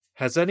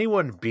Has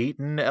anyone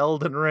beaten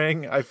Elden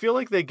Ring? I feel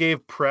like they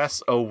gave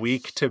press a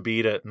week to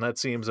beat it, and that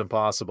seems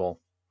impossible.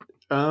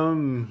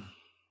 I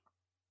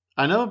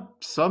know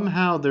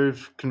somehow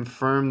they've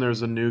confirmed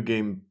there's a new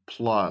game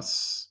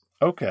plus.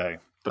 Okay.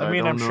 But I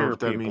mean, don't I'm know sure if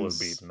that people means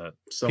have beaten it.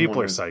 someone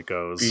People are has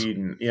psychos.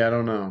 beaten. Yeah, I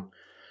don't know.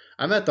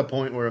 I'm at the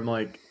point where I'm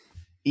like,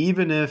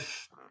 even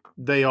if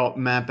they all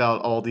map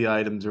out all the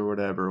items or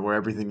whatever, where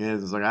everything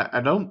is, it's like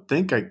I don't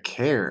think I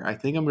care. I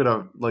think I'm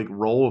gonna like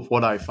roll with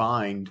what I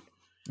find.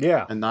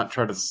 Yeah. And not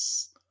try to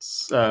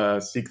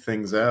seek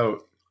things out.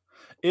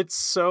 It's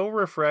so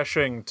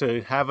refreshing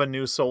to have a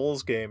new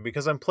Souls game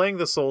because I'm playing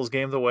the Souls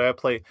game the way I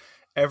play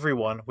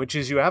everyone, which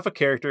is you have a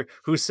character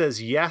who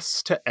says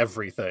yes to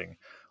everything.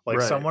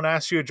 Like someone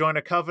asks you to join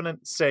a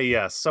covenant, say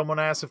yes. Someone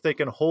asks if they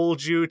can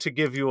hold you to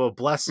give you a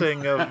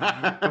blessing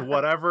of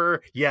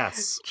whatever,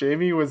 yes.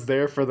 Jamie was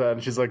there for that,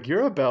 and she's like,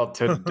 "You're about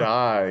to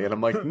die," and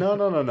I'm like,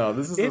 "No,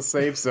 this is a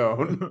safe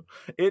zone."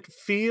 It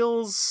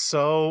feels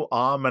so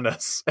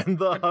ominous, and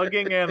the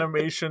hugging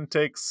animation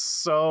takes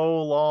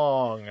so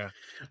long.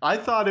 I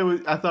thought it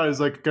was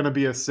like gonna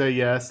be a say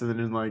yes, and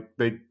then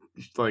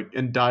like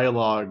in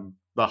dialogue,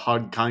 the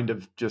hug kind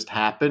of just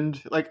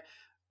happened. Like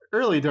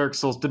early Dark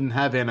Souls didn't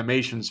have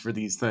animations for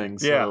these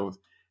things, so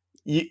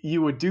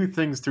you would do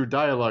things through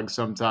dialogue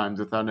sometimes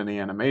without any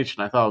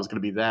animation. I thought it was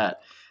going to be that.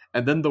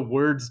 And then the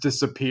words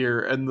disappear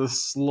and the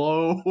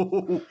slow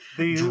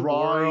the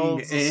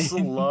world's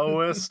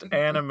slowest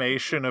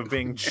animation of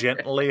being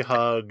gently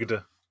hugged.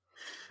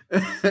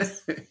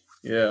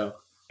 Yeah.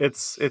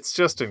 It's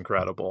just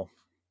incredible.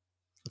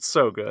 It's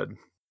so good.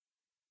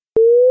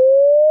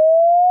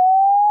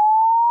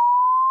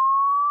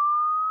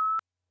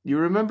 You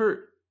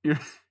remember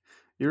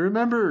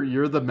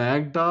You're the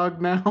Mad Dog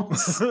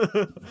Mouse?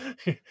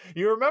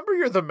 You remember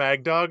You're the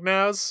Mad Dog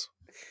Nows?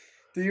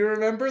 Do you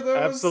remember those?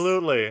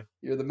 Absolutely.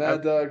 You're the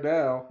Mad Dog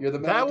now. You're the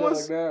Mad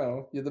Dog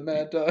now. You're the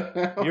Mad Dog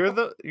now.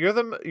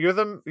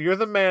 You're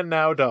the Man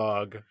Now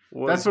Dog.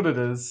 That's what it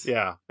is.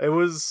 Yeah. It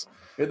was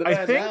You're the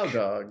Man Now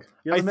Dog.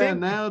 You're the Man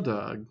Now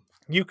Dog.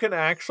 You can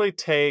actually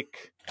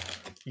take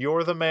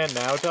You're the Man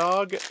Now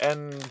Dog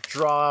and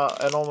draw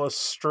an almost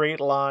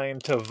straight line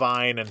to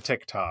Vine and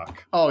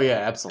TikTok. Oh yeah,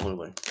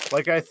 absolutely.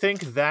 Like I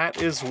think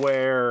that is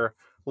where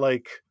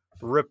like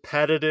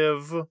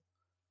repetitive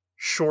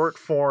short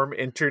form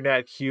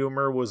internet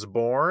humor was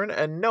born,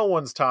 and no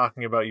one's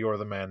talking about You're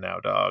the Man Now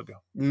Dog.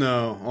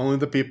 No, only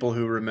the people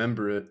who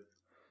remember it.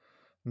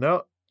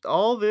 No,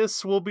 all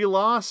this will be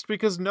lost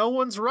because no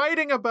one's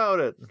writing about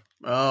it.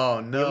 Oh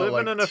no, we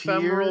live in an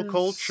ephemeral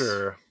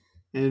culture.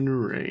 In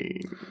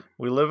rain.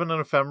 We live in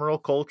an ephemeral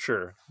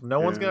culture. No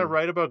one's going to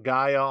write about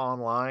Gaia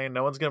online.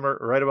 No one's going to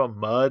write about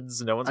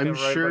MUDs. No one's going to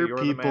write about You're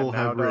the Man Now Dog. I'm sure people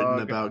have written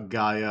about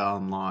Gaia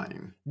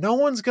online. No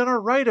one's going to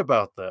write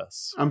about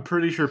this. I'm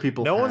pretty sure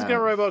people No one's going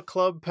to write about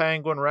Club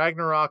Penguin,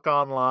 Ragnarok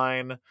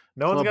Online.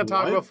 No one's going to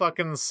talk about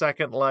fucking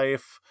Second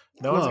Life.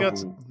 No one's going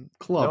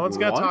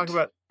to talk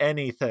about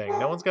anything.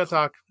 No one's going to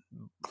talk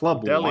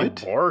Club Deli what?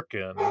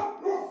 Borkin.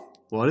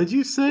 What did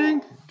you say?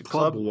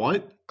 Club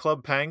what?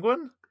 Club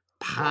Penguin?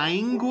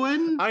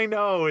 Penguin? I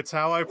know, it's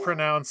how I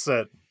pronounce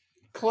it.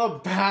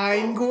 Club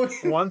Penguin?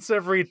 Once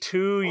every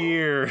 2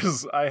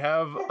 years, I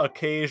have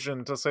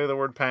occasion to say the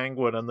word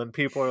penguin, and then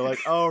people are like,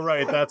 oh,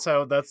 right, that's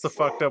the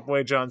fucked up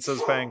way John says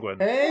penguin.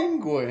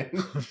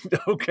 Penguin?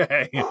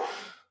 Okay.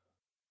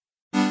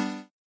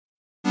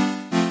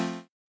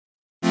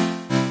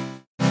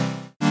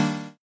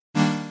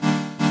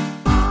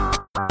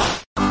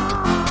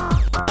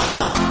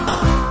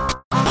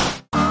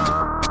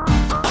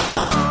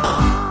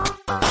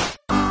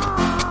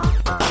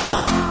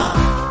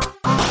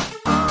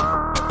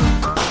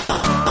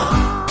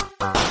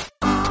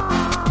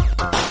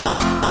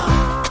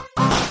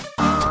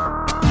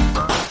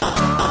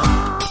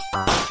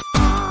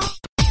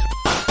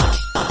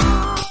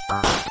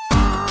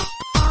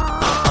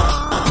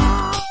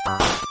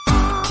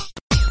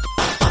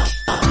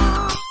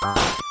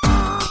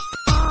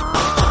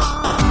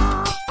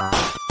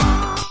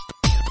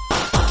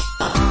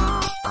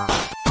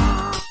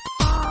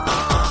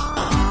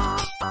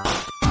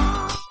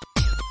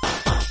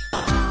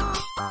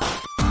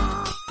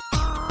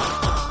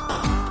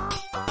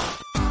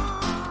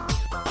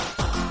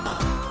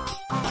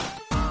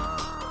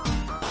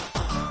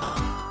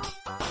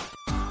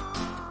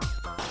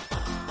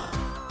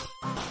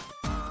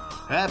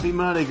 Happy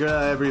Mardi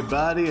Gras,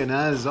 everybody, and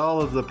as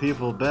all of the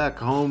people back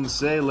home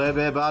say, leve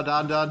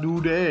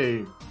badanda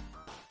day.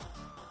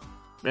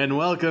 And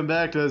welcome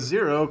back to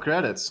Zero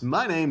Credits.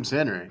 My name's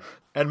Henry.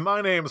 And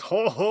my name's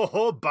Ho Ho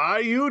Ho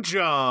Bayou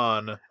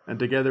John. And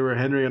together we're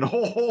Henry and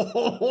Ho Ho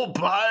Ho Ho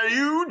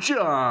Bayou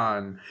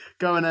John.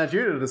 Coming at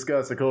you to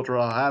discuss the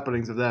cultural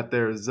happenings of that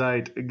there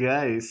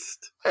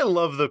zeitgeist. I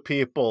love the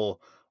people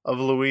of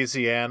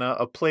Louisiana,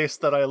 a place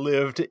that I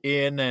lived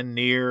in and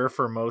near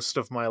for most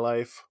of my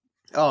life.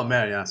 Oh,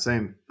 man, yeah,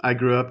 same. I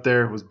grew up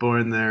there, was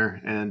born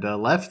there, and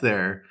left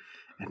there.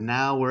 And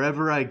now,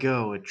 wherever I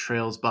go, it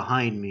trails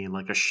behind me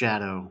like a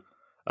shadow.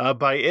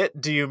 By it,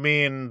 do you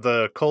mean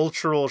the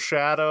cultural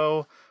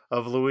shadow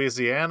of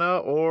Louisiana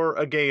or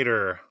a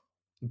gator?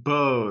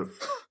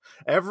 Both.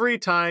 Every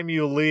time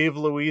you leave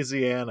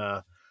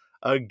Louisiana,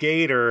 a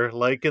gator,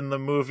 like in the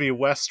movie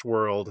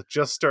Westworld,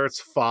 just starts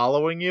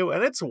following you,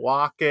 and it's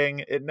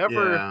walking. It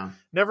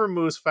never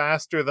moves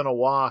faster than a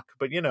walk,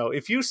 but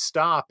if you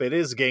stop, it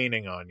is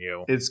gaining on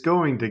you. It's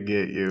going to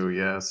get you,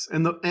 yes,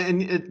 and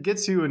it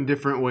gets you in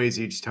different ways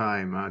each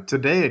time.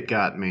 Today it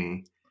got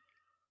me,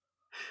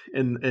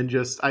 and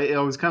just I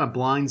was kind of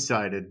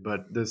blindsided,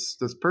 but this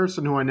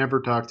person who I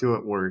never talked to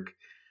at work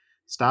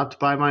stopped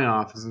by my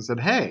office and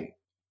said, "Hey,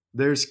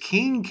 there's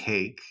king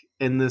cake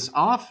in this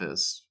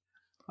office.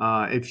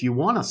 If you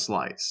want a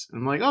slice." And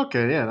I'm like,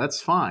 "Okay, yeah,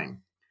 that's fine."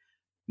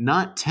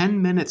 Not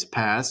 10 minutes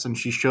pass, and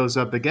she shows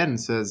up again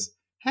and says,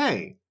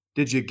 "Hey,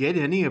 did you get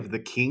any of the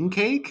king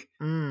cake?"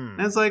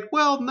 And it's like,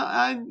 "Well, no,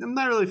 I'm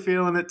not really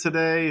feeling it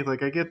today.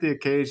 Like, I get the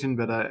occasion,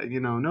 but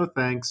no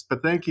thanks.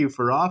 But thank you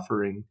for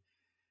offering."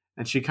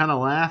 And she kind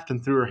of laughed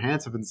and threw her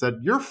hands up and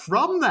said, "You're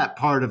from that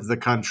part of the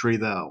country,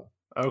 though."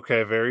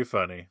 Okay, very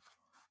funny.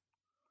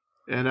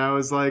 And I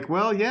was like,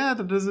 "Well, yeah,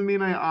 that doesn't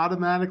mean I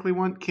automatically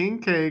want king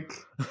cake."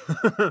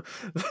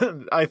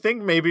 I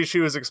think maybe she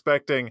was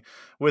expecting,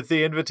 with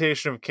the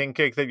invitation of king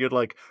cake, that you'd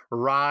like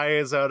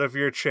rise out of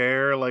your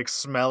chair, like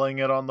smelling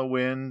it on the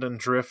wind, and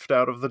drift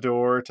out of the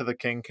door to the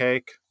king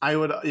cake. I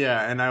would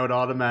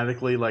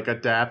automatically like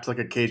adapt like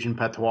a Cajun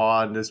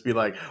patois and just be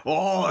like,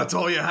 "Oh, that's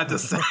all you had to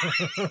say."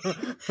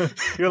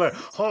 You're like,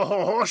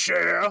 "Oh,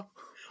 share.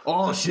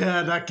 Oh,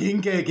 share, that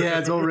king cake, yeah,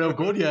 it's all real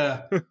good,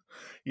 yeah."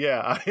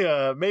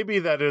 Yeah, maybe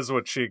that is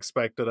what she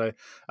expected.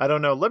 I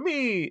don't know.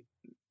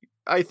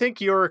 I think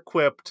you're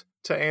equipped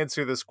to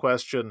answer this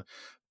question,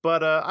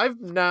 but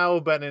I've now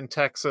been in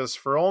Texas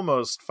for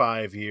almost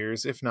 5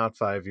 years, if not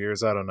 5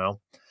 years, I don't know.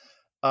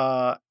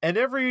 And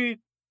every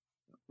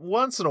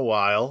once in a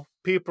while,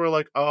 people are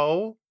like,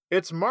 "Oh,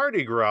 it's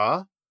Mardi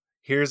Gras.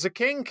 Here's a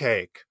king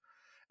cake."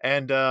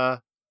 And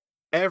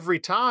every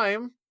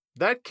time,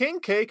 that king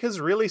cake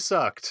has really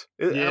sucked.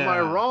 Am I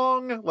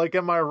wrong? Like,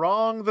 am I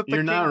wrong that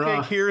the king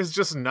cake here is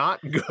just not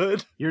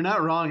good? You're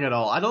not wrong at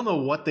all. I don't know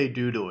what they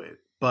do to it,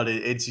 but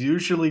it's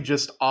usually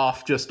just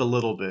off just a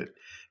little bit.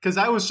 Because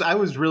I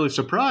was really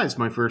surprised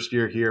my first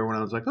year here when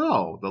I was like,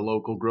 "Oh, the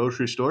local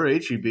grocery store,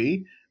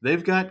 HEB,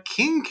 they've got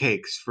king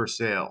cakes for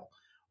sale.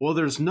 Well,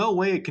 there's no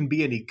way it can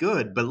be any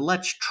good, but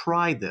let's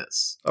try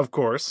this." Of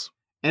course.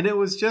 And it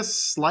was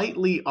just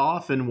slightly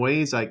off in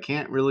ways I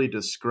can't really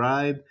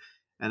describe.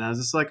 And I was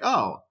just like,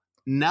 "Oh,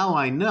 now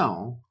I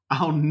know.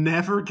 I'll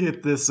never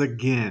get this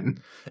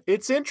again."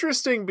 It's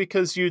interesting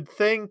because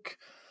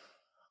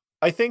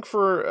I think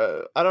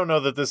for, I don't know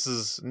that this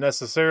is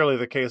necessarily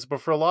the case,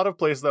 but for a lot of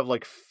places that have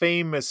like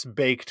famous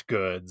baked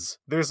goods,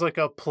 there's like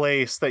a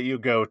place that you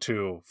go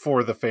to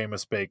for the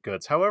famous baked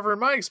goods. However, in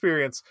my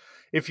experience,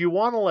 if you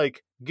want to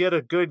like get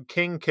a good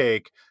king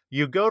cake,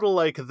 you go to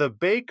like the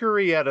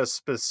bakery at a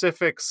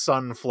specific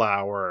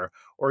Sunflower,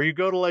 or you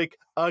go to like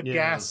a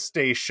gas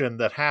station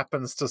that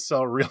happens to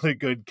sell really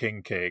good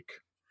king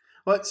cake.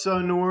 But so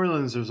in New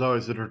Orleans, there's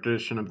always a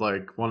tradition of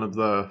like one of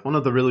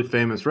the really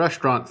famous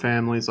restaurant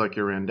families, like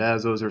your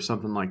Randazzo's or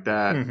something like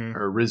that,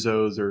 or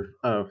Rizzo's, or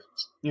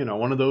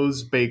one of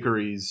those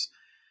bakeries.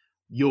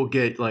 You'll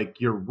get like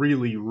your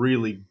really,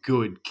 really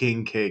good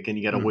king cake, and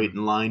you got to wait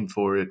in line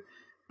for it.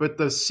 But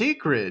the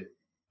secret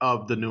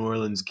of the New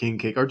Orleans king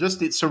cake are just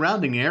the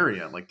surrounding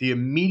area, like the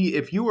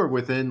immediate. If you are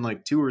within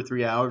like 2 or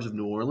 3 hours of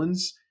New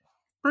Orleans,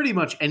 pretty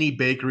much any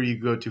bakery you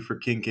go to for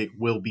king cake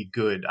will be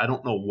good. I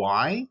don't know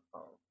why,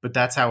 but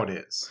that's how it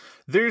is.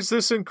 There's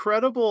this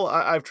incredible,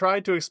 I've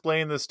tried to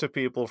explain this to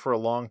people for a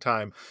long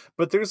time,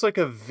 but there's like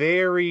a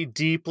very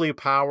deeply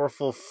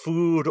powerful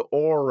food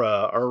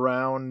aura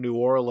around New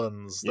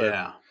Orleans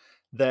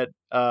that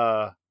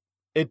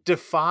it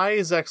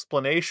defies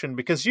explanation,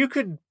 because you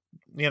could,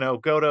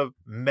 go to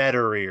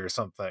Metairie or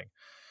something,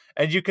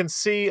 and you can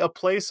see a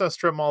place on a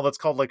strip mall that's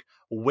called like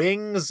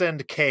Wings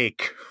and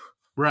Cake.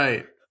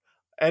 Right.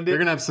 And they're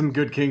going to have some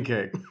good king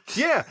cake.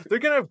 Yeah, they're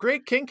going to have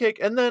great king cake.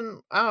 And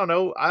then, I don't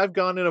know, I've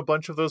gone in a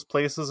bunch of those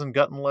places and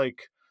gotten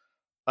like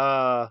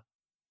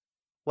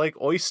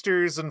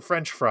oysters and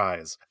French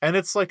fries. And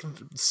it's like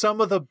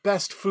some of the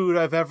best food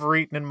I've ever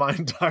eaten in my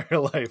entire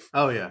life.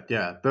 Oh, yeah,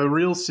 yeah. The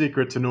real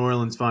secret to New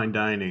Orleans fine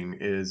dining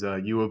is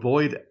you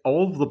avoid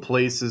all of the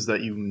places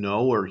that you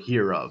know or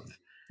hear of.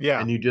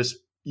 Yeah. And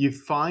you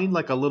find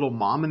like a little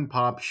mom and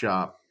pop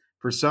shop.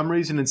 For some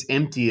reason, it's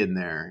empty in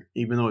there,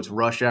 even though it's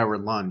rush hour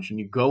lunch. And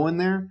you go in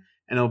there,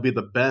 and it'll be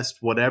the best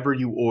whatever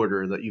you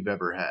order that you've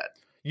ever had.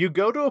 You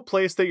go to a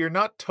place that you're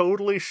not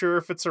totally sure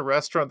if it's a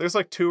restaurant. There's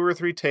like 2 or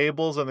 3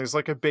 tables, and there's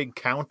like a big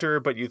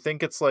counter, but you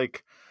think it's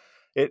like,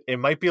 it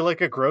might be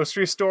like a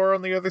grocery store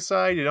on the other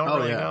side. You don't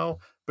really know.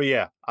 But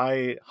yeah,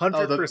 I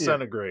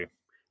 100% agree.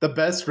 The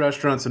best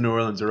restaurants in New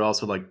Orleans are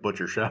also like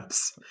butcher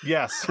shops.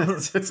 Yes.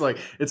 It's like,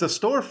 it's a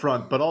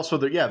storefront, but also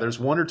there's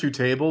 1 or 2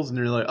 tables, and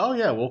you're like, "Oh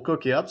yeah, we'll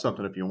cook you up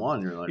something if you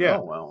want." And you're like,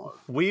 "Oh well,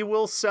 we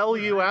will sell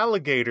you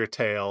alligator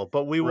tail,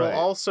 but we will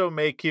also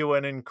make you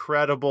an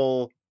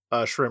incredible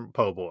shrimp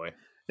po' boy."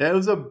 Yeah, it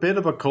was a bit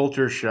of a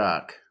culture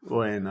shock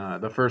when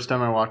the first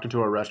time I walked into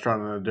a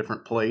restaurant in a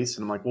different place,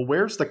 and I'm like, well,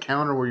 where's the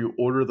counter where you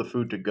order the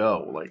food to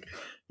go? Like,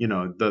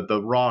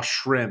 the raw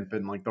shrimp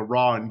and like the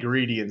raw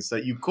ingredients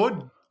that you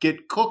could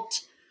get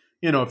cooked,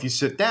 if you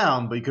sit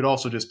down, but you could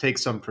also just take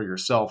some for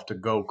yourself to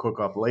go cook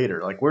up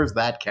later. Like, where's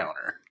that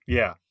counter?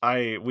 Yeah,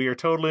 we are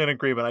totally in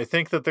agreement. I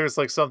think that there's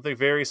like something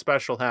very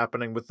special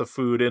happening with the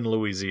food in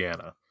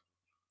Louisiana.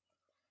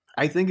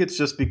 I think it's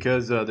just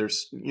because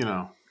there's,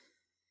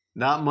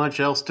 not much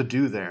else to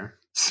do there.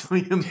 So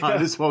you might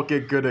as well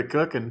get good at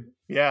cooking.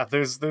 Yeah,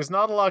 there's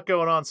not a lot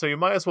going on, so you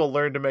might as well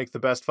learn to make the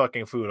best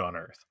fucking food on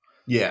earth.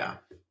 Yeah.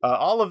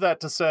 All of that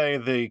to say,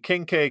 the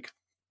king cake,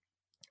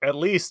 at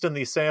least in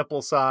the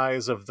sample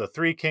size of the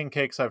 3 king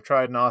cakes I've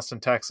tried in Austin,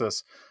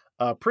 Texas,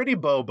 pretty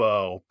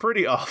bobo,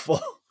 pretty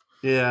awful.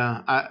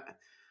 Yeah,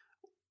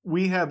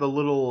 we have a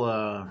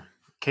little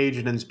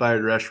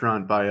Cajun-inspired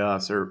restaurant by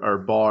us, or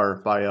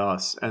bar by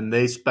us, and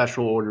they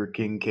special order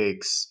king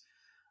cakes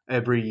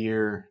every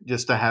year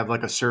just to have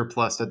like a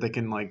surplus that they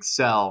can like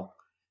sell.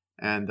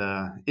 And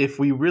if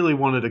we really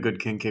wanted a good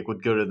king cake,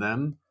 would go to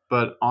them.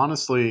 But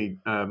honestly,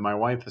 my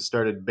wife has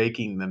started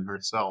baking them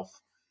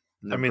herself.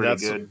 I mean,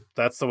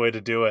 that's the way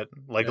to do it.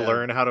 Like,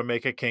 learn how to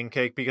make a king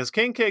cake, because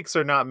king cakes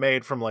are not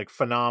made from like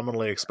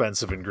phenomenally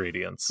expensive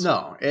ingredients.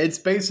 No, it's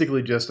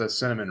basically just a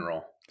cinnamon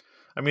roll.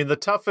 I mean, the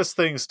toughest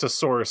things to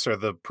source are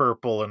the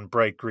purple and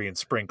bright green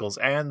sprinkles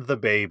and the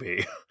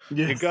baby.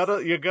 Yes.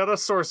 You gotta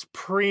source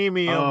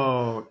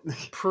premium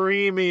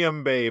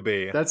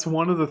baby. That's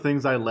one of the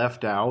things I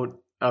left out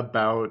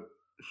about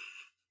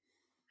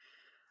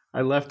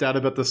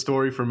the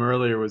story from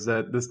earlier, was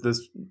that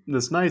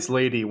this nice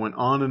lady went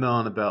on and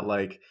on about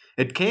like,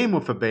 it came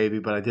with a baby,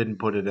 but I didn't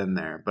put it in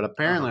there. But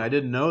apparently I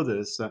didn't know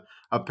this.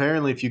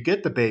 Apparently if you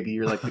get the baby,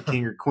 you're like the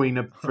king or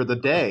queen for the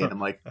day. And I'm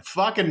like,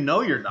 fucking no,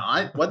 you're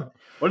not. What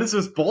is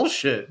this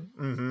bullshit?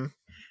 Mm-hmm.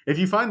 If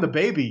you find the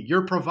baby,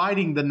 you're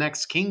providing the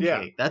next king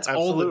cake. That's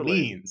absolutely all it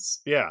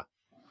means. Yeah.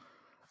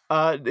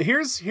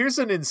 Here's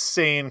an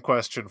insane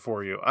question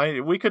for you.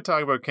 We could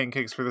talk about king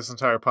cakes for this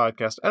entire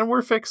podcast, and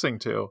we're fixing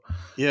to.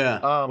 Yeah.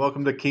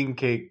 Welcome to King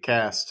Cake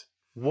Cast.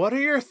 What are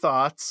your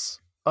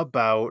thoughts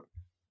about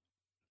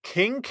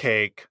king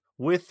cake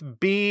with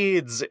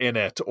beads in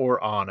it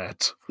or on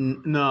it?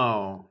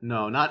 No,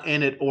 not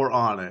in it or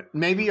on it.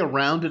 Maybe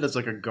around it as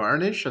like a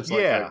garnish. It's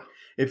like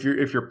if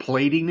you're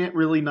plating it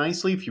really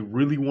nicely, if you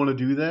really want to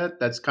do that,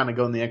 that's kind of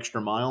going the extra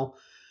mile.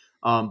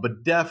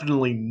 But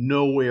definitely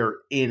nowhere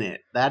in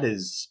it. That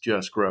is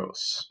just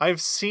gross.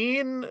 I've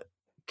seen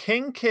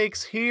king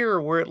cakes here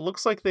where it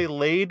looks like they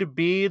laid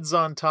beads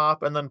on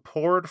top and then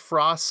poured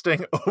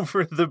frosting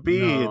over the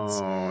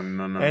beads.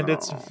 No. And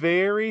it's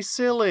very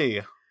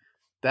silly.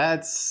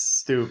 That's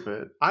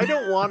stupid. I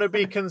don't want to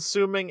be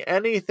consuming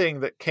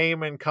anything that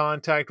came in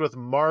contact with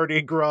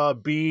Mardi Gras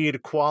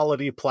bead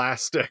quality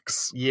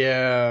plastics.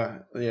 Yeah.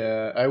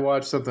 I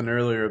watched something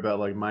earlier about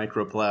like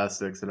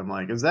microplastics, and I'm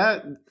like,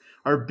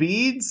 are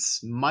beads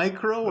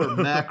micro or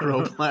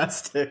macro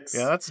plastics?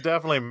 Yeah, that's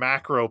definitely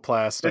macro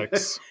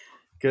plastics.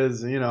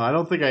 Because, I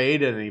don't think I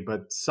ate any,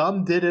 but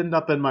some did end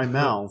up in my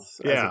mouth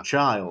as a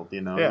child,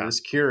 I was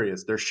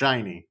curious. They're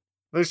shiny.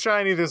 They're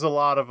shiny. There's a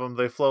lot of them.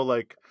 They flow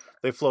like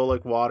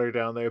water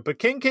down there. But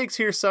king cakes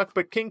here suck,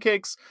 but king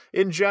cakes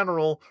in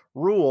general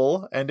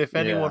rule. And if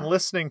anyone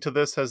listening to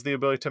this has the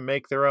ability to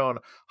make their own,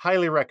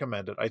 highly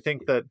recommend it. I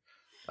think that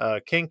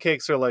king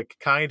cakes are like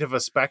kind of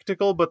a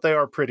spectacle, but they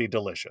are pretty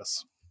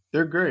delicious.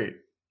 They're great.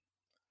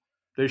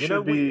 They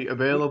should be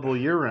available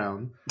year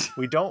round.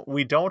 We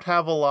don't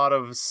have a lot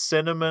of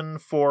cinnamon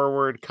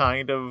forward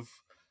kind of.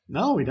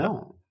 No, we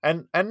don't.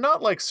 And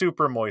not like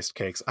super moist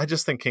cakes. I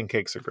just think king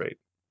cakes are great.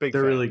 They're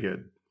fan. Really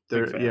good.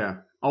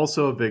 They're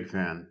also a big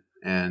fan.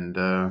 And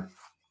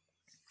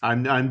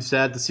I'm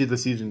sad to see the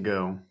season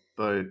go,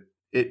 but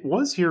it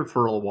was here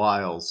for a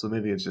while, so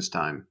maybe it's just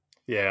time.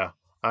 Yeah.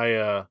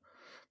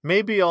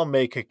 Maybe I'll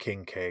make a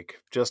king cake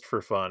just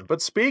for fun.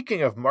 But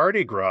speaking of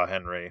Mardi Gras,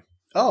 Henry.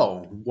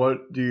 Oh,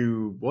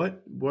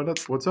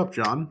 what's up,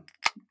 John?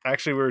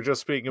 Actually, we were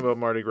just speaking about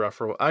Mardi Gras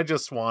I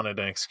just wanted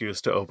an excuse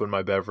to open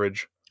my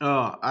beverage.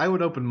 Oh, I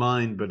would open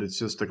mine, but it's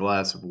just a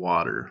glass of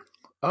water.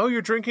 Oh,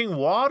 you're drinking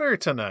water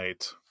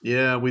tonight.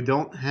 Yeah, we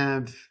don't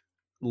have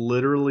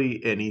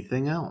literally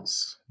anything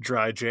else.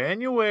 Dry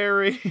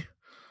January.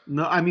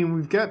 No, I mean,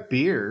 we've got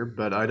beer,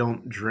 but I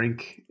don't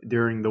drink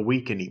during the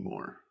week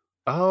anymore.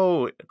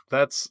 Oh,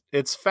 it's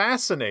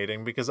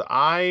fascinating because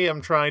I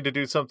am trying to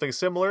do something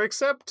similar,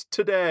 except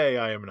today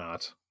I am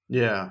not.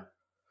 Yeah.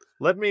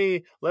 Let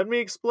me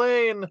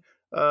explain.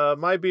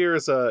 My beer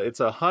is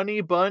a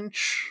honey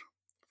bunch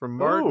from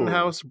Martin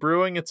House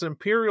Brewing. It's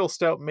Imperial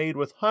Stout made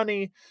with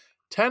honey,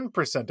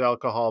 10%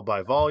 alcohol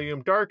by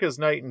volume, dark as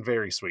night and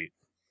very sweet.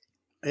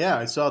 Yeah,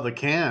 I saw the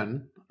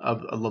can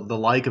of the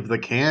like of the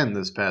can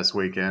this past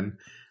weekend.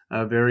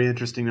 Very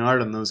interesting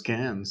art on those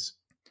cans.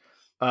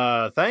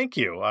 Thank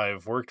you.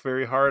 I've worked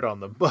very hard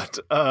on them, but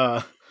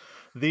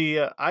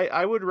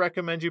I would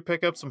recommend you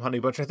pick up some Honey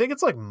Bunch. I think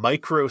it's like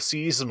micro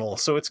seasonal,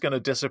 so it's going to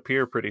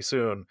disappear pretty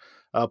soon.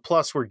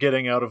 Plus, we're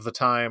getting out of the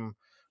time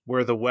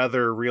where the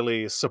weather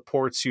really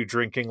supports you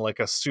drinking like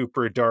a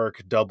super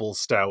dark double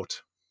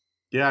stout.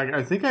 Yeah,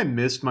 I think I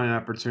missed my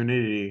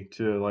opportunity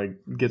to like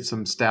get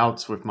some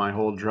stouts with my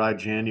whole dry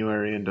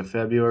January into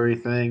February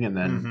thing, and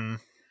then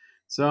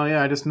so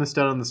yeah, I just missed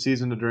out on the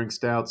season to drink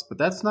stouts. But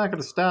that's not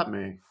going to stop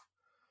me.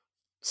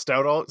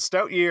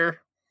 Stout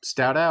year.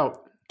 Stout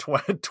out.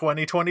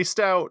 2020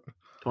 stout.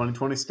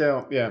 2020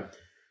 stout. Yeah.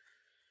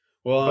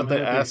 Well, but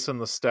the S in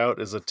the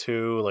stout is a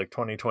 2, like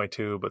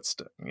 2022. But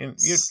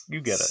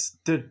you get it.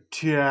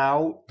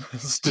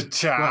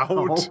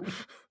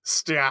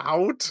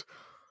 Stout.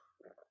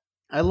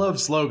 I love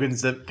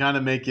slogans that kind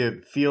of make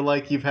you feel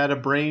like you've had a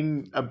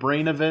brain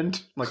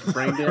event, like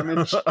brain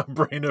damage. A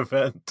brain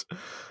event.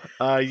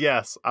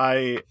 Yes,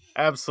 I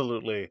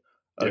absolutely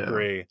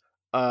agree.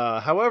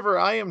 However,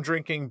 I am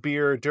drinking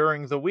beer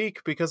during the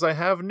week because I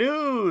have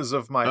news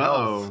of my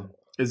health.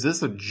 Is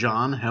this a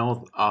John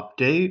Health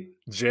update?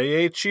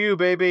 JHU,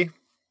 baby.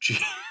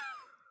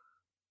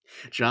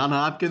 John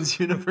Hopkins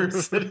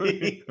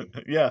University.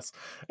 Yes,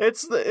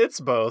 it's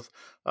both.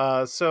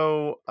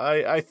 So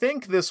I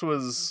think this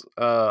was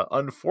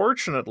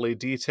unfortunately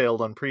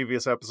detailed on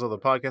previous episodes of the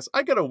podcast.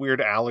 I got a weird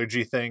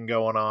allergy thing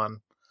going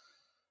on.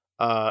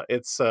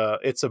 It's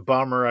a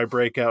bummer. I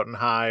break out in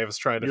hives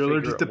trying to figure out what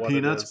it is. You're allergic to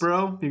peanuts,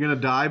 bro? You're gonna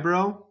die,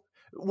 bro?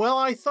 Well,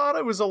 I thought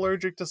I was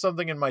allergic to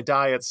something in my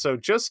diet, so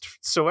just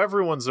so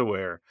everyone's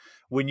aware,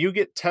 when you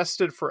get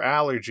tested for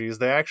allergies,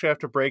 they actually have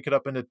to break it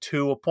up into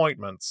 2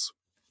 appointments.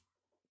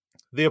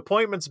 The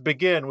appointments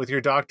begin with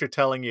your doctor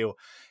telling you,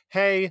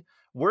 hey,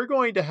 we're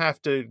going to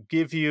have to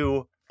give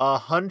you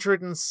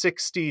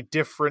 160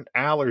 different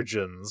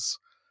allergens,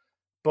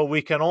 but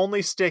we can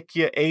only stick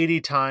you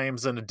 80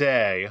 times in a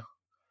day,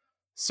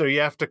 so you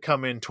have to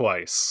come in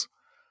twice.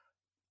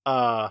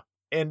 And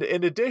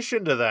in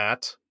addition to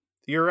that,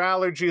 your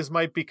allergies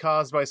might be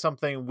caused by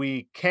something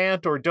we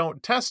can't or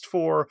don't test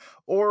for,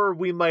 or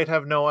we might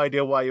have no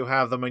idea why you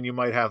have them and you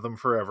might have them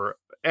forever.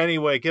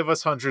 Anyway, give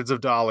us hundreds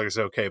of dollars,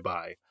 okay,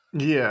 bye.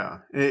 Yeah,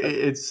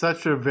 it's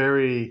such a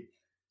very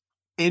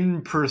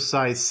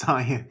imprecise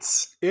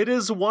science. It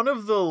is one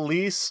of the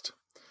least,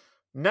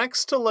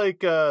 next to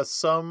like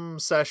some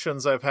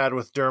sessions I've had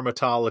with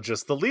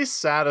dermatologists, the least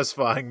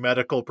satisfying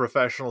medical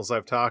professionals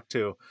I've talked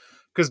to.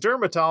 Because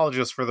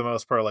dermatologists, for the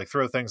most part, like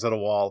throw things at a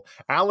wall.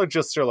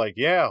 Allergists are like,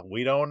 yeah,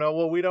 we don't know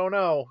what we don't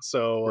know.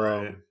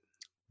 So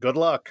good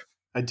luck.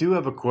 I do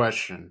have a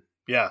question.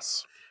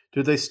 Yes.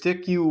 Do they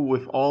stick you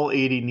with all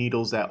 80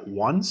 needles at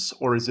once,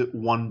 or is it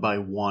one by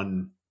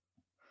one?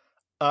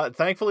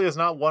 Thankfully, it's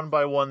not one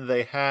by one.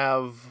 They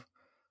have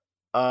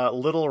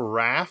little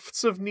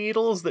rafts of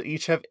needles that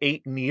each have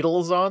 8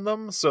 needles on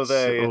them. So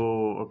they...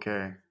 Oh,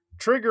 okay.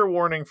 Trigger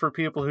warning for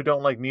people who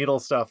don't like needle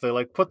stuff. They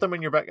like put them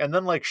in your back and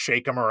then like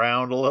shake them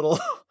around a little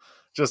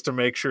just to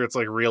make sure it's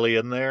like really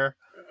in there.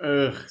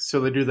 So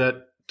they do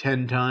that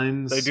 10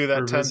 times? They do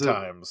that 10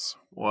 times.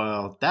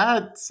 Wow,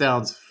 that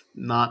sounds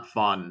not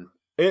fun.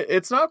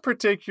 It's not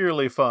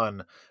particularly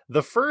fun.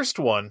 The first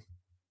one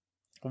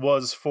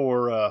was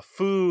for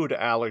food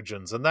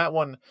allergens, and that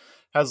one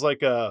has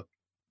like a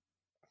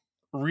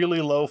really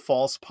low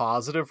false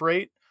positive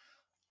rate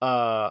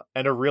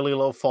and a really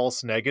low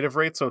false negative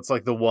rate. So it's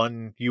like the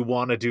one you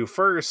want to do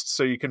first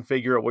so you can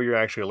figure out what you're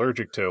actually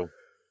allergic to.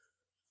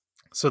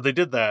 So they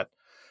did that.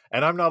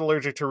 And I'm not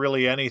allergic to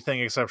really anything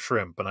except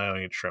shrimp, and I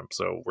don't eat shrimp,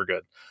 so we're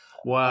good.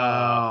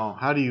 Wow.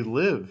 How do you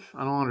live?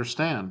 I don't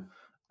understand.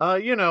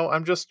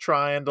 I'm just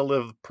trying to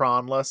live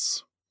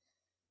prawnless.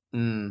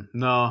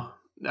 No,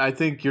 I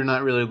think you're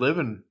not really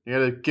living. You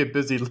gotta get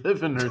busy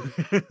living or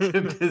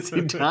get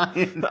busy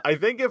dying. I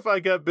think if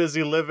I got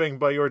busy living,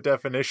 by your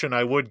definition,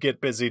 I would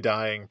get busy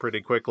dying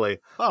pretty quickly.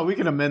 Oh, we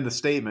can amend the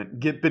statement.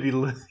 Get busy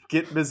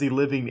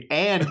living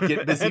and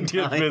get busy and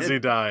dying. Get busy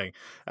dying.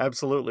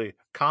 Absolutely.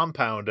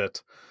 Compound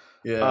it.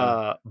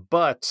 Yeah.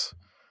 But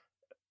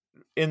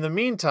in the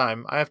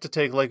meantime, I have to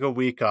take like a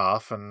week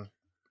off, and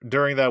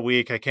during that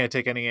week, I can't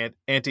take any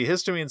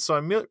antihistamines, so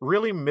I'm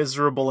really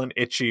miserable and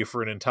itchy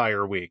for an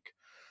entire week.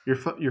 Your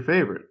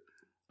favorite.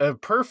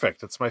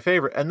 Perfect. It's my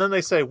favorite. And then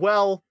they say,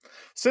 well,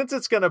 since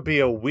it's going to be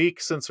a week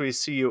since we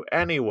see you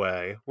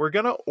anyway, we're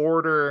going to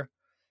order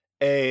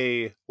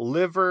a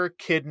liver,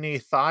 kidney,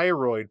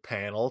 thyroid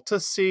panel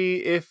to see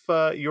if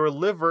your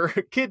liver,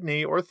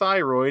 kidney, or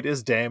thyroid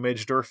is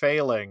damaged or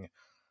failing.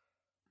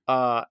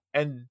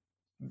 And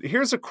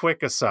here's a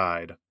quick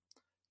aside.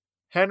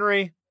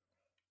 Henry,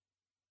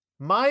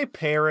 my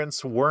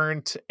parents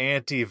weren't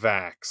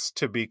anti-vax,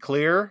 to be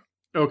clear.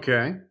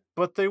 Okay.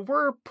 But they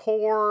were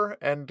poor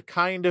and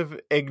kind of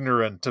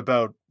ignorant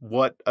about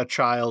what a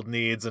child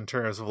needs in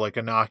terms of like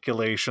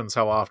inoculations,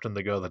 how often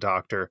they go to the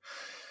doctor.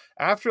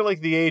 After like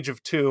the age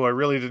of 2, I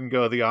really didn't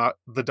go to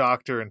the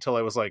doctor until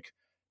I was like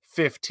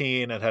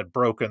 15 and had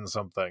broken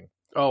something.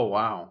 Oh,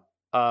 wow.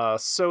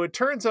 So it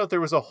turns out there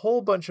was a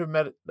whole bunch of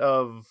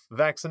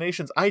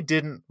vaccinations I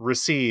didn't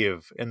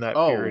receive in that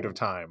period of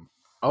time.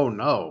 Oh,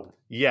 no.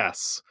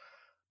 Yes.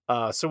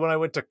 So when I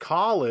went to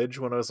college,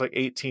 when I was like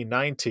 18,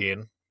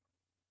 19,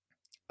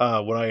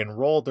 when I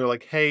enrolled, they're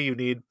like, hey, you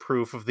need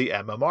proof of the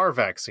MMR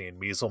vaccine,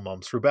 measles,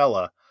 mumps,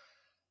 rubella.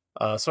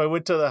 So I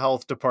went to the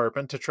health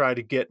department to try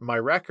to get my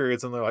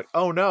records, and they're like,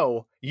 oh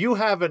no, you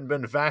haven't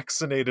been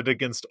vaccinated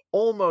against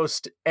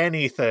almost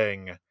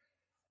anything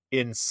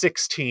in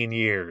 16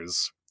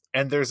 years.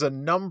 And there's a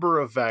number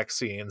of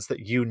vaccines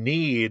that you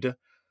need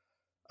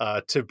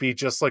to be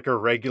just like a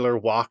regular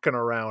walking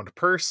around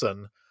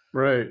person.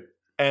 Right.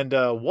 And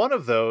one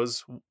of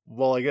those,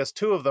 well, I guess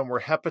two of them were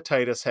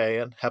hepatitis A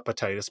and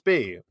hepatitis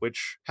B,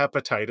 which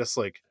hepatitis,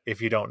 like,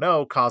 if you don't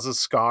know, causes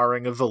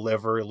scarring of the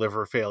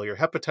liver failure.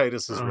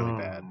 Hepatitis is really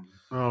bad.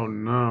 Oh,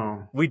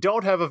 no. We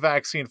don't have a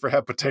vaccine for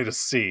hepatitis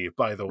C,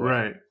 by the way.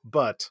 Right.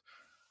 But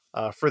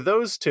for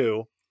those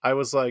two, I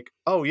was like,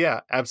 oh, yeah,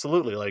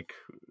 absolutely. Like,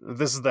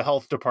 this is the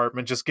health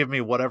department. Just give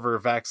me whatever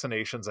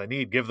vaccinations I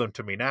need. Give them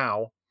to me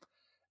now.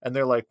 And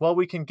they're like, well,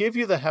 we can give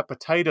you the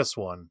hepatitis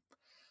one.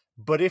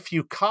 But if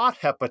you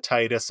caught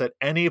hepatitis at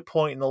any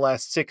point in the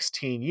last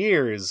 16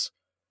 years,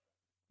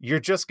 you're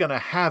just going to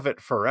have it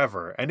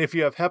forever. And if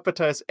you have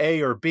hepatitis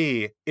A or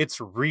B,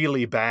 it's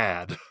really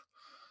bad.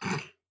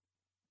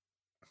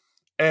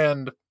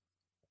 And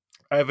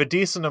I have a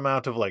decent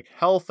amount of like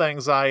health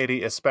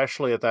anxiety,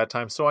 especially at that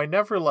time. So I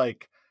never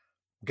like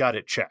got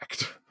it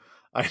checked.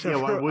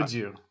 Why would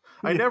you?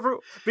 I never,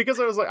 because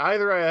I was like,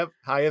 either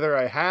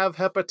I have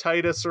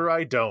hepatitis or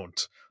I don't.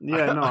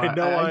 Yeah, no, I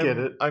know I get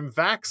it. I'm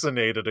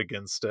vaccinated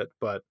against it,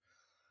 but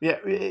yeah,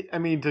 I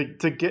mean,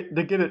 to get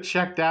it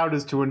checked out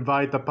is to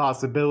invite the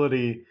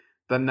possibility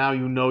that now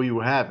you know you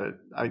have it.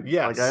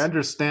 Yes. Like I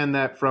understand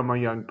that from a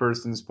young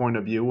person's point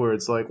of view, where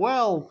it's like,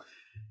 well,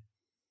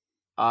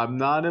 I'm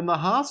not in the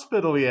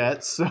hospital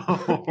yet,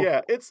 so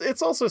yeah,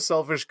 it's also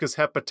selfish because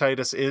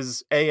hepatitis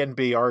is A and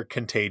B are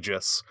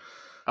contagious.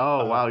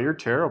 Oh wow, you're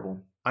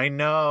terrible. I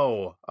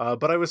know,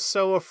 but I was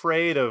so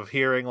afraid of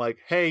hearing like,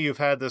 hey, you've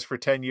had this for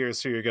 10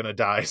 years, so you're going to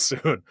die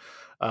soon.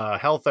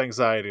 Health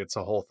anxiety, it's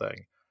a whole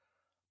thing.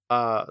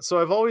 So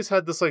I've always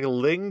had this like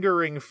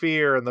lingering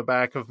fear in the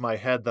back of my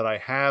head that I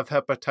have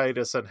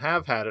hepatitis and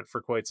have had it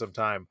for quite some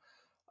time.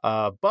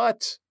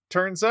 But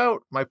turns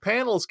out my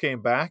panels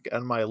came back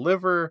and my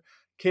liver,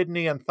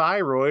 kidney, and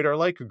thyroid are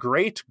like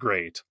great,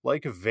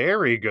 like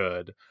very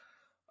good.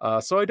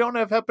 So I don't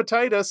have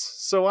hepatitis,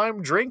 so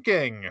I'm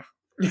drinking.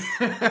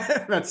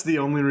 That's the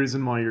only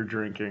reason why you're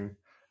drinking.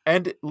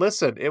 And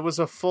listen, it was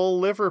a full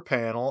liver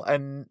panel,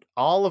 and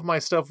all of my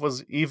stuff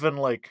was even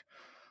like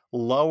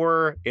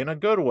lower in a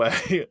good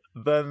way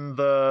than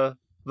the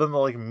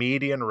like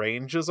median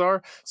ranges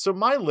are. So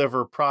my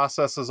liver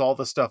processes all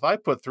the stuff I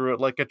put through it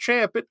like a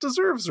champ. It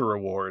deserves a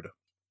reward.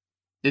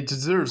 It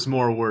deserves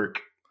more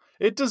work.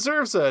 It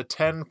deserves a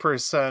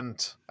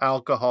 10%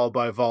 alcohol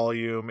by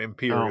volume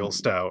imperial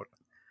stout.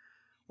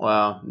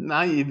 Wow.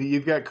 Now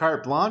you've got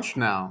carte blanche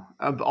now.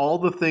 Of all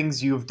the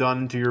things you've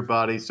done to your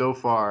body so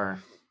far,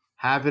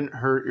 haven't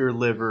hurt your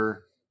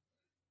liver,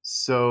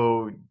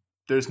 so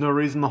there's no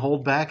reason to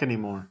hold back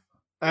anymore.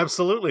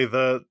 Absolutely.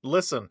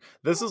 Listen,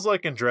 this is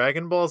like in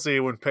Dragon Ball Z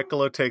when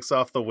Piccolo takes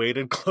off the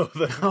weighted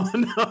clothing. Oh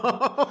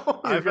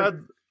no.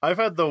 I've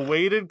had the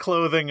weighted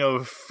clothing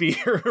of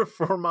fear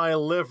for my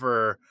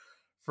liver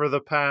for the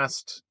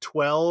past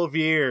 12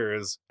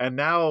 years, and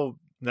now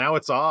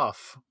it's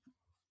off.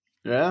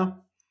 Yeah.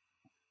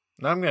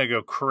 I'm going to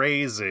go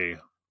crazy.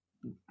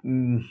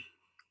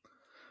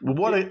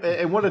 What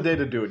a day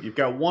to do it. You've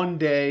got one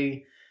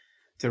day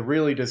to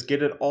really just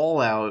get it all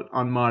out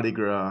on Mardi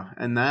Gras.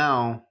 And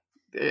now,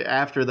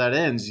 after that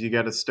ends, you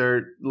got to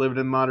start living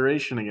in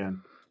moderation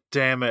again.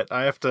 Damn it.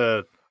 I have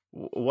to...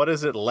 What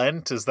is it?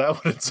 Lent? Is that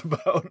what it's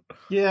about?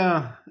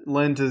 Yeah,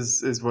 Lent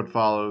is what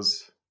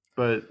follows.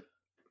 But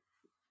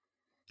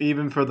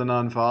even for the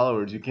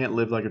non-followers, you can't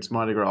live like it's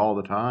Mardi Gras all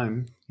the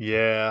time.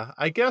 Yeah,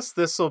 I guess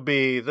this'll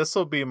be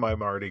my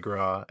Mardi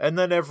Gras, and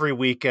then every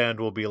weekend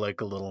will be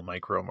like a little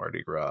micro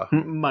Mardi Gras.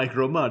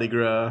 Micro Mardi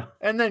Gras.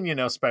 And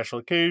then, special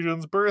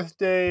occasions,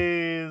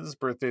 birthdays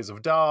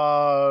of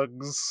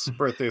dogs,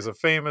 birthdays of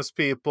famous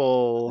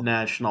people,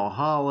 national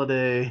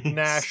holidays,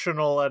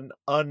 national and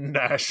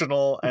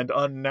unnational and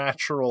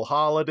unnatural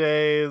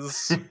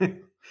holidays.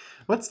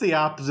 What's the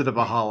opposite of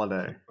a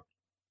holiday?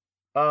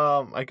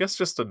 I guess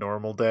just a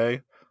normal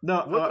day.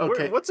 No,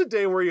 okay. What's a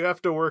day where you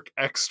have to work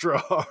extra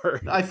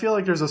hard? I feel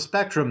like there's a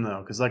spectrum,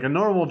 though, because like a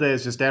normal day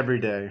is just every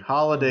day.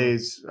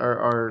 Holidays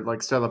are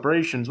like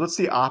celebrations. What's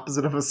the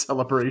opposite of a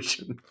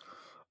celebration?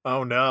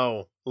 Oh,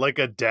 no. Like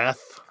a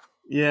death?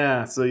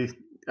 Yeah, so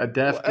a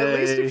death day. At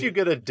least if you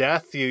get a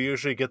death, you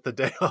usually get the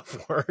day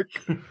off work.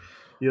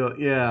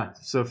 Yeah,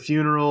 so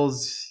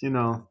funerals,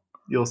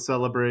 you'll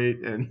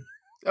celebrate and...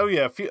 Oh,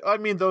 yeah. I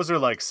mean, those are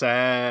like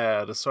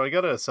sad, so I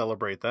gotta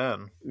celebrate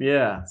then.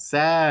 Yeah,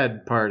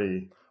 sad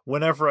party.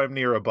 Whenever I'm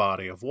near a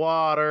body of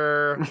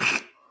water,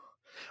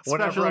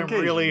 whenever I'm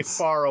really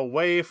far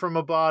away from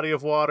a body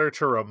of water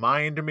to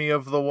remind me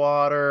of the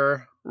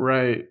water.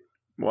 Right.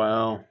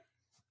 Wow.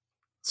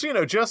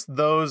 So, just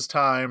those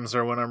times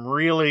are when I'm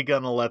really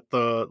gonna let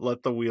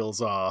the wheels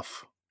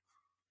off.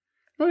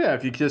 Oh yeah,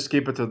 if you just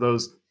keep it to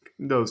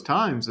those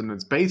times, then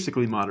it's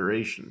basically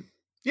moderation.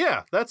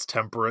 Yeah, that's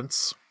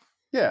temperance.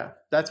 Yeah,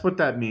 that's what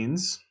that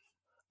means.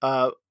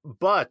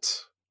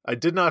 But I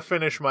did not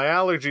finish my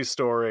allergy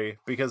story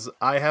because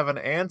I have an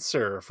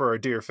answer for our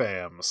dear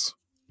fams.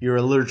 You're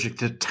allergic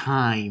to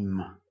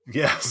time.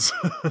 Yes.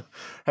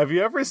 Have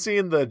you ever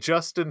seen the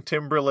Justin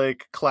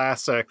Timberlake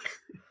classic?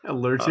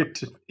 Allergic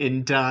to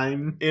In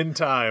Time? In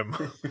Time.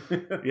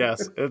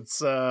 Yes.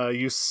 It's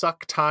you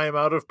suck time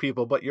out of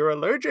people, but you're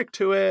allergic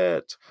to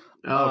it.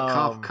 Oh,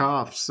 cough,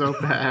 cough. So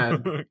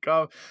bad.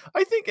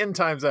 I think In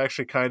Time's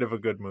actually kind of a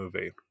good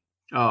movie.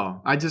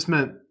 Oh, I just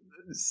meant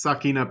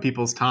sucking up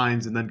people's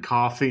times and then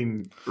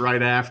coughing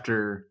right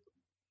after.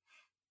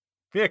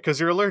 Yeah, because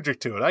you're allergic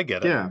to it. I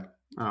get it. Yeah.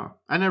 Oh,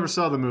 I never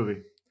saw the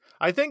movie.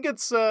 I think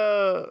it's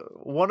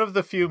one of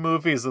the few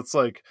movies that's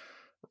like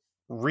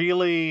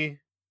really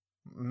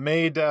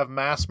made to have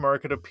mass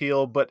market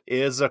appeal, but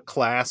is a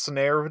class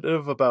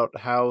narrative about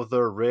how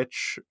the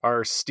rich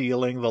are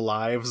stealing the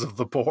lives of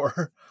the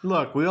poor.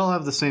 Look, we all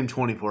have the same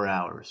 24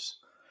 hours.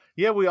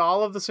 Yeah, we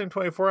all have the same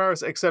 24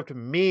 hours, except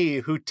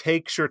me, who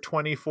takes your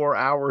 24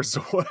 hours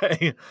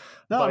away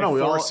by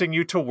forcing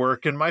you to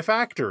work in my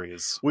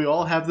factories. We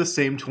all have the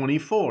same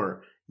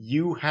 24.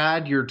 You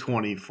had your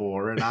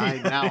 24, and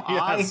yes.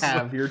 I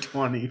have your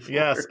 24.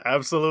 Yes,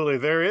 absolutely.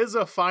 There is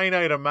a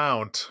finite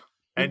amount,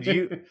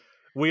 and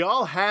we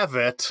all have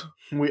it.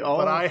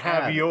 But I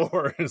have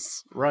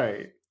yours.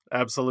 Right.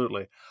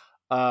 Absolutely.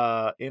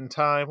 In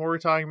Time, what were we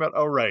talking about?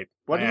 Oh, right.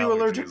 What are you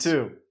allergic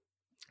to?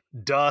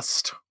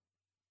 Dust.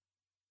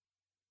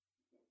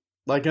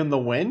 Like in the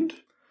wind?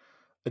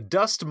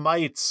 Dust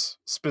mites,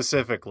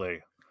 specifically.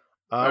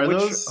 Are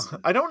those?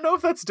 I don't know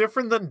if that's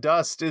different than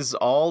dust. Is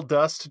all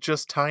dust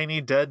just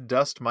tiny dead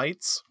dust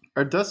mites?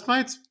 Are dust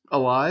mites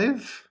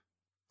alive?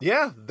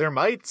 Yeah, they're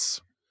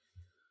mites.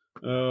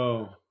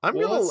 Oh. I'm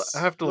going to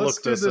have to look this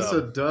up. Let's do this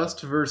a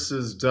dust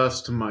versus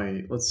dust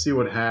mite. Let's see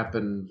what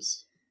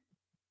happens.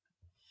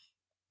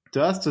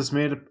 Dust is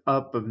made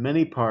up of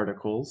many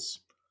particles.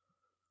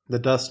 The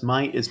dust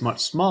mite is much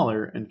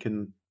smaller and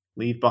can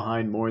leave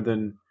behind more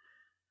than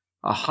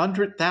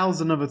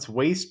 100,000 of its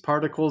waste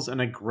particles and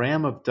a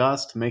gram of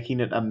dust, making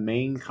it a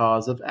main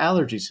cause of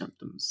allergy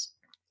symptoms.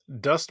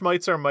 Dust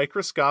mites are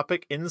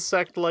microscopic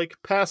insect-like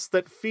pests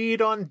that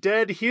feed on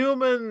dead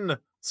human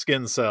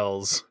skin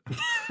cells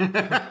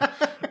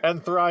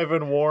and thrive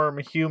in warm,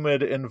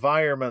 humid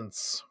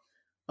environments.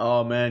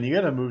 Oh man, you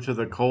gotta move to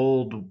the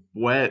cold,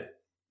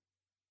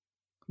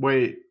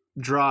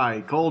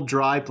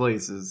 dry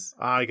places.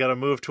 I gotta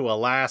move to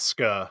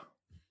Alaska.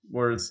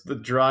 Where it's the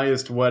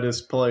driest,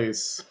 wettest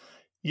place.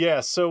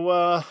 Yeah,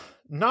 so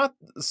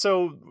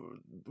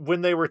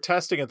when they were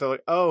testing it, they're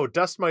like, oh,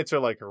 dust mites are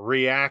like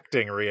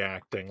reacting.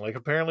 Like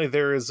apparently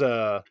there's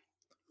a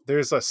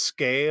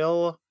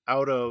scale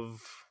out of,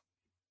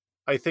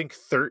 I think,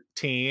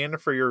 13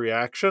 for your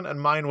reaction,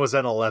 and mine was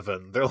an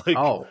 11. They're like,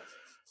 oh,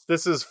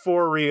 this is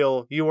for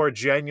real. You are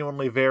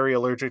genuinely very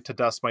allergic to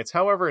dust mites.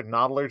 However,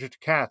 not allergic to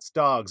cats,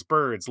 dogs,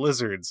 birds,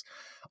 lizards.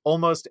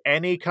 Almost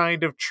any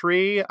kind of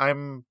tree.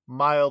 I'm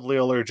mildly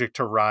allergic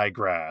to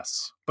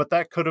ryegrass, but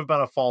that could have been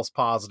a false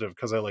positive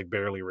because I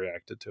barely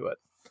reacted to it.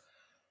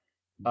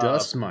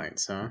 Dust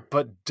mites, huh?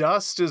 But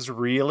dust is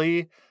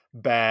really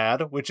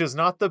bad, which is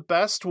not the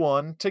best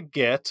one to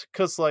get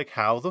because,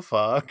 how the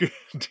fuck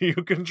do you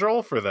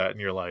control for that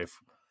in your life?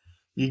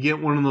 You get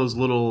one of those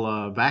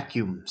little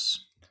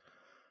vacuums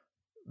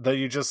that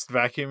you just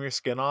vacuum your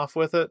skin off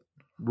with it.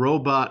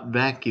 Robot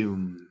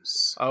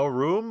vacuums. Oh,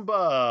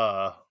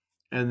 Roomba.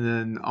 And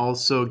then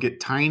also get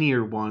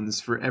tinier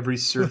ones for every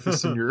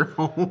surface in your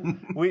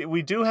home.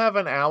 We do have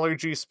an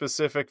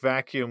allergy-specific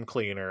vacuum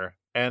cleaner,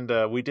 and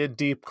we did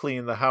deep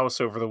clean the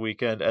house over the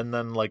weekend, and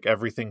then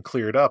everything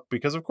cleared up,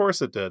 because of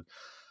course it did.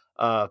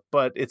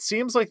 But it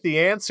seems like the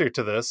answer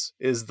to this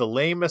is the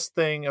lamest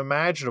thing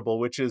imaginable,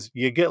 which is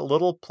you get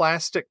little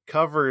plastic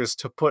covers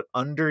to put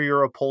under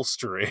your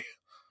upholstery.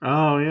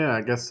 Oh, yeah,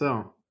 I guess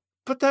so.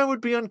 But that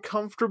would be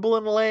uncomfortable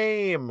and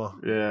lame.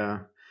 Yeah.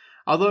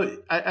 Although,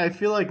 I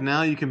feel like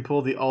now you can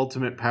pull the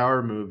ultimate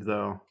power move,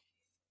 though.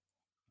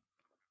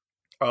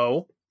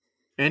 Oh?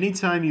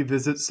 Anytime you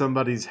visit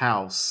somebody's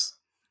house,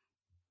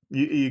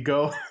 you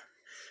go,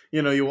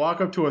 you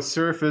walk up to a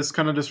surface,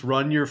 kind of just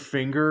run your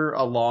finger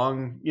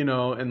along,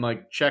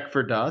 and check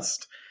for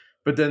dust.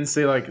 But then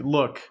say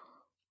look,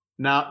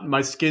 now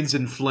my skin's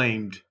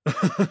inflamed.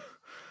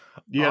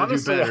 You gotta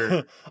do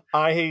better.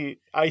 I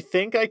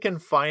think I can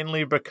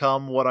finally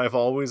become what I've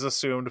always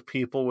assumed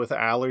people with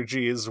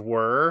allergies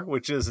were,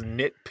 which is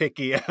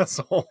nitpicky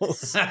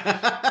assholes.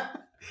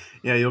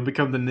 Yeah, you'll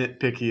become the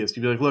nitpickiest.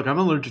 You'll be like, look, I'm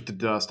allergic to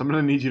dust. I'm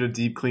going to need you to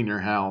deep clean your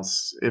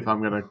house if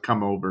I'm going to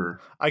come over.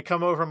 I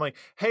come over, I'm like,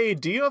 hey,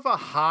 do you have a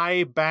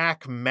high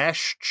back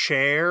mesh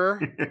chair?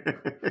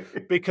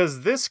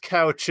 Because this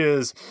couch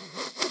is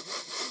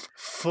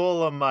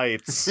full of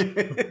mites.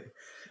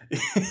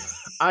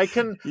 I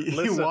can You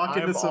listen. walk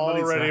into I'm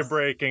somebody's already house.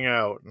 breaking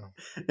out.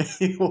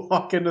 You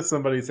walk into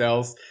somebody's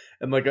house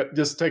and like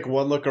just take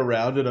one look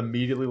around and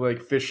immediately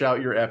like fish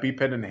out your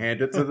EpiPen and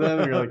hand it to them.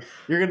 And you're like,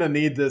 you're gonna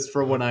need this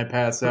for when I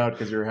pass out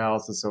because your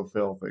house is so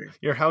filthy.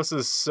 Your house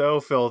is so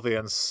filthy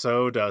and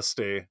so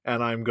dusty,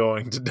 and I'm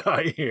going to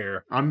die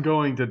here. I'm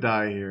going to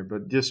die here,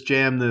 but just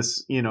jam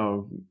this.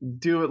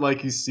 Do it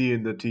like you see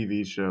in the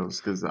TV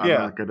shows because I'm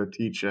not gonna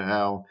teach you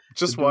how.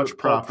 Just to do watch it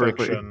Pulp properly.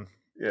 Fiction.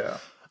 Yeah.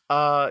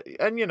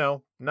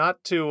 And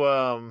not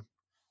to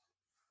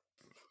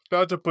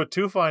put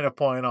too fine a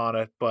point on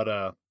it,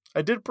 but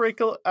I did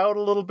break out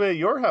a little bit at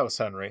your house,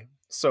 Henry.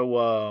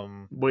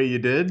 So wait, you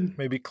did?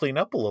 Maybe clean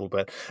up a little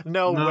bit.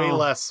 No,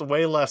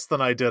 way less than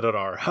I did at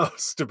our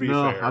house, to be fair.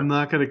 No, I'm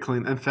not gonna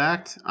clean. In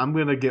fact, I'm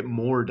gonna get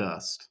more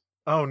dust.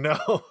 Oh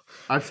no.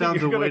 I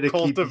found a way to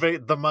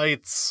cultivate the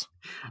mites.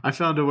 I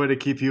found a way to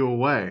keep you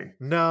away.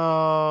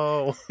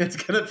 No. It's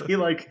gonna be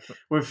like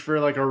for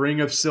like a ring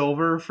of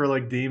silver for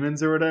like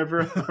demons or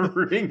whatever, a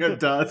ring of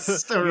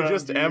dust. You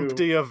just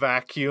empty a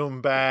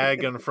vacuum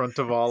bag in front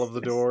of all of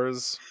the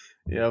doors.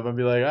 Yeah, I'm gonna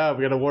be like,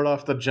 we gotta ward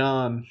off the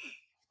John.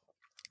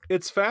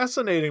 It's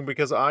fascinating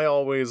because I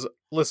always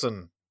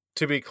listen.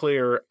 To be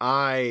clear,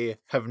 I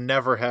have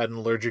never had an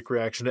allergic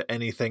reaction to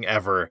anything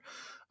ever,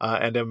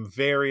 and am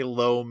very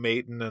low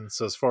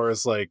maintenance as far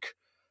as like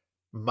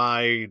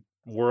my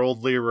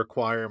worldly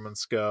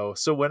requirements go.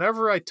 So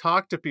whenever I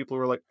talk to people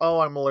who are like, "Oh,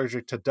 I'm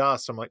allergic to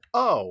dust," I'm like,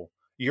 "Oh,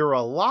 you're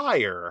a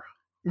liar."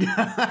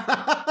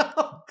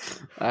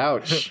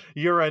 Ouch.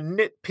 You're a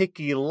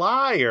nitpicky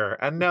liar.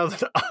 And now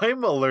that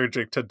I'm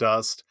allergic to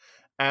dust,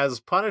 as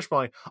punishment,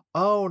 like,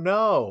 oh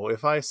no,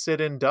 if I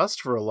sit in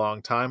dust for a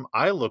long time,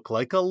 I look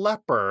like a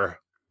leper.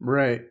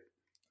 Right.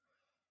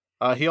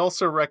 He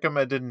also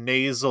recommended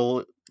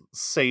nasal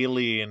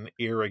saline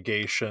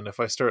irrigation if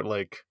I start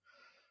like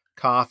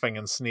coughing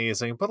and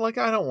sneezing, but like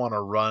I don't want to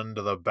run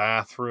to the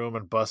bathroom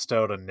and bust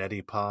out a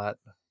neti pot.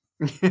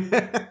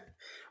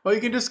 Well,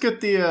 you can just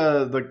get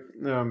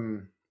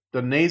the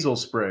nasal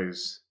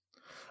sprays.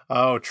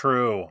 Oh,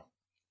 true.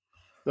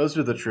 Those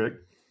are the trick.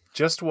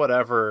 Just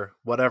whatever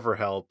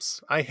helps.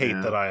 I hate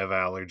that I have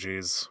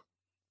allergies.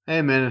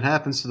 Hey man, it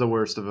happens to the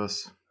worst of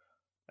us.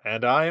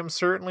 And I am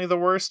certainly the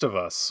worst of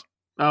us.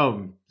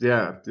 Oh,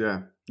 yeah.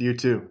 You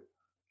too.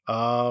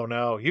 Oh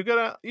no, you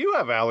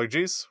have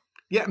allergies.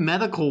 Yeah,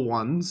 medical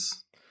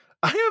ones.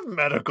 I have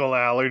medical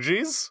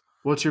allergies.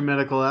 What's your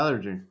medical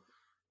allergy?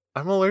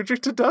 I'm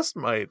allergic to dust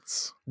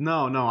mites.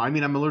 No, I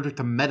mean I'm allergic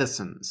to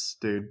medicines,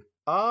 dude.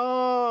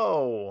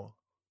 Oh.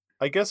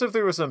 I guess if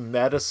there was a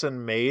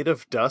medicine made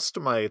of dust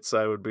mites,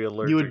 I would be allergic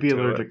to it. You would be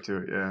allergic to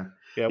it, yeah.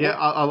 Yeah,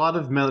 a lot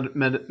of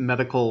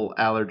medical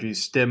allergies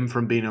stem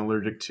from being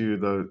allergic to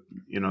the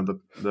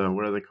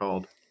what are they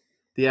called?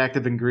 The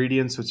active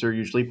ingredients, which are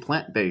usually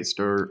plant-based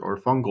or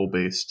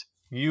fungal-based.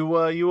 You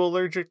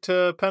allergic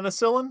to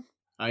penicillin?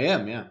 I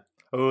am, yeah.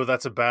 Oh,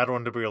 that's a bad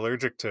one to be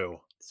allergic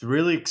to. It's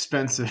really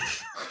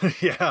expensive.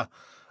 Yeah.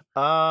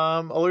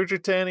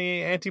 Allergic to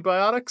any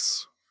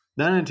antibiotics?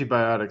 Not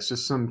antibiotics,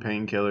 just some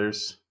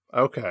painkillers.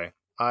 Okay.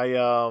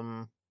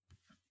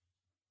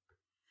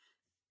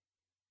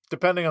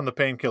 Depending on the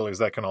painkillers,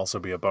 that can also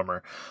be a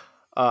bummer.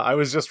 I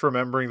was just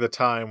remembering the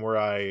time where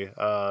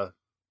I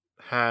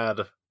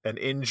had an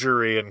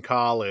injury in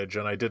college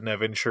and I didn't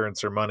have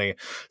insurance or money.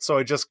 So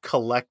I just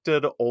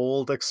collected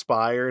old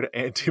expired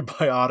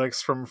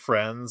antibiotics from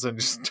friends and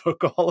just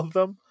took all of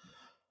them.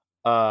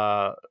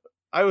 I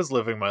was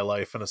living my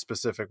life in a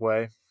specific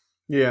way.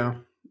 Yeah,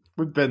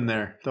 we've been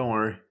there. Don't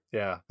worry.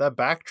 Yeah, that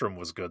Bactrim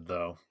was good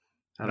though.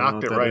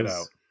 Knocked it right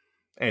out.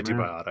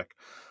 Antibiotic.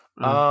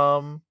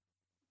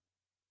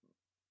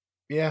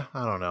 Yeah,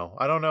 I don't know.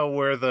 I don't know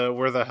where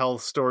the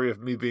health story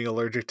of me being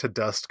allergic to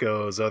dust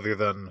goes, other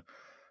than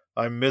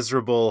I'm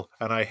miserable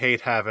and I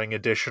hate having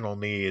additional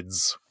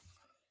needs.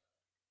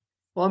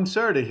 Well, I'm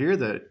sorry to hear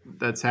that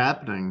that's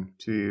happening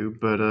to you,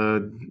 but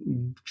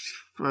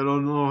I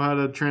don't know how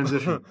to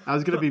transition. I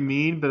was gonna be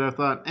mean, but I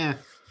thought,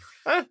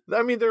 I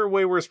mean, there are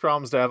way worse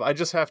problems to have. I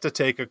just have to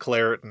take a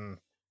Claritin.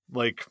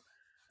 Like,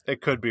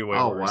 it could be way worse.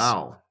 Oh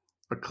wow,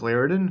 a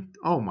Claritin?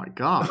 Oh my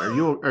god,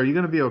 are you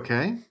gonna be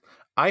okay?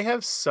 I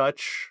have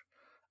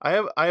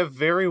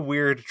very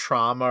weird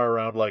trauma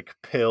around like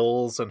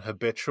pills and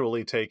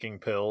habitually taking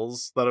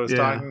pills that I was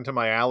talking to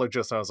my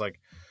allergist and I was like,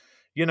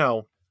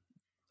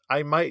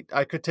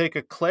 I could take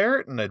a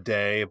Claritin a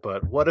day,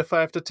 but what if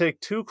I have to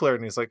take 2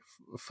 Claritin? He's like,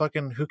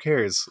 fucking who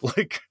cares?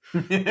 Like,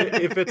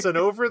 if it's an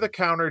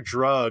over-the-counter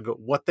drug,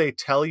 what they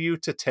tell you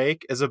to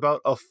take is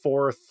about a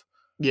fourth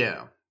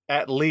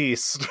at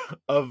least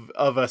of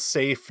a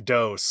safe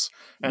dose.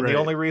 And the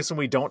only reason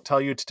we don't tell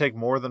you to take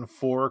more than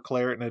 4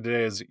 Claritin a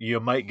day is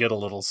you might get a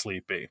little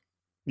sleepy.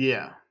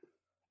 Yeah.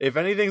 If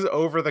anything's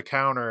over the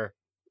counter,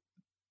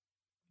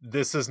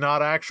 this is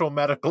not actual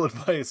medical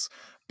advice,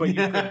 but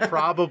you could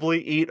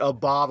probably eat a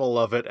bottle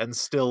of it and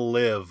still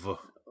live.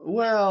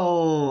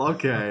 Well,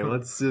 okay,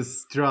 let's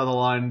just draw the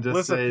line and just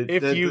Listen, say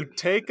if you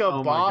take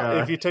a God.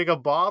 if you take a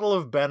bottle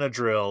of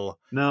Benadryl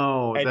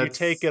No, and you that's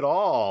take it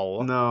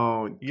all,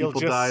 no, you'll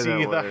people just die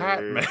see that the Hat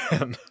way.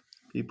 Man.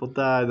 People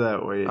die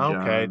that way,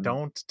 Okay, John.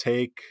 don't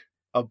take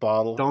a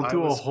bottle. Don't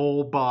do a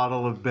whole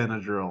bottle of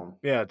Benadryl.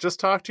 Yeah, just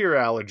talk to your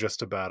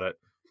allergist about it.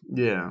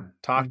 Yeah.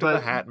 Talk to the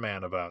But Hat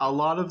Man about a it.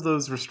 lot of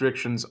those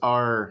restrictions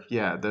are,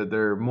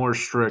 they're more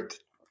strict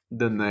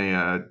than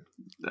they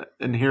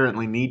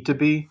inherently need to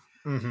be.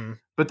 Mm-hmm.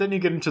 But then you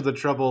get into the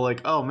trouble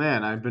like, oh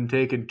man, I've been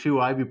taking 2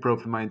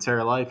 ibuprofen my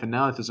entire life and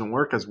now it doesn't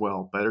work as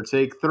well. Better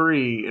take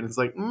 3. And it's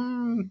like,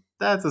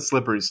 that's a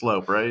slippery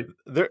slope, right?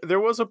 There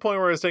was a point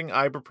where I was taking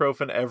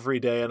ibuprofen every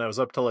day and I was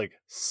up to like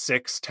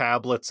 6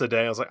 tablets a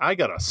day. I was like, I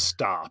gotta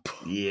stop.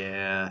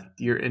 Yeah,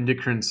 your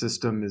endocrine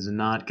system is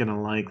not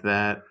gonna like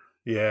that.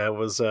 Yeah, it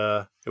was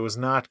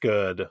not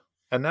good.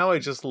 And now I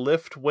just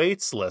lift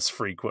weights less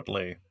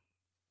frequently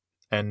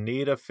and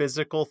need a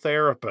physical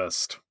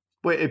therapist.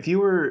 Wait, if you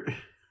were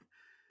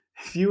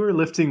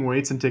lifting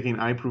weights and taking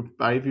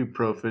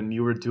ibuprofen,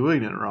 you were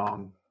doing it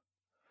wrong.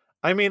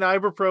 I mean,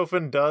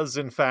 ibuprofen does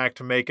in fact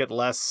make it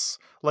less,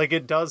 like,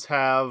 it does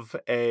have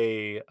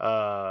a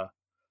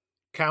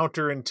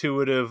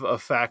counterintuitive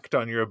effect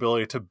on your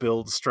ability to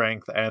build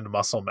strength and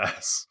muscle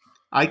mass.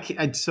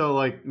 So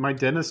like my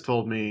dentist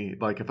told me,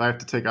 like, if I have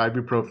to take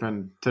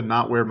ibuprofen to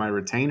not wear my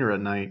retainer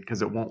at night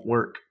because it won't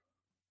work.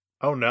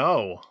 Oh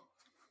no.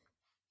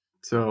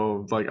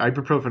 So like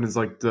ibuprofen is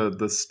like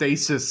the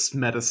stasis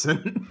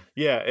medicine.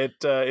 Yeah,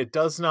 it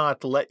does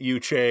not let you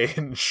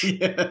change.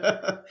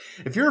 Yeah.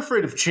 If you're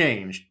afraid of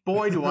change,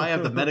 boy, do I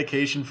have the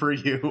medication for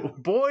you.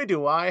 Boy,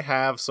 do I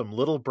have some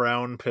little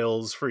brown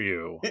pills for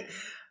you.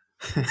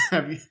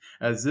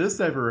 Has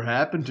this ever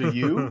happened to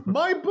you?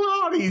 My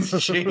body's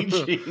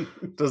changing.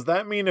 Does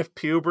that mean if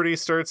puberty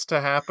starts to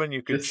happen,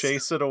 you could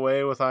chase it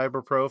away with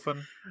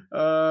ibuprofen?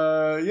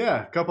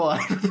 Yeah, a couple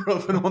of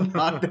ibuprofen will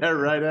knock that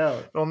right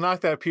out. It'll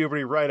knock that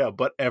puberty right out,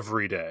 but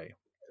every day.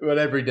 But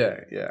every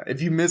day, yeah.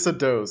 If you miss a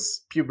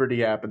dose,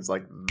 puberty happens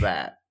like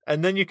that.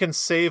 And then you can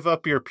save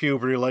up your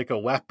puberty like a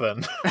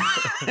weapon.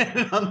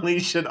 And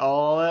unleash it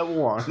all at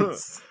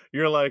once.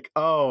 You're like,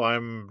 oh,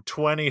 I'm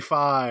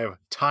 25.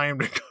 Time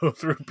to go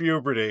through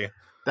puberty.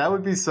 That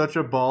would be such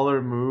a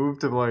baller move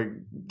to, like,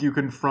 you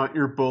confront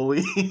your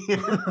bully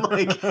and,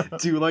 like,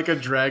 do, like, a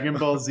Dragon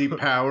Ball Z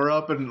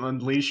power-up and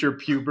unleash your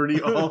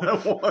puberty all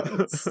at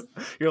once.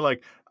 You're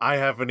like, I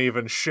haven't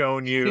even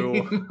shown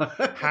you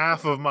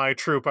half of my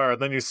true power.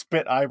 Then you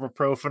spit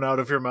ibuprofen out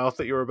of your mouth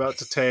that you were about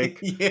to take.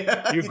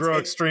 Yeah. You grow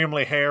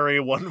extremely hairy,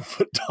 1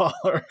 foot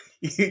taller.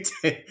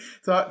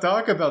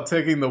 Talk about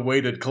taking the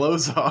weighted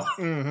clothes off.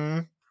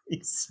 Mm-hmm.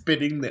 He's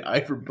spitting the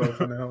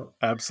ibuprofen out.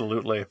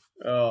 Absolutely.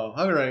 Oh,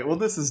 all right. Well,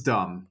 this is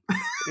dumb.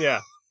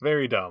 Yeah,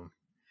 very dumb.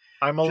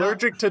 I'm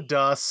allergic to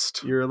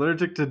dust. You're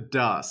allergic to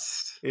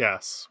dust.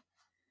 Yes.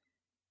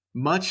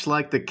 Much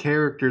like the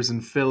characters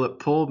in Philip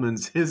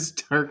Pullman's His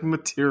Dark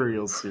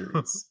Materials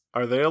series.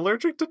 Are they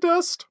allergic to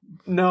dust?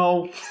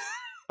 No.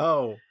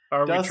 Oh,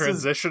 are dust we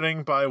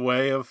transitioning by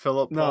way of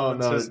Philip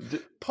Pullman's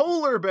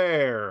Polar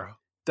Bear?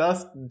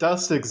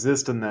 Dust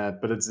exists in that,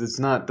 but it's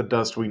not the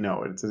dust we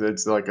know.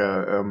 It's like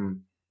a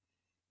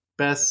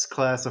best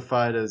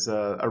classified as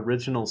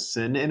original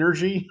sin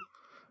energy.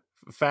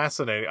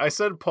 Fascinating. I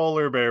said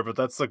polar bear, but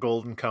that's the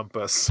golden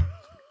compass.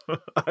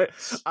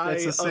 It's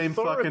the same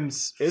fucking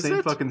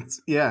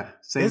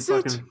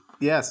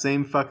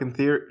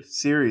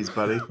series,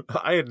 buddy.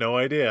 I had no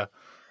idea.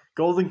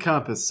 Golden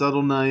compass,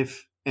 subtle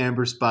knife,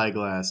 amber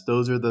spyglass.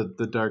 Those are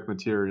the dark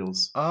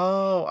materials.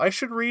 Oh, I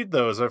should read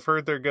those. I've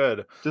heard they're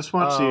good. Just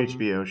watch the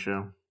HBO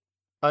show.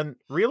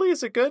 Really?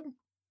 Is it good?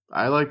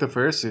 I like the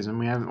first season.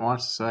 We haven't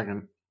watched the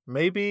second.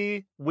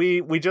 Maybe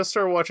we just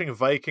started watching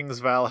Vikings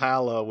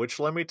Valhalla, which,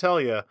 let me tell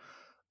you,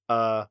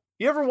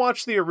 you ever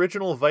watch the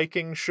original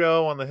Viking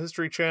show on the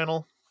History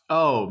Channel?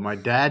 Oh, my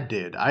dad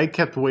did. I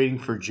kept waiting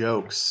for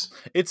jokes.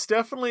 It's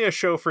definitely a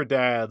show for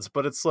dads,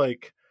 but it's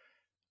like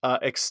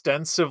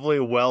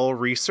extensively well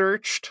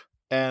researched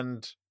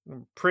and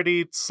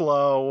pretty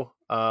slow,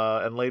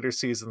 and later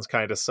seasons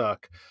kind of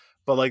suck.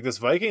 But like this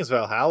Vikings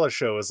Valhalla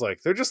show is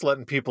like, they're just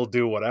letting people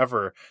do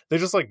whatever. They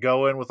just like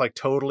go in with like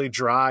totally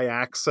dry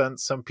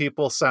accents. Some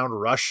people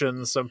sound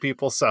Russian. Some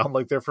people sound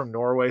like they're from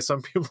Norway.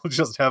 Some people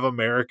just have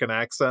American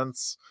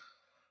accents.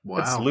 Wow.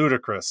 It's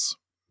ludicrous.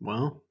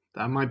 Well,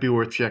 that might be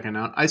worth checking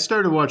out. I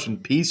started watching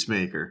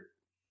Peacemaker.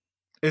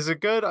 Is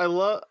it good? I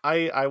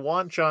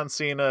want John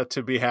Cena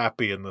to be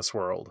happy in this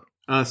world.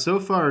 So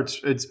far,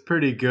 it's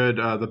pretty good.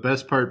 The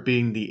best part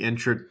being the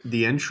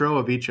intro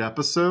of each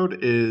episode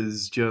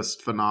is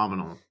just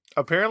phenomenal.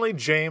 Apparently,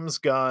 James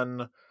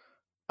Gunn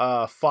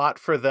fought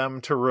for them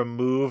to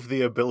remove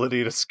the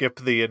ability to skip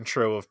the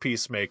intro of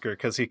Peacemaker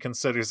because he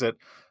considers it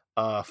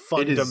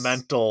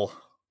fundamental.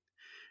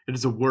 It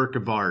is a work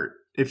of art.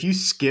 If you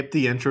skip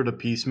the intro to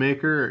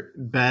Peacemaker,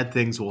 bad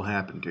things will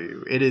happen to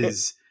you. It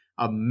is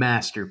a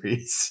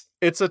masterpiece.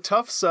 It's a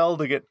tough sell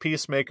to get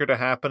Peacemaker to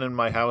happen in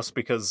my house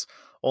because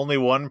only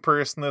one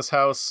person in this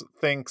house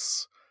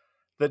thinks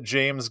that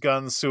James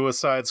Gunn's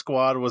Suicide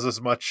Squad was as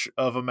much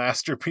of a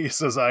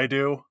masterpiece as I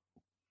do.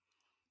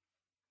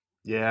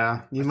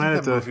 Yeah, I think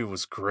that movie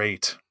was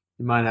great.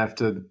 You might have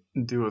to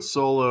do a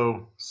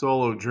solo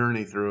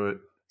journey through it.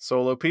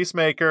 Solo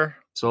Peacemaker.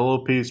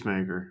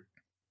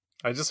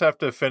 I just have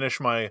to finish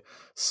my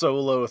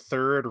solo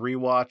third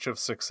rewatch of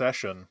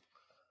Succession.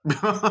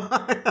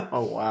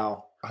 Oh,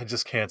 wow. I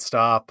just can't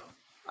stop.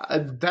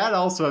 That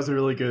also has a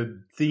really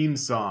good theme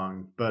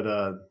song, but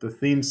the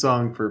theme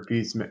song for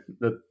Peacemaker,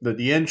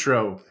 the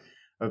intro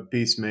of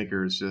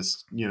Peacemaker is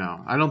just,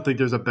 I don't think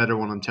there's a better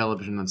one on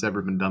television that's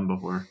ever been done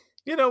before.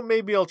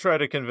 Maybe I'll try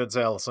to convince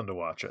Allison to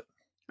watch it.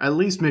 At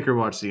least make her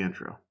watch the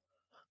intro.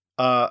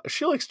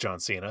 She likes John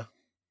Cena.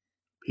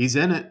 He's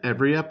in it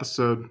every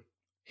episode.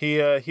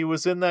 He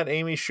was in that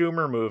Amy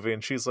Schumer movie,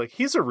 and she's like,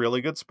 he's a really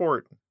good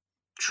sport.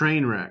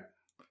 Trainwreck.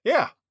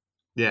 Yeah.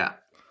 Yeah.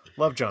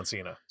 Love John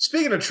Cena.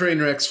 Speaking of train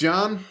wrecks,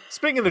 John.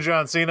 Speaking of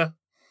John Cena.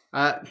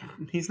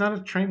 He's not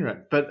a train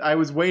wreck, but I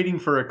was waiting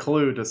for a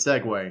clue to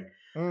segue.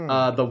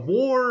 The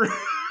war...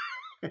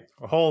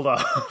 Hold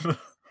on.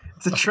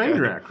 It's a train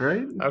wreck,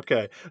 right?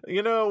 Okay.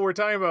 We're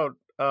talking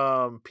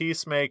about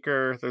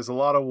Peacemaker. There's a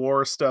lot of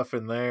war stuff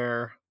in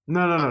there.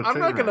 No. I'm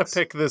not going to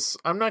pick this.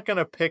 I'm not going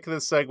to pick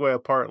this segue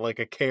apart like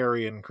a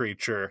carrion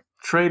creature.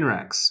 Train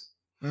wrecks.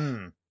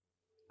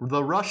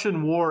 The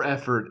Russian war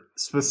effort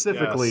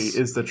specifically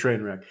is the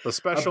train wreck. The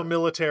special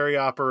military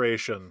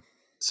operation.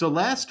 So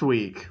last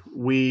week,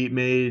 we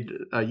made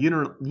a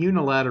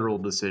unilateral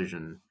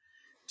decision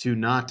to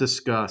not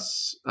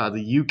discuss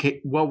the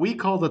UK, what we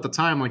called at the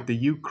time like the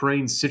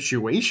Ukraine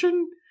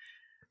situation,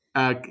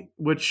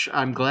 which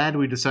I'm glad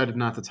we decided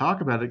not to talk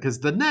about it, because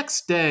the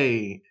next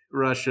day,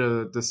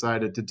 Russia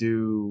decided to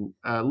do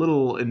a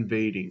little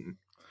invading.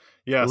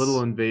 Yes.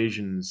 Little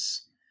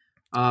invasions.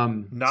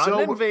 Not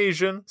an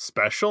invasion,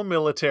 special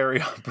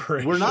military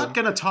operation. We're not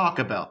going to talk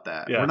about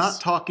that. Yes. We're not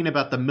talking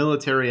about the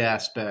military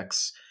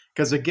aspects,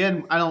 because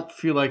again, I don't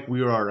feel like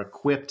we are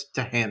equipped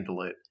to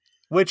handle it.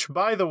 Which,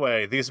 by the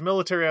way, these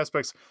military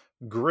aspects,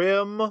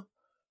 grim,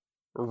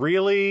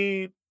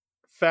 really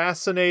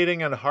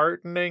fascinating and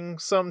heartening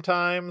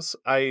sometimes.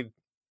 I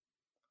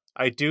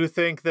do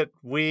think that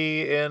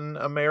we in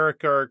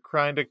America are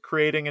kind of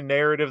creating a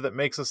narrative that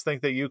makes us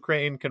think that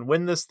Ukraine can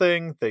win this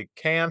thing. They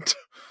can't.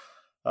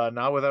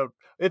 Not without...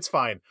 It's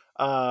fine.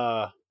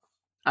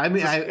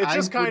 It's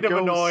just kind of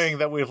annoying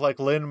that we've like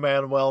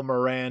Lin-Manuel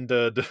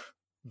Miranda'd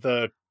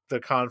the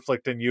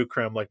conflict in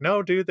Ukraine. Like,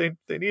 no, dude,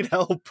 they need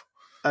help.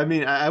 I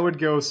mean, I would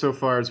go so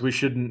far as we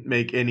shouldn't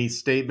make any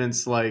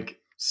statements like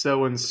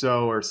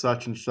so-and-so or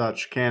such and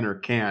such can or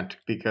can't,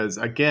 because,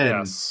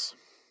 again,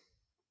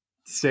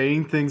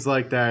 saying things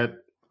like that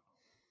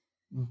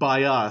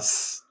by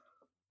us,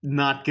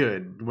 not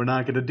good. We're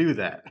not going to do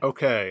that.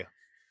 Okay.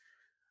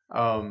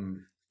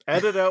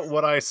 Edit out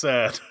what I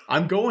said.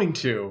 I'm going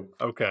to.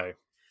 Okay.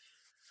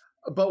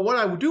 But what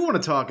I do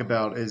want to talk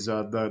about is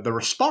the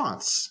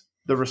response.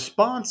 The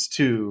response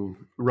to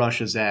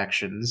Russia's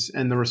actions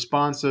and the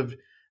response of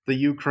the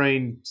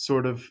Ukraine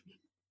sort of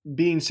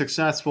being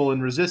successful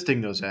in resisting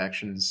those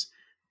actions.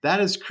 That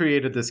has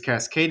created this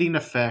cascading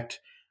effect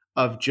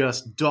of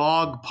just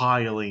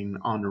dogpiling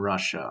on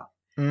Russia.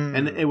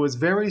 And it was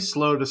very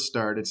slow to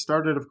start. It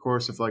started, of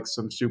course, with like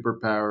some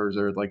superpowers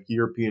or like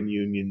European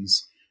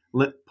unions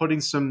putting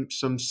some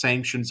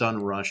sanctions on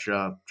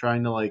Russia,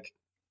 trying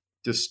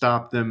to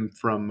stop them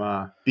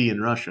from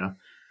being Russia.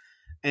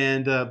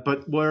 And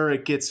but where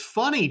it gets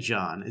funny,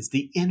 John, is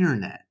the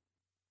internet.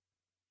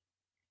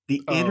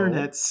 The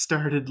internet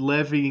started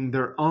levying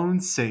their own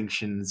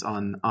sanctions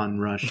on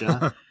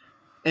Russia.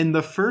 And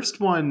the first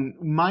one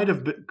might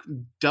have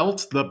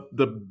dealt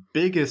the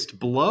biggest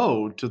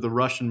blow to the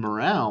Russian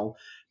morale,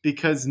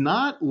 because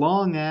not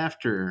long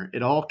after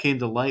it all came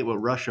to light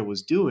what Russia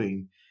was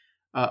doing,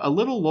 a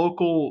little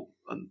local,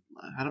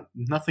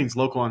 nothing's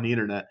local on the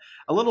internet,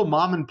 a little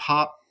mom and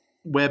pop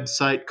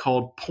website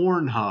called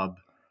Pornhub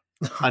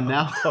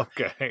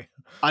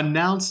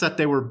announced that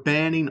they were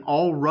banning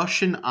all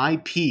Russian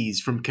IPs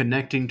from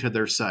connecting to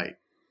their site.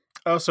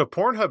 Oh, so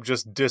Pornhub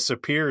just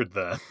disappeared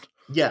then.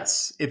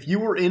 Yes. If you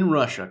were in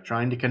Russia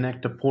trying to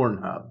connect to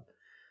Pornhub,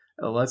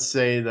 let's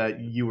say that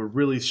you were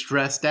really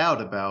stressed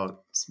out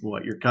about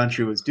what your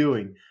country was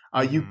doing,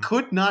 you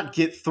could not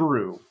get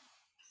through.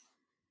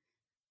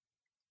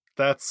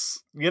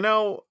 That's,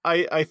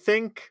 I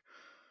think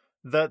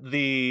that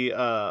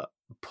the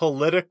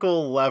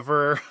political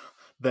lever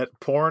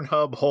that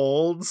Pornhub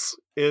holds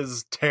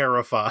is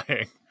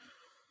terrifying.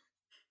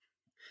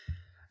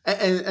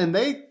 And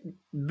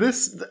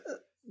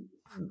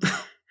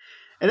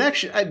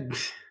actually,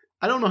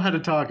 I don't know how to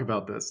talk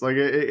about this. Like,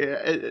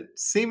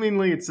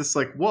 seemingly, it's just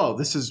like, whoa,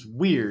 this is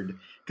weird,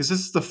 because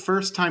this is the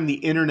first time the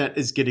internet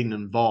is getting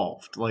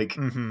involved. Like,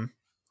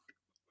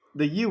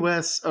 the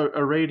U.S.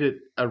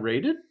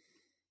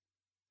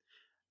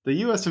 The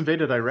U.S.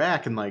 invaded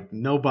Iraq, and like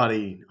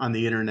nobody on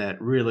the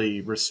internet really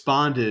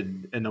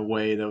responded in a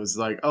way that was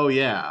like, oh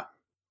yeah,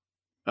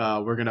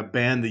 we're gonna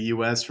ban the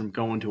U.S. from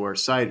going to our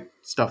site,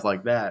 stuff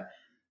like that.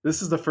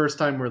 this is the first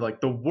time where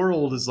like the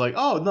world is like,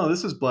 oh no,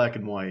 this is black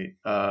and white.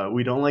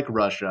 We don't like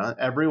Russia.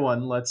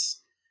 Everyone,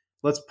 let's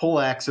pull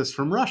access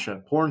from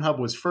Russia. Pornhub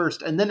was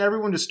first, and then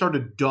everyone just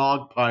started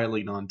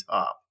dogpiling on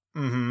top.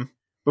 Mm-hmm.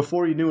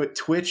 Before you knew it,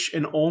 Twitch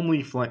and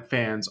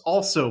OnlyFans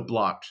also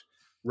blocked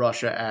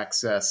Russia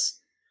access,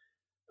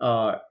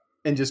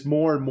 and just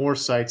more and more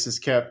sites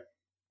just kept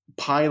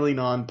piling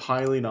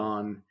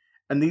on,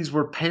 and these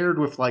were paired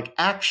with like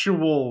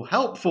actual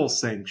helpful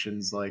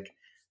sanctions, like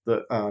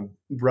the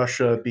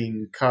Russia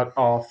being cut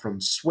off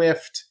from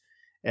SWIFT,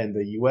 and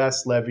the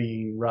U.S.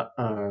 levying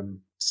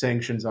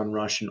sanctions on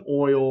Russian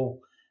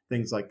oil,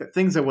 things like that,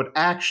 things that would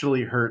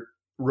actually hurt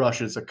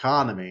Russia's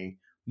economy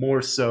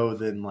more so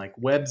than like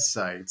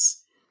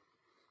websites.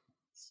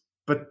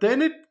 But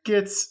then it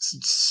gets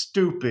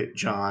stupid,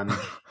 John.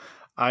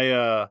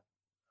 I'm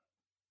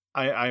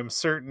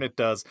certain it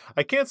does.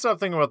 I can't stop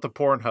thinking about the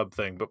Pornhub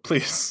thing, but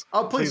please.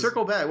 Oh, please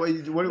circle back. What do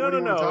you want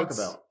to talk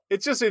about?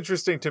 It's just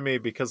interesting to me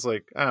because,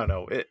 like, I don't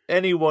know,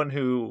 anyone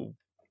who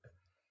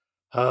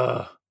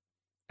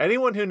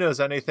knows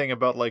anything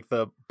about like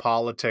the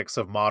politics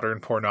of modern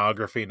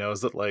pornography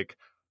knows that like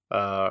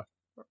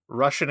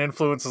Russian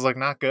influence is like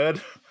not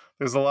good.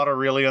 There's a lot of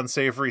really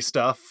unsavory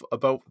stuff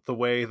about the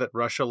way that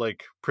Russia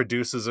like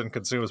produces and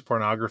consumes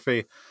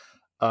pornography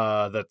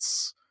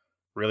that's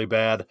really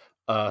bad.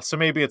 So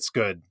maybe it's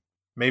good.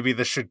 Maybe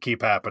this should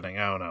keep happening.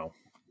 I don't know.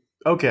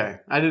 Okay,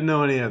 I didn't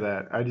know any of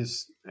that.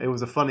 It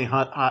was a funny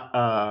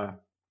hot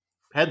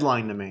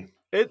headline to me.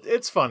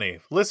 It's funny.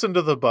 Listen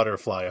to the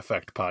Butterfly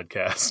Effect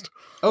podcast.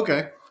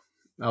 Okay,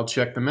 I'll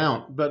check them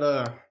out.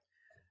 But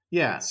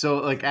yeah. So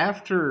like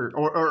after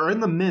or in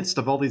the midst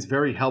of all these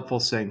very helpful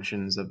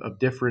sanctions of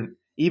different,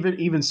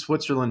 even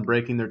Switzerland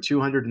breaking their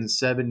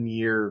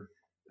 207-year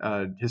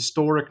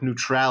historic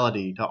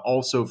neutrality to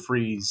also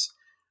freeze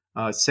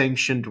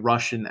sanctioned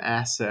Russian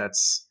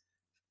assets.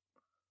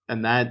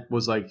 And that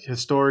was like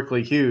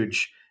historically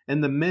huge.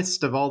 In the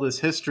midst of all this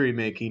history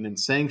making and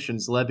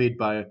sanctions levied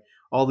by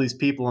all these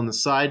people on the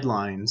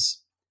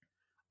sidelines,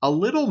 a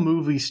little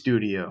movie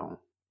studio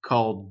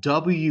called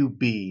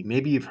WB,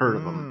 maybe you've heard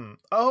of them.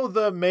 Oh,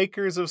 the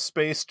makers of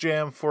Space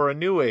Jam for a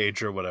New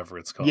Age or whatever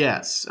it's called.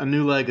 Yes, A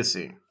New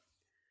Legacy.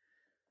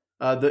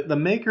 The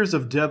makers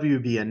of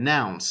WB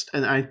announced,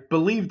 and I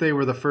believe they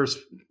were the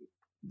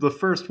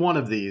first one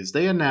of these,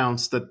 they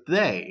announced that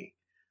they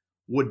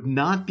would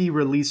not be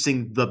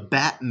releasing The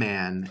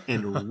Batman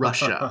in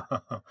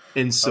Russia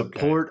in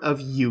support of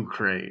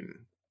Ukraine.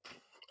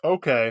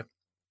 Okay.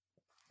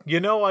 You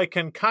know, I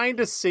can kind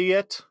of see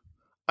it.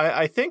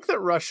 I think that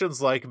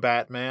Russians like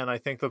Batman. I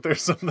think that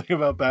there's something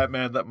about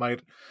Batman that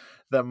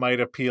might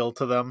appeal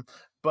to them.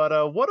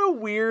 But what a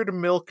weird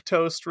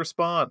milquetoast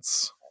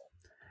response.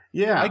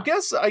 Yeah.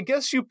 I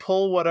guess you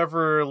pull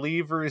whatever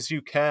levers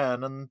you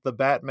can, and the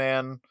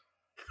Batman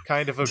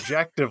kind of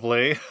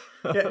objectively.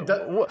 Yeah,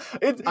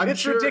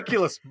 it's sure.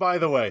 Ridiculous, by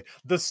the way.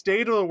 The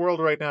state of the world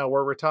right now,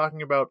 where we're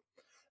talking about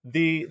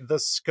the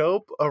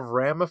scope of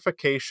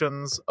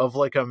ramifications of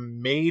like a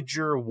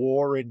major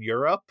war in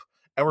Europe,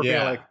 and we're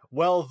being like,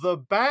 well, the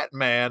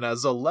Batman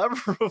as a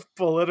lever of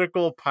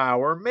political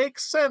power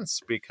makes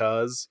sense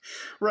because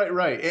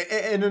right.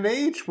 In an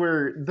age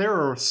where there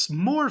are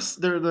more,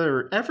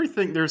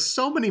 everything. There's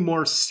so many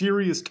more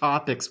serious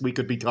topics we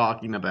could be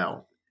talking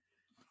about.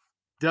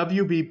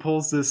 WB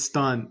pulls this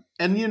stunt,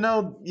 and you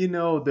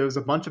know, there was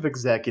a bunch of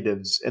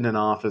executives in an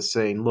office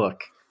saying,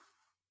 look,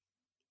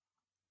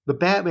 the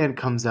Batman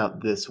comes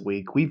out this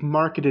week. We've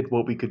marketed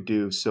what we could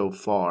do so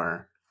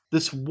far.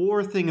 This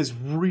war thing is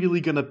really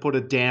going to put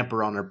a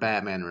damper on our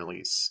Batman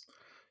release.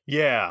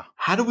 Yeah.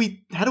 How do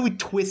we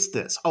twist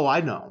this? Oh, I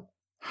know.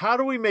 How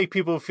do we make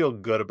people feel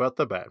good about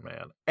the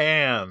Batman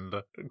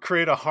and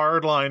create a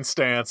hardline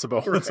stance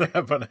about what's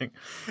happening?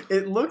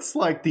 It looks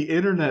like the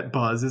internet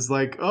buzz is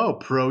like, oh,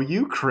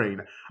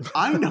 pro-Ukraine.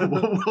 I know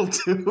what we'll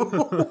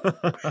do.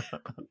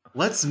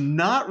 Let's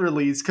not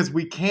release, because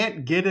we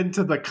can't get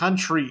into the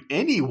country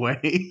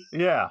anyway.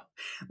 Yeah.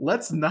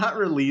 Let's not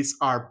release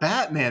our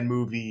Batman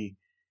movie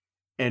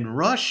in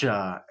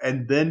Russia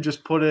and then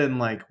just put in,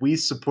 like, we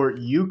support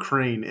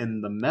Ukraine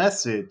in the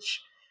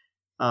message.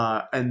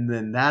 And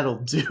then that'll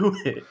do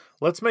it.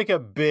 Let's make a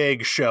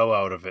big show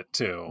out of it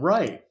too.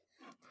 Right.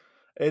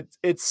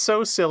 It's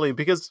so silly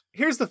because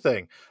here's the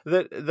thing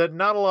that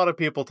not a lot of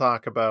people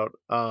talk about.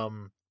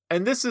 And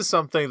this is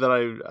something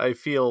that I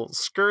feel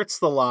skirts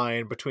the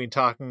line between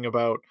talking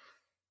about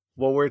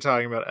what we're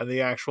talking about and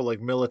the actual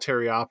like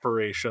military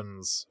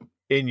operations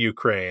in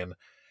Ukraine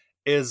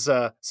is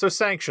so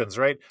sanctions,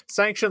 right?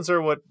 Sanctions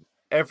are what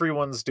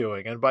everyone's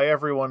doing, and by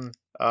everyone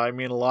I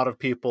mean a lot of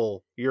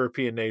people,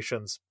 European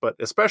nations, but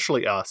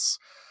especially us,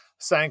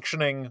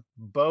 sanctioning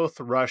both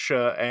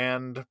Russia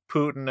and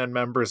Putin and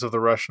members of the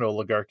Russian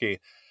oligarchy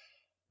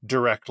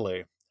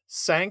directly.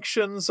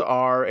 Sanctions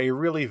are a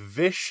really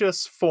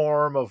vicious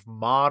form of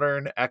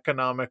modern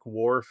economic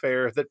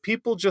warfare that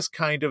people just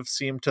kind of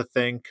seem to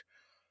think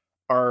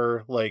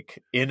are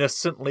like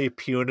innocently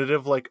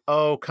punitive, like,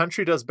 oh,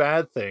 country does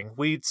bad thing,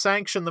 we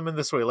sanction them in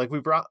this way, like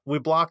we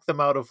block them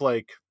out of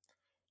like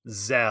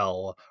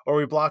Zelle, or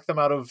we block them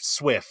out of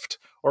Swift,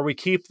 or we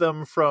keep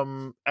them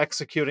from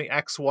executing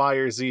X, Y,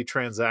 or Z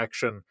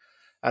transaction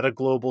at a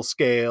global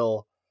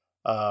scale.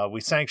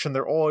 We sanction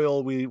their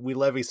oil. We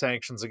levy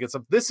sanctions against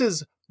them. This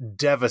is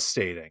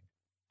devastating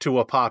to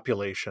a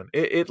population.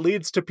 It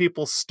leads to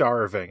people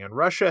starving. And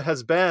Russia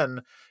has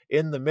been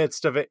in the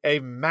midst of a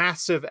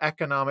massive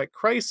economic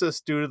crisis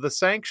due to the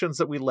sanctions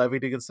that we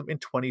levied against them in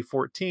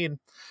 2014.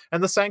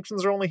 And the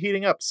sanctions are only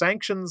heating up.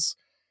 Sanctions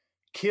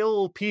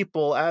kill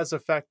people as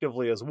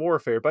effectively as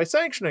warfare. By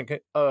sanctioning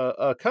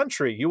a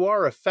country, you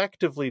are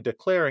effectively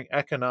declaring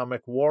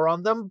economic war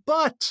on them,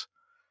 but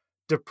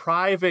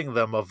depriving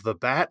them of the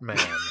Batman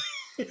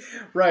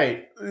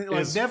right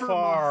is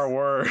far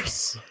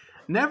worse.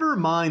 Never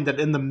mind that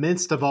in the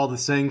midst of all the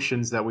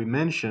sanctions that we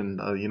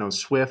mentioned,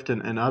 Swift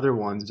and other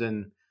ones,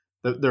 and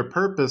their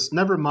purpose,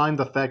 never mind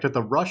the fact that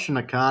the Russian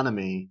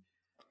economy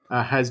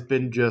has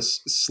been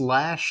just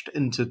slashed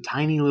into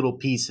tiny little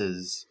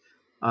pieces.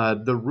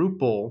 The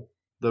ruble,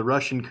 the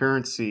Russian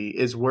currency,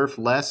 is worth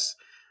less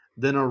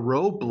than a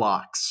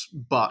Roblox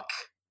buck.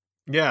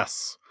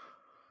 Yes.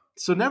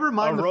 So never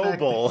mind a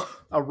ruble.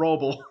 A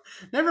ruble.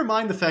 Never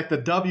mind the fact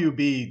that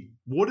WB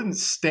wouldn't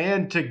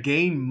stand to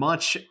gain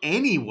much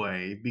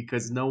anyway,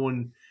 because no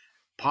one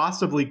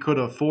possibly could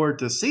afford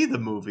to see the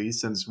movie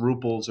since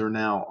rubles are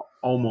now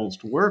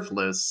almost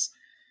worthless.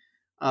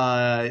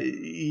 Depriving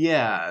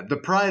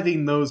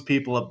those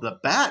people of the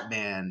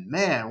Batman,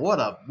 man, what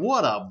a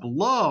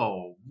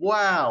blow.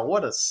 Wow,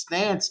 what a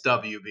stance,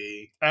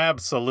 WB.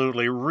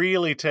 Absolutely,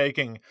 really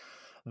taking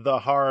the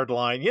hard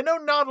line.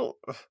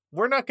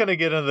 We're not going to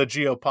get into the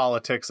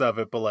geopolitics of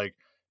it, but like,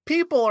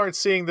 people aren't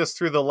seeing this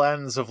through the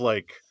lens of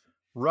like,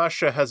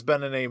 Russia has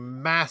been in a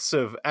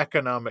massive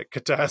economic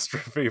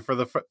catastrophe for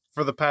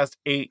the past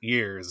 8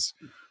 years.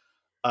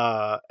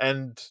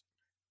 And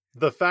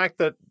the fact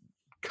that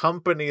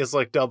companies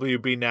like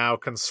WB now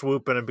can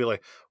swoop in and be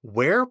like,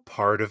 we're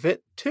part of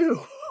it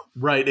too.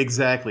 Right,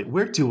 exactly.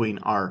 We're doing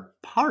our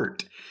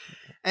part.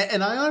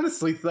 And I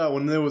honestly thought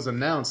when it was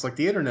announced, like,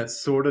 the internet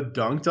sort of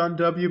dunked on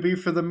WB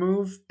for the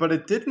move, but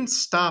it didn't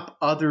stop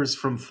others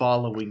from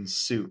following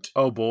suit.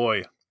 Oh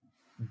boy.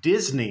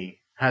 Disney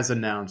has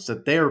announced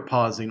that they're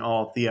pausing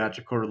all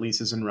theatrical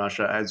releases in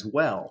Russia as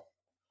well.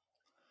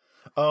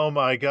 Oh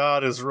my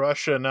god, is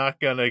Russia not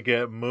gonna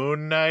get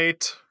Moon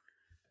Knight?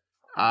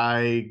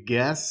 I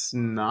guess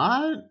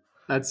not.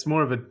 That's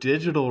more of a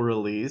digital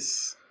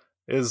release.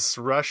 Is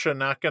Russia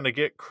not gonna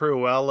get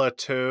Cruella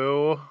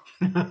too?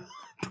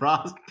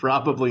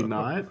 Probably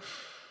not.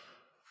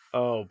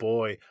 Oh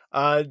boy.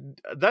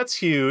 That's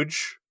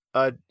huge.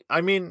 I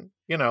mean,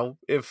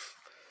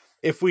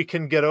 if we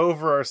can get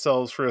over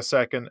ourselves for a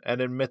second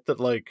and admit that,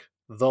 like,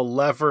 the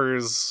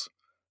levers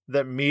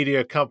that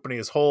media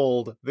companies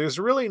hold, there's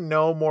really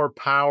no more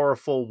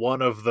powerful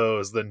one of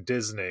those than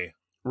Disney.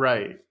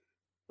 Right.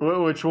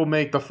 Which will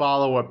make the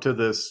follow-up to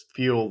this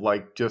feel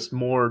like just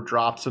more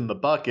drops in the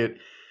bucket.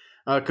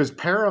 Because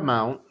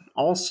Paramount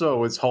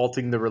also is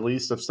halting the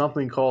release of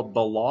something called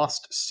The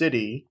Lost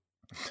City.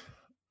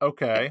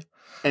 Okay.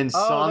 And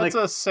Sonic...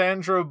 that's a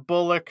Sandra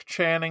Bullock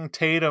Channing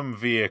Tatum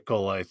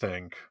vehicle, I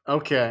think.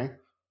 Okay.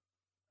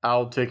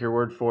 I'll take your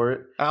word for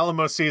it.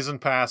 Alamo Season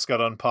Pass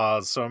got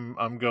unpaused, so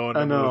I'm going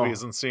to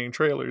movies and seeing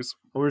trailers.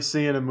 We're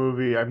seeing a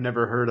movie I've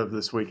never heard of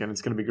this weekend.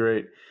 It's going to be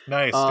great.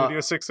 Nice.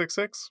 Studio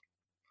 666?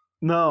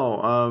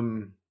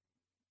 No.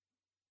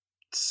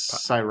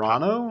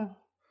 Cyrano?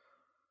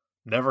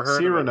 Never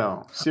heard of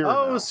it.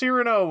 Cyrano. Oh,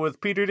 Cyrano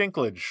with Peter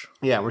Dinklage.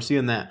 Yeah, we're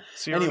seeing that.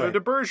 Cyrano de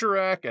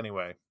Bergerac,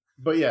 anyway.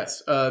 But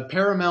yes,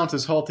 Paramount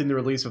is halting the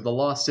release of The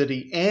Lost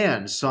City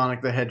and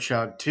Sonic the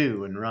Hedgehog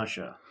 2 in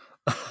Russia.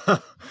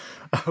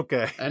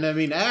 Okay. And I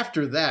mean,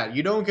 after that,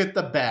 you don't get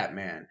the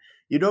Batman.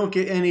 You don't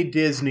get any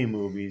Disney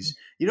movies.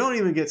 You don't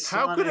even get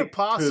Sonic 2. How could it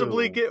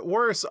possibly get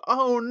worse?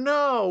 Oh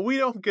no, we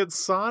don't get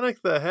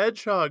Sonic the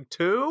Hedgehog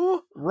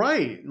 2?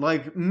 Right.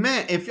 Like,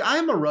 man, if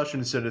I'm a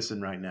Russian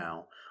citizen right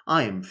now,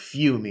 I am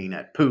fuming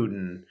at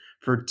Putin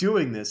for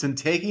doing this and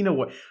taking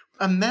away...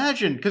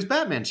 Imagine, because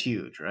Batman's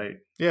huge, right?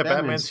 Yeah,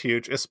 Batman's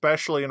huge,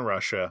 especially in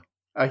Russia.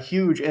 A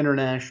huge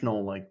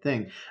international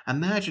thing.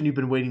 Imagine you've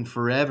been waiting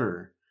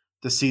forever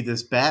to see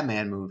this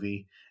Batman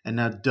movie, and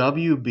now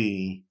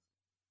WB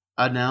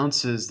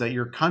announces that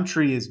your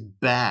country is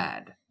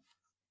bad,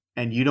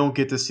 and you don't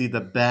get to see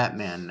the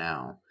Batman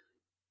now.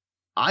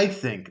 I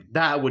think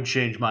that would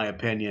change my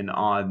opinion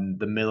on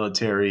the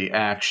military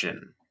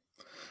action.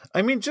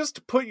 I mean,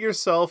 just put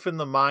yourself in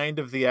the mind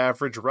of the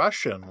average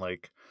Russian.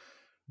 Like,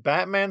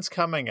 Batman's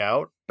coming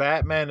out.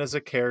 Batman is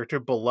a character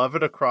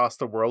beloved across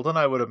the world, and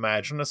I would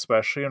imagine,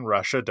 especially in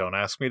Russia, don't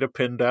ask me to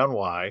pin down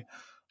why.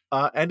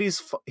 And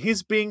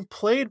he's being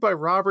played by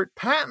Robert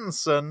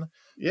Pattinson,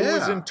 who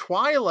was in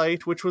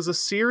Twilight, which was a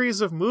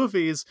series of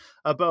movies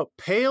about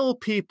pale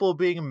people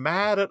being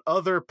mad at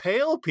other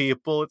pale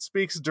people. It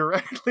speaks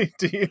directly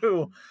to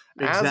you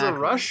as a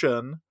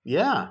Russian.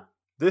 Yeah.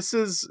 This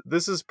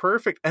is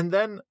perfect. And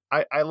then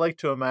I like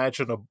to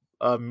imagine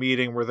a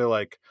meeting where they're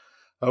like,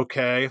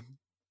 okay,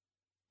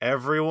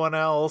 Everyone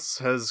else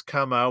has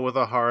come out with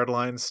a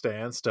hardline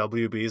stance.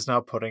 WB's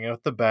not putting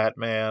out the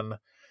Batman.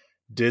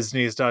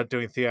 Disney's not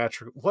doing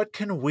theatrical. What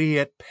can we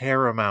at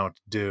Paramount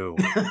do?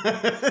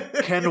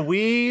 Can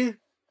we,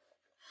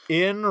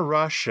 in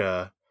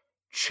Russia,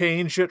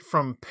 change it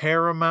from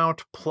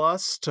Paramount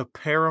Plus to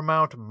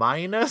Paramount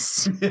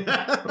Minus?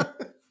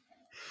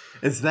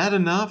 Is that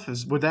enough?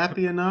 Would that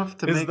be enough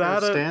to make our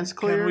stance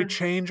clear? Can we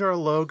change our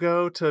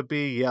logo to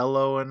be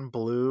yellow and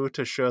blue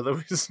to show that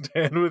we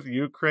stand with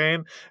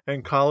Ukraine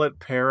and call it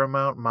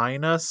Paramount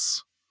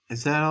Minus?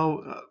 Is that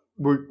all?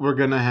 We're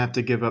going to have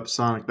to give up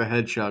Sonic the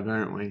Hedgehog,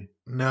 aren't we?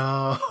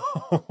 No.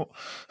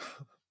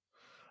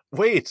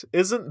 Wait,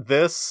 isn't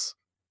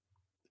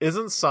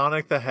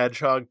Sonic the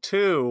Hedgehog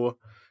 2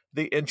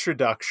 the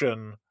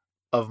introduction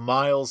of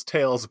Miles,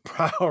 Tails,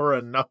 Prower,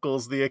 and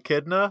Knuckles the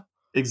Echidna?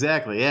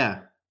 Exactly,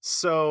 yeah.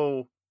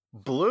 So,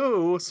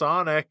 blue,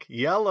 Sonic,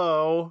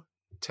 yellow,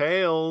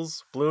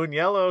 Tails, blue and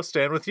yellow,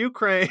 stand with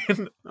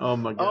Ukraine. Oh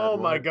my god. Oh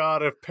my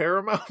god, if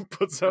Paramount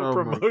puts out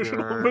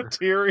promotional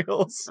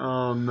materials.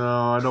 Oh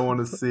no, I don't want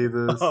to see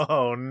this.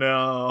 Oh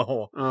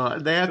no.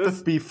 They have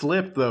to be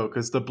flipped though,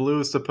 because the blue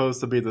is supposed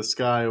to be the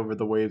sky over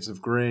the waves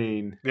of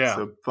grain. Yeah.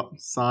 So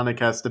Sonic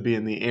has to be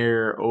in the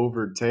air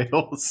over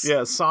Tails.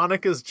 Yeah,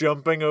 Sonic is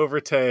jumping over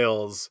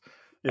Tails.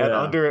 Yeah. And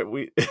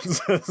under it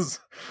says,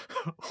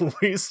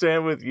 we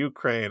stand with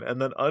Ukraine.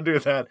 And then under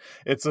that,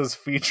 it says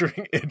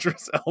featuring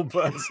Idris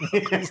Elba as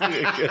Knuckles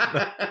the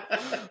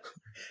Echidna.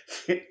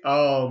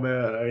 Oh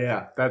man,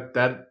 yeah,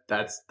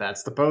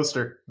 that's the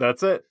poster.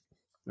 That's it.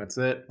 That's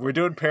it. We're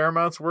doing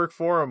Paramount's work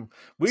for them.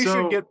 We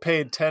should get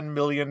paid $10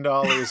 million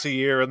a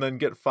year and then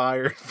get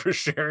fired for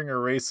sharing a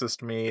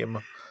racist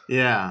meme.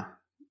 Yeah,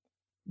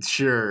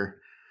 sure.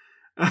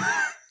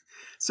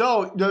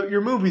 So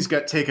your movies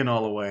got taken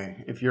all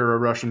away. If you're a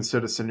Russian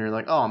citizen, you're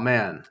like, oh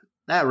man,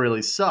 that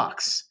really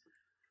sucks.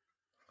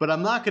 But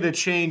I'm not going to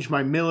change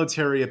my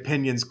military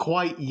opinions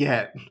quite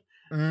yet.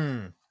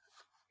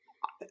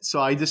 So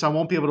I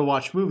won't be able to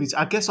watch movies.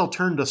 I guess I'll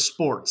turn to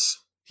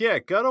sports. Yeah,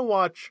 gotta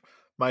watch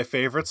my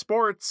favorite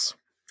sports.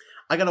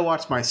 I gotta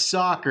watch my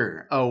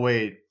soccer. Oh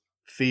wait,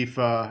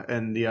 FIFA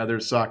and the other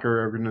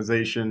soccer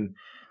organization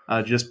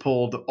just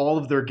pulled all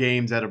of their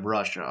games out of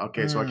Russia.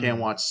 Okay, so I can't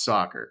watch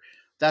soccer.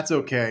 That's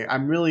okay.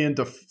 I'm really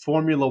into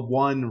Formula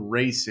One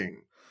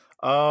racing.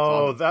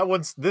 Oh,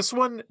 this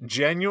one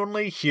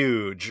genuinely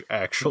huge,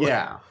 actually.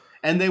 Yeah.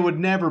 And they would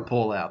never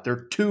pull out.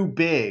 They're too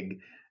big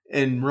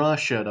in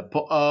Russia to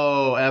pull.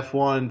 Oh,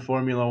 F1,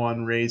 Formula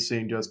One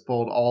racing just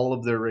pulled all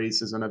of their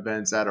races and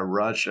events out of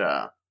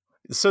Russia.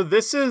 So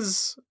this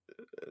is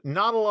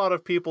not a lot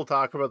of people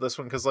talk about this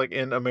one because, like,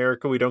 in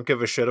America, we don't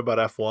give a shit about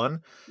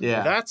F1.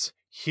 Yeah. That's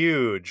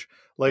huge.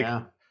 Like,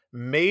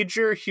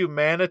 major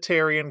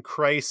humanitarian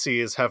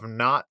crises have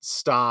not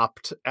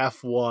stopped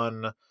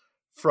F1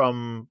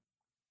 from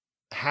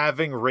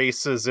having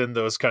races in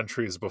those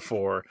countries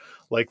before.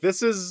 Like,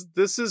 this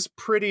is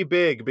pretty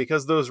big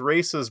because those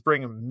races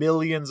bring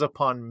millions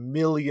upon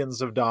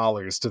millions of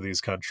dollars to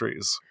these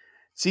countries.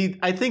 See,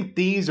 I think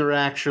these are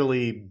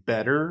actually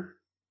better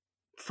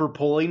for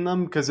pulling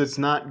them because it's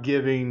not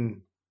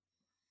giving,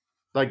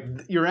 like,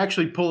 you're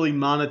actually pulling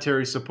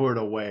monetary support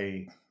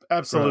away.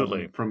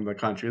 Absolutely. From the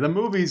country. The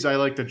movies I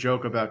like to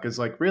joke about because,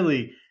 like,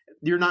 really,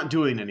 you're not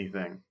doing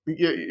anything.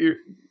 You're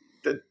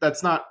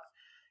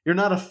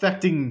not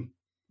affecting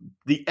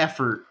the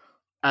effort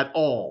at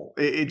all.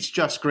 It's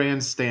just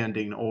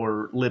grandstanding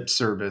or lip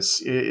service.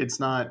 It's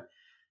not.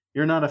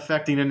 You're not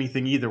affecting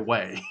anything either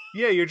way.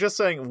 Yeah, you're just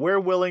saying we're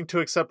willing to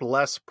accept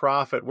less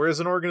profit.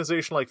 Whereas an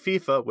organization like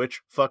FIFA,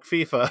 which fuck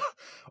FIFA,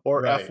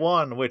 or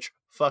F1, which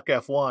fuck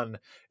F1,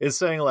 is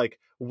saying, like,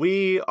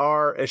 we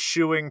are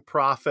eschewing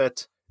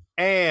profit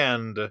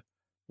and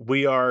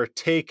we are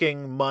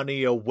taking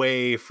money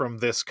away from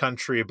this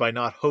country by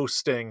not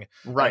hosting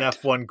an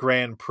F1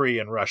 Grand Prix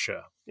in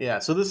Russia. Yeah,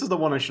 so this is the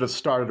one I should have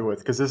started with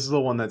because this is the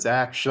one that's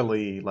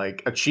actually,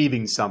 like,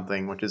 achieving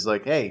something, which is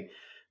like, hey,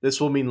 this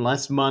will mean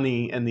less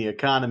money in the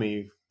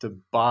economy to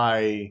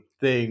buy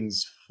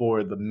things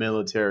for the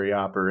military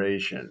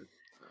operation.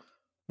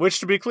 Which,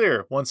 to be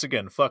clear, once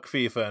again, fuck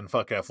FIFA and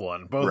fuck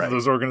F1. Both of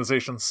those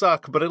organizations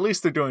suck, but at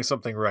least they're doing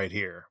something right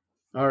here.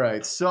 All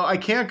right, so I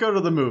can't go to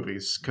the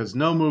movies because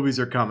no movies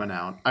are coming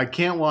out. I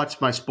can't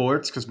watch my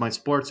sports because my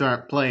sports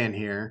aren't playing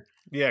here.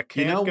 Yeah,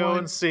 can't go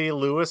and see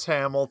Lewis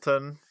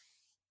Hamilton.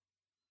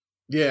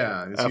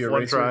 Yeah, is he a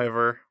F1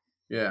 driver.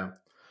 Yeah.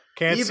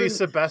 Can't see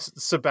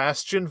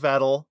Sebastian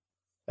Vettel,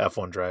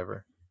 F1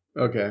 driver.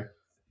 Okay.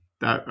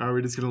 Are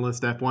we just going to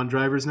list F1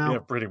 drivers now? Yeah,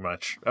 pretty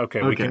much.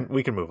 Okay.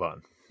 We can move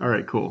on. All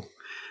right, cool.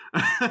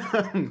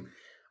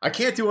 I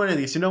can't do any of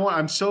these. You know what?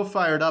 I'm so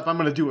fired up. I'm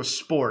going to do a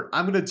sport.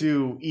 I'm going to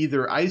do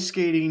either ice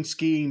skating,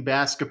 skiing,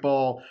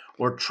 basketball,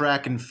 or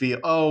track and field.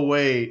 Oh,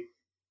 wait.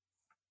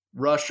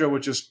 Russia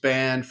was just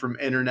banned from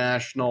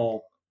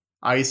international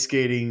ice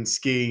skating,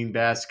 skiing,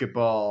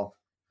 basketball,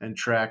 and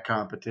track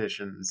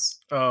competitions.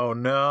 Oh,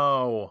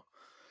 no.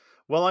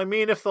 Well, I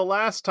mean, if the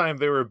last time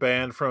they were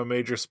banned from a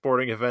major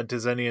sporting event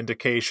is any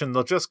indication,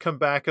 they'll just come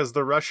back as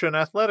the Russian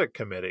Athletic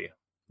Committee.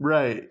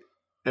 Right.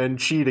 And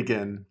cheat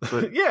again.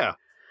 But Yeah.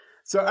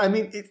 so, I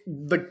mean,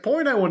 the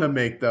point I want to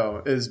make,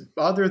 though, is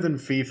other than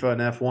FIFA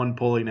and F1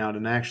 pulling out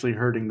and actually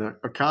hurting the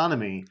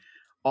economy,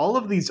 all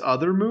of these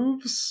other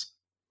moves,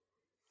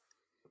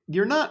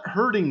 you're not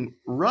hurting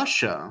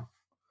Russia.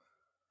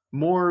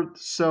 More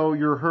so,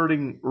 you're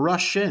hurting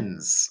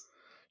Russians.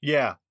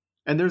 Yeah.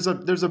 And there's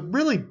a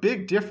really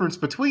big difference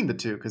between the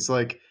two, because,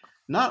 like,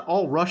 not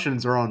all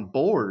Russians are on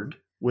board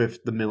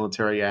with the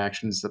military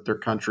actions that their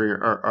country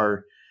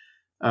are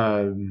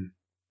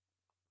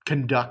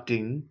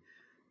conducting.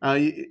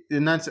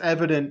 And that's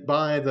evident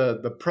by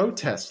the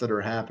protests that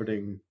are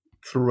happening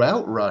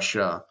throughout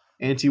Russia,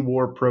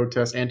 anti-war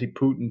protests,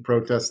 anti-Putin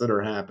protests that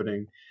are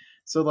happening.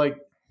 So, like,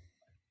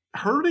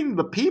 hurting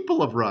the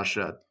people of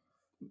Russia,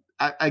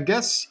 I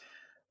guess,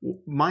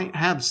 might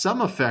have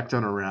some effect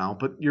on morale,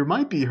 but you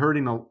might be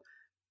hurting,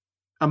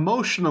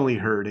 emotionally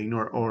hurting,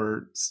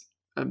 or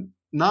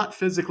not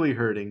physically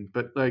hurting,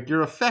 but, like,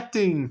 you're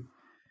affecting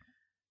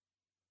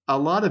a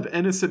lot of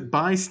innocent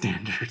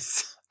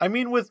bystanders. I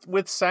mean,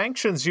 with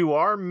sanctions, you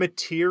are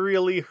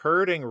materially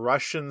hurting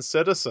Russian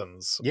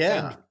citizens.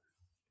 Yeah. And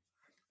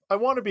I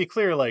want to be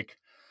clear, like,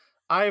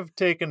 I've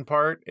taken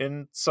part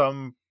in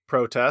some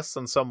protests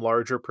and some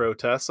larger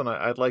protests, and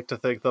I'd like to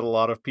think that a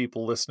lot of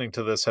people listening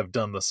to this have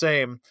done the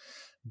same.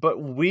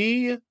 But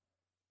we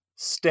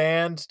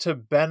stand to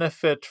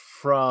benefit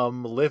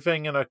from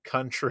living in a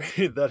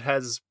country that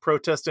has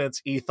protest in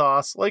its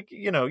ethos. Like,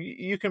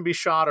 you can be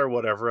shot or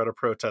whatever at a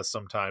protest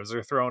sometimes,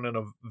 or thrown in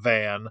a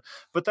van,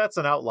 but that's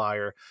an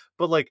outlier.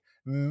 But, like,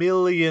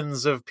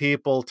 millions of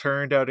people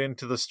turned out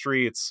into the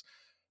streets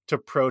to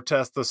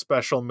protest the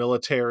special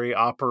military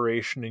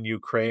operation in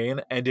Ukraine,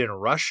 and in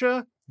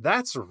Russia,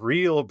 that's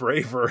real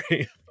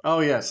bravery.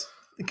 Oh, yes.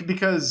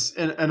 Because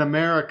in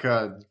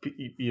America,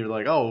 you're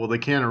like, oh, well, they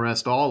can't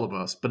arrest all of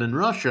us. But in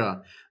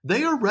Russia,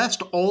 they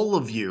arrest all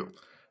of you.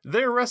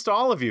 They arrest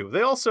all of you. They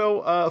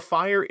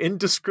fire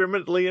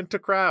indiscriminately into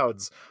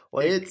crowds.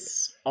 Like,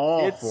 it's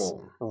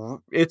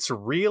awful. It's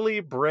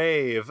really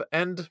brave.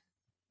 And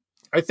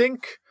I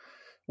think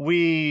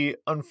we,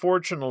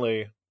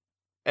 unfortunately,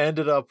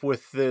 ended up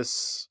with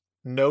this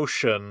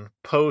notion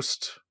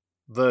post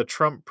the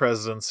Trump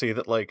presidency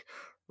that, like,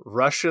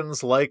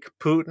 Russians like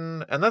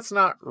Putin, and that's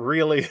not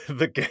really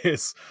the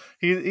case.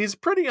 He's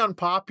pretty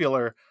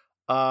unpopular,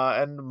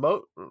 and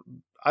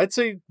I'd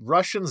say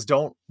Russians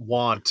don't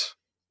want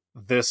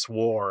this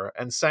war,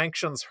 and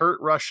sanctions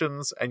hurt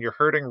Russians, and you're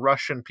hurting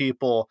Russian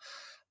people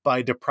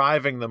by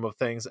depriving them of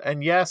things.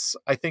 And yes,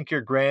 I think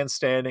you're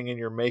grandstanding and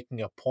you're making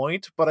a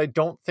point, but I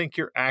don't think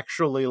you're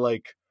actually,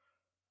 like,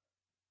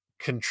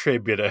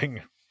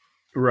 contributing.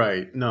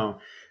 Right.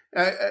 No.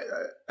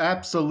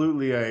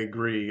 Absolutely, I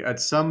agree. At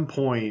some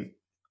point,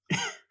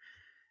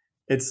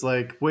 it's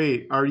like,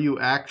 wait, do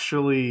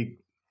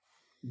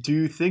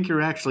you think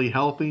you're actually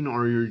helping,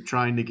 or you're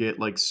trying to get,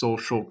 like,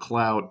 social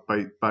clout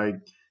by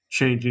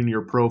changing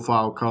your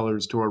profile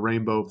colors to a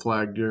rainbow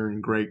flag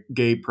during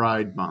Gay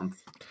Pride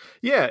Month?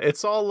 Yeah,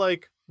 it's all,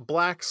 like,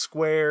 black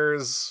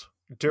squares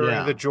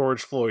during the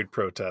George Floyd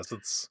protest.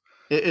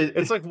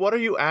 It's like, what are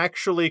you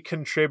actually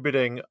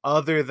contributing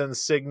other than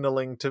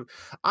signaling to...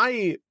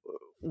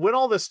 When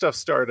all this stuff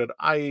started,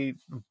 I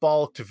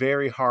balked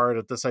very hard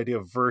at this idea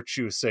of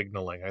virtue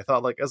signaling. I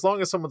thought, like, as long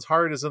as someone's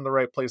heart is in the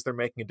right place, they're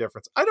making a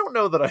difference. I don't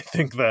know that I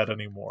think that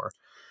anymore.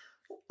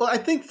 Well, I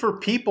think for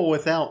people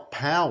without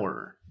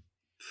power,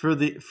 for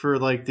the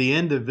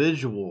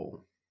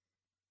individual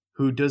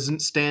who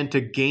doesn't stand to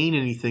gain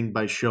anything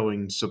by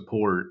showing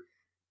support,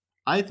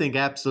 I think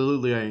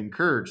absolutely I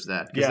encourage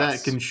that, because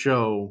that can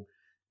show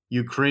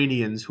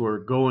Ukrainians who are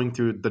going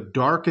through the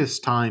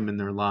darkest time in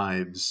their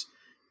lives,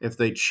 if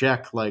they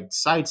check, like,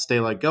 sites they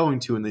like going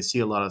to and they see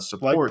a lot of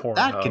support,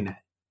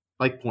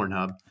 like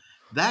Pornhub,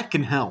 that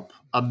can help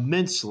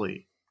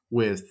immensely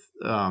with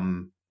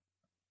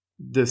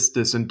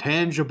this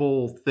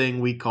intangible thing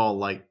we call,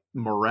 like,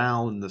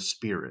 morale in the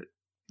spirit.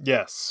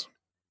 Yes.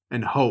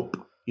 And hope.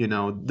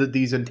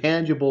 These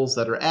intangibles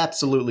that are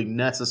absolutely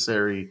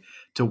necessary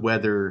to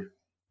weather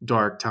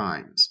dark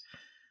times.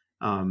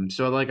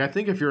 So, like, I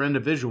think if you're an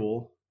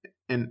individual,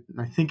 and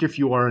I think if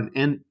you are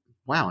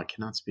wow, I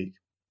cannot speak.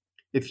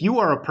 If you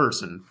are a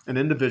person, an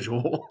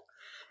individual,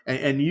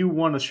 and you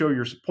want to show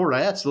your support,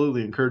 I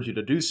absolutely encourage you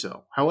to do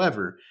so.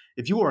 However,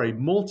 if you are a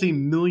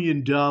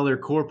multi-million-dollar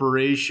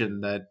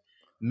corporation that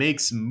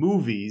makes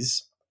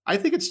movies, I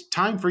think it's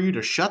time for you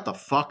to shut the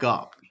fuck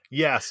up.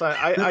 Yes,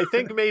 I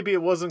think maybe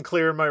it wasn't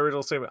clear in my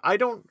original statement. I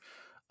don't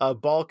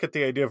balk at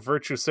the idea of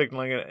virtue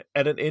signaling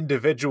at an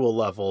individual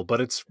level,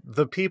 but it's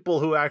the people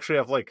who actually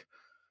have, like,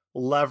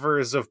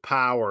 levers of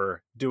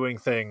power doing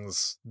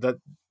things that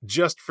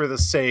just for the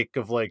sake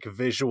of, like,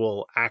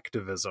 visual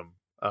activism.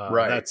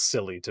 Right. That's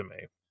silly to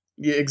me.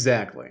 Yeah,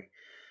 exactly.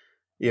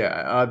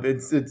 Yeah,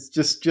 it's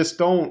just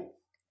don't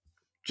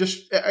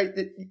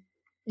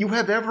you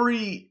have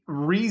every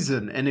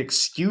reason and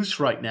excuse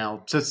right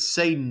now to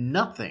say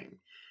nothing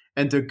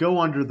and to go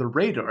under the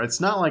radar.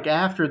 It's not like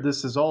after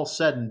this is all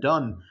said and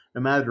done, no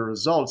matter the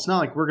result, it's not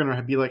like we're going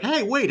to be like,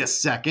 hey, wait a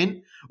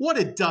second, what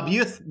did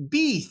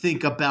WB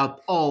think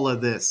about all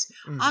of this?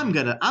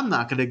 Mhm. I'm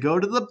not gonna go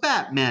to the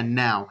Batman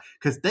now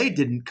because they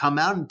didn't come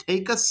out and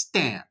take a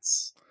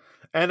stance.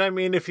 And I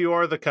mean, if you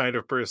are the kind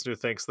of person who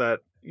thinks that,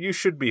 you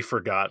should be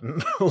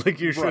forgotten. Like,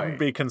 you shouldn't Right.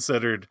 be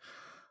considered.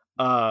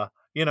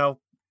 You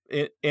know,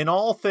 in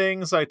all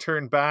things, I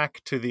turn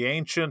back to the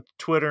ancient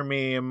Twitter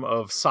meme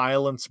of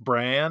Silence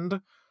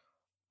Brand.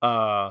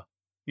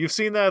 You've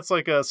seen that? It's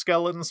like a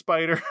skeleton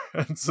spider.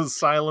 It's a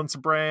Silence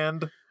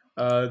Brand.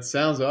 It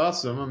sounds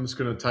awesome. I'm just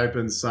gonna type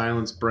in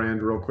Silence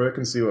Brand real quick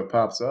and see what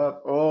pops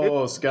up.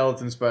 Oh,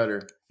 skeleton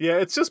spider. Yeah,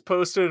 it's just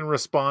posted in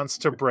response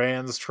to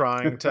brands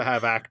trying to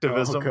have Oh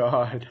activism.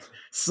 God,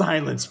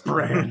 Silence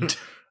Brand.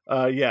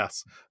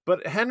 Yes.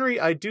 But Henry,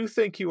 I do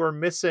think you are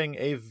missing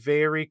a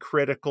very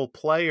critical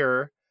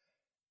player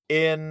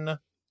in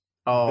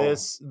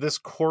this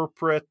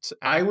corporate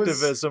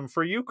activism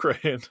for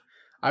Ukraine.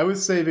 I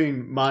was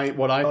saving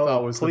what I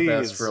thought was the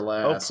best for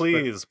last.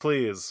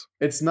 Please.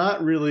 It's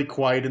not really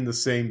quite in the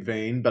same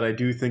vein, but I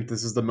do think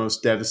this is the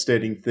most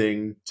devastating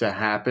thing to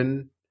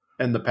happen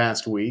in the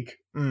past week.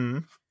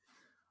 Mm.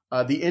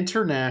 The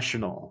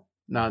International.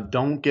 Now,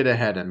 don't get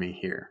ahead of me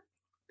here.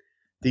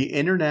 The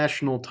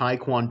International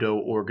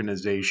Taekwondo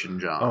Organization,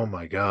 John. Oh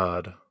my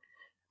God.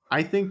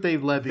 I think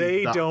they've levied...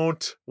 They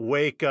don't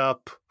wake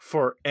up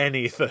for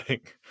anything.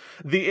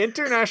 The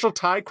International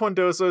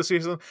Taekwondo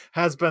Association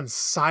has been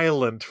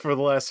silent for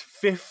the last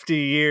 50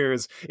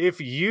 years. If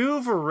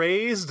you've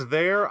raised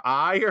their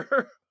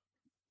ire...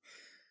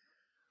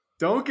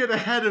 Don't get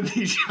ahead of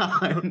me,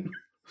 John.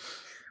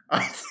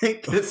 I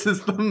think this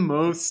is the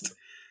most...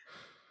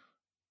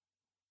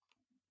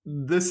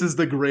 This is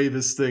the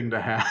gravest thing to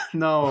happen.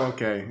 No,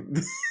 okay.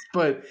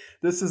 But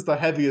this is the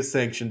heaviest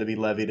sanction to be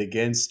levied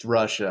against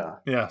Russia.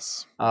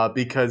 Yes.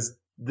 Because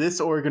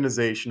this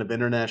organization of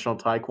international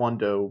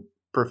Taekwondo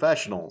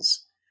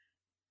professionals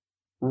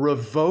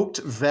revoked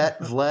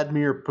vet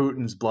Vladimir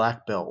Putin's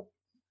black belt.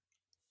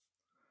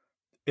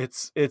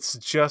 It's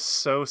just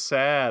so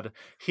sad.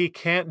 He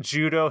can't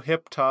judo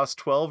hip toss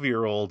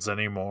 12-year-olds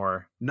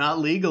anymore. Not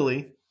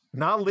legally.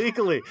 Not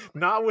legally.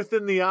 Not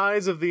within the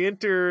eyes of the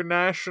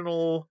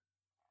International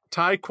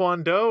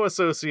Taekwondo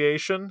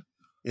Association.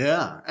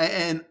 Yeah.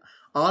 And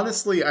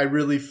honestly, I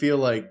really feel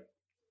like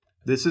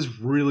this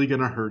is really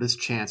going to hurt his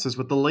chances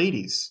with the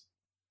ladies.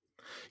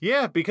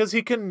 Yeah, because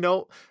he can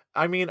know...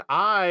 I mean,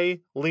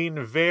 I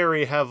lean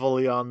very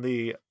heavily on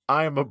the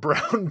I'm a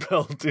brown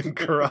belt in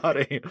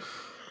karate.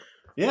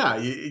 Yeah,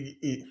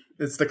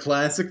 it's the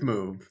classic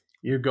move.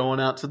 You're going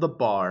out to the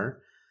bar.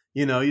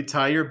 You know, you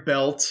tie your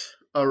belt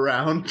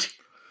around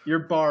your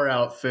bar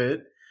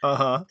outfit.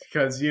 Uh-huh.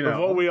 Because, you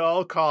know... what we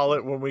all call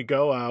it when we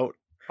go out.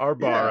 Our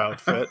bar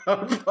outfit.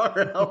 Our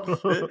bar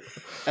outfit.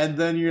 And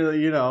then you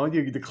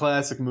the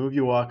classic move.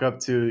 You walk up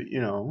to,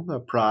 the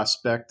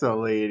prospect, a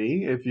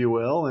lady, if you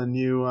will, and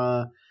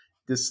you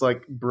just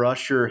like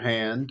brush your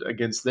hand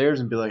against theirs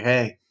and be like,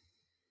 hey,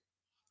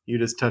 you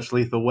just touched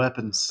lethal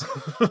weapons.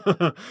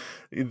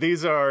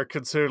 These are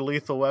considered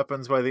lethal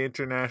weapons by the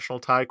International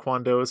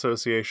Taekwondo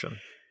Association.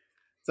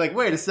 It's like,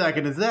 wait a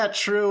second, is that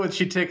true? And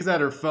she takes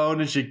out her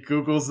phone and she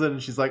Googles it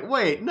and she's like,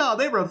 wait, no,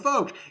 they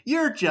revoked.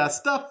 You're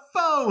just a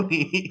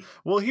phony.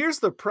 Well, here's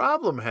the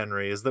problem,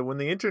 Henry, is that when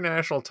the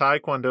International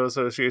Taekwondo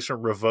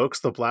Association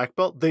revokes the black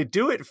belt, they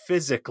do it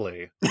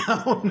physically.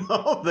 Oh,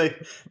 no.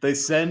 They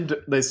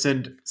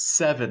send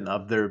 7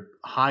 of their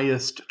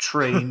highest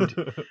trained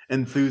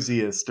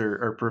enthusiasts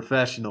or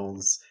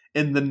professionals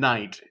in the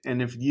night.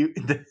 And if you...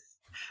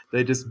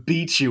 They just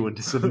beat you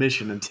into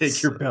submission and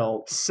take your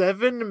belt.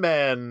 7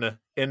 men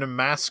in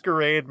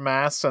masquerade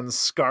masks and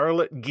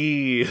scarlet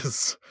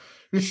geese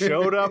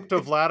showed up to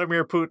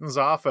Vladimir Putin's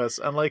office,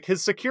 and like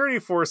his security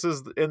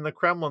forces in the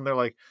Kremlin, they're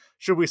like,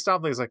 should we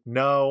stop? And he's like,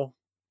 no,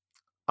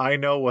 I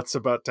know what's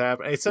about to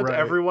happen. And he sent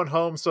everyone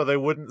home so they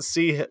wouldn't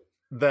see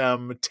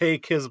them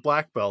take his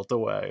black belt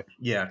away.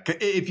 Yeah,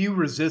 if you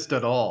resist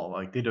at all,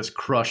 like they just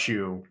crush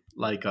you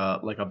like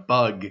a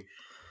bug.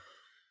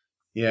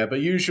 Yeah, but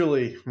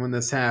usually when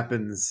this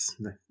happens,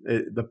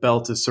 the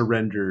belt is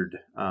surrendered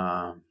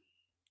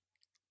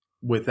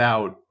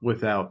without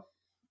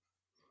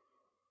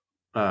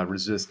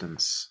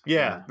resistance.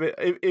 Yeah, but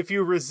if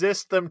you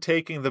resist them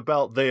taking the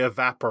belt, they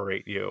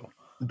evaporate you.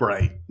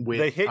 Right.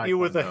 They hit you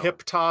with a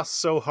hip toss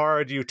so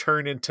hard you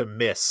turn into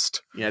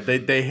mist. Yeah,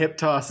 they hip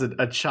toss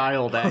a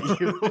child at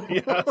you.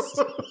 Yes.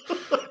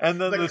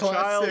 And then the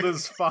child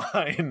is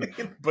fine,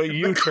 but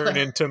you turn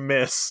into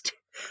mist.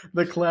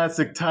 The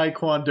classic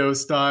Taekwondo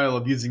style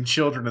of using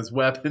children as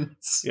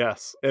weapons.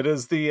 Yes, it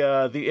is the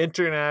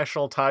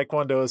International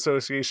Taekwondo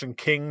Association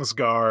King's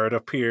Guard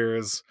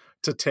appears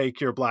to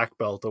take your black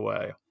belt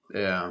away.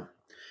 Yeah.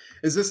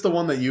 Is this the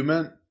one that you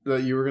meant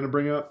that you were going to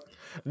bring up?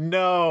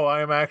 No,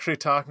 I'm actually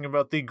talking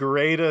about the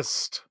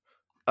greatest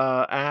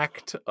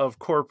act of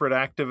corporate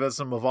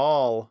activism of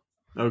all.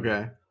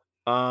 Okay.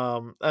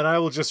 And I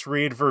will just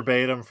read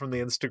verbatim from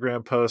the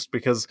Instagram post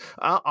because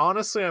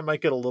honestly, I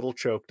might get a little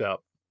choked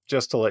up.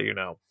 Just to let you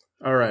know.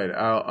 All right.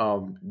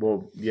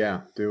 Well,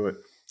 yeah, do it.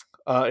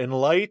 In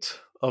light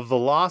of the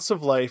loss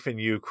of life in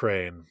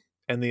Ukraine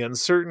and the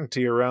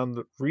uncertainty around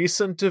the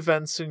recent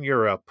events in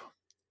Europe,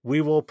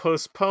 we will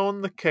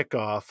postpone the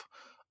kickoff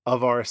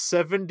of our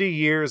 70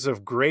 years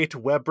of Great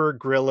Weber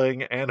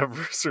Grilling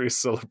anniversary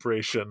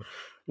celebration,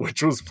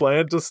 which was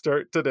planned to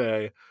start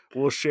today.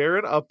 We'll share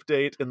an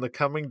update in the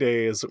coming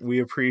days. We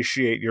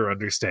appreciate your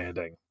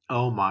understanding.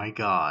 Oh my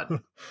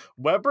God.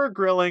 Weber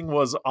Grilling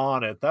was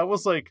on it. That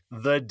was like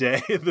the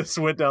day this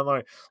went down the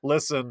line.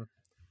 Listen,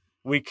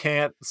 we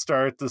can't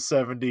start the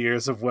 70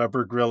 years of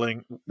Weber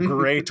Grilling,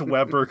 Great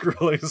Weber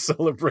Grilling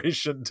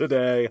celebration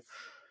today.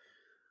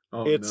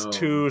 Oh, it's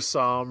too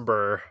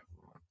somber.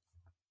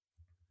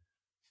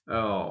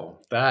 Oh,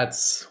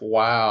 that's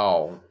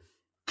wow.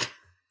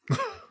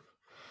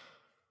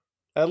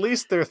 At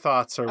least their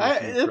thoughts are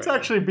with it's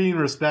actually being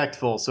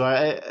respectful, so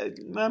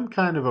I'm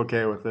kind of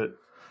okay with it.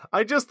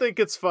 I just think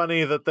it's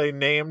funny that they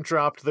name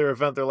dropped their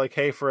event. They're like,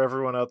 hey, for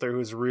everyone out there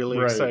who's really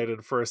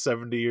excited for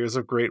 70 years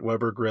of Great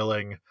Weber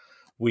Grilling,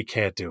 we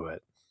can't do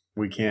it.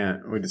 We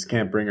can't. We just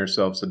can't bring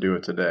ourselves to do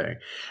it today.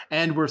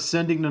 And we're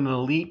sending an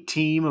elite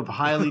team of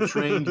highly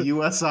trained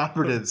U.S.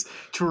 operatives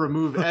to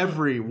remove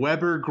every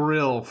Weber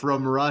grill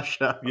from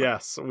Russia.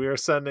 Yes, we are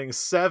sending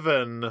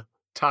 7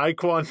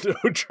 Taekwondo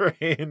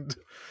trained.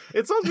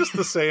 It's all just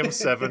the same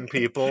 7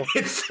 people.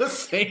 It's the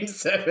same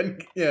 7.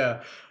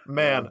 Yeah.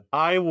 Man,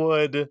 I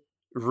would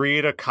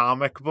read a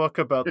comic book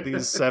about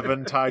these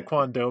 7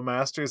 Taekwondo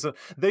masters.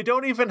 They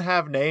don't even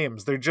have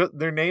names.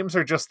 Their names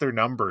are just their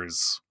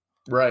numbers.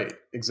 Right,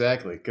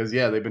 exactly. Because,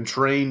 they've been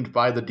trained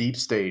by the deep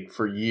state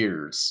for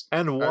years.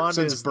 And one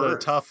is the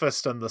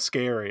toughest and the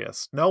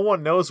scariest. No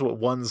one knows what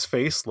one's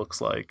face looks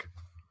like.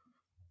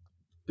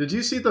 Did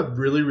you see the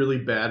really, really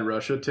bad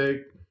Russia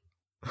take?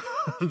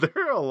 There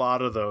are a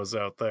lot of those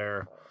out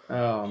there.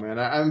 Oh, man.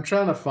 I'm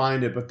trying to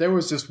find it, but there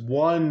was just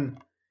one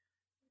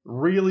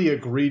really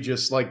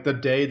egregious, like the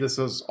day this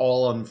was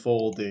all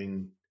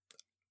unfolding.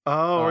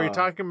 Oh, are you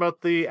talking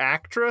about the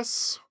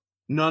actress?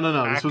 No.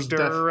 This was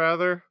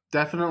rather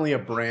definitely a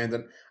brand,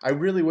 and I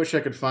really wish I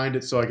could find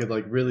it so I could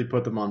like really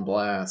put them on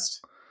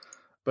blast.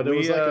 But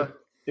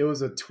it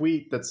was a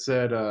tweet that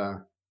said,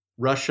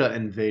 "Russia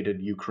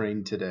invaded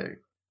Ukraine today.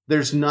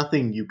 There's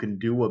nothing you can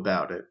do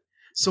about it.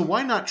 So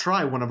why not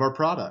try one of our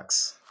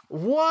products?"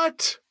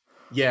 What?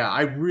 Yeah,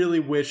 I really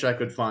wish I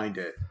could find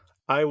it.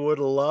 I would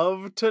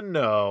love to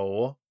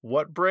know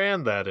what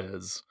brand that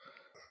is.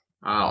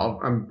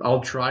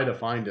 I'll try to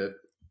find it.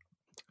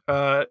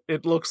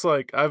 It looks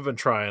like I've been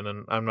trying,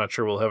 and I'm not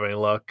sure we'll have any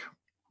luck.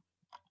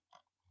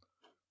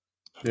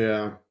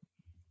 Yeah.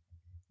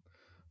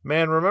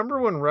 Man, remember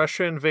when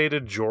Russia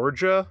invaded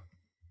Georgia?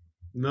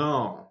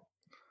 No.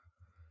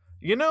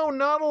 You know,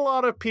 not a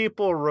lot of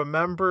people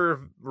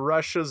remember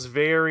Russia's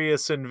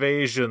various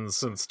invasions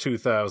since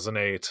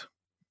 2008.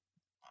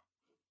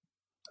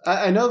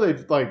 I know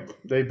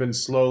they've been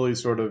slowly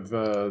sort of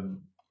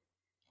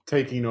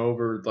taking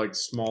over like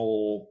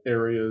small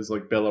areas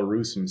like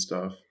Belarus and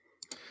stuff.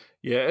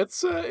 Yeah,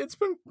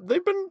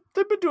 they've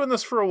been doing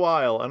this for a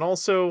while, and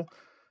also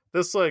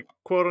this like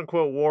quote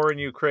unquote war in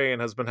Ukraine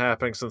has been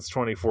happening since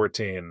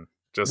 2014.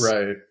 Just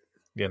right,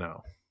 you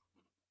know.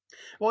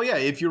 Well, yeah,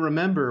 if you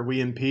remember, we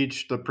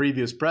impeached the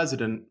previous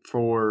president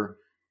for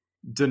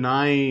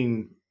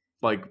denying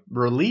like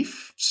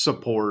relief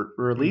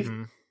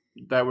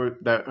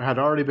that had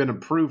already been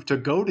approved to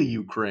go to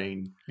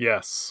Ukraine.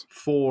 Yes,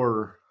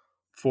 for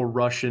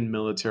Russian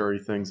military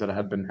things that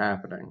had been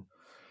happening.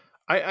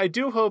 I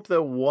do hope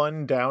that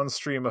one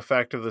downstream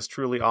effect of this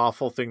truly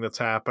awful thing that's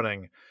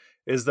happening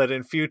is that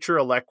in future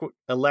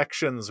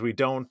elections we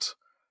don't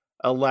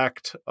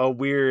elect a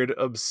weird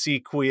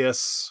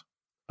obsequious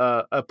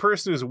a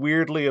person who's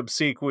weirdly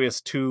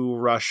obsequious to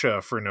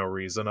Russia for no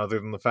reason other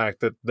than the fact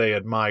that they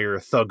admire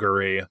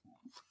thuggery.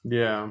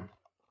 Yeah.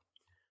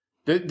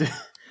 Did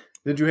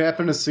you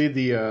happen to see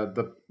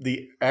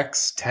the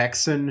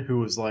ex-Texan who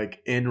was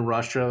like in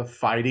Russia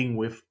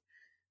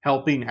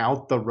helping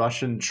out the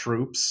Russian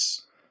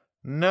troops?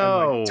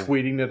 No. And, like,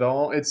 tweeting it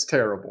all? It's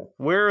terrible.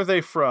 Where are they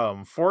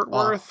from? Fort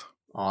Worth?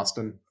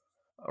 Austin.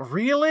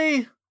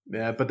 Really?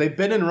 Yeah, but they've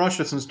been in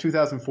Russia since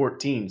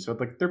 2014, so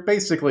like they're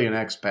basically an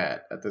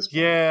expat at this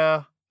point.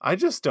 Yeah, I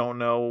just don't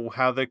know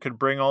how they could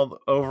bring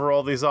over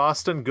all these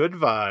Austin good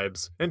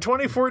vibes. In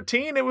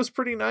 2014, it was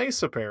pretty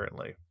nice,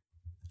 apparently.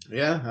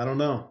 Yeah, I don't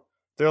know.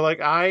 They're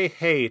like, I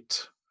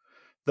hate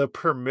the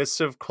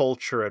permissive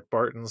culture at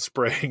Barton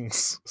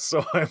Springs,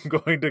 so I'm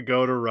going to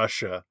go to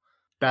Russia.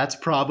 That's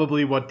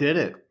probably what did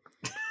it.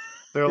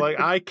 They're like,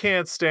 I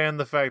can't stand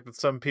the fact that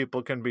some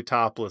people can be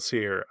topless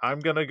here.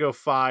 I'm going to go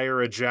fire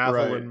a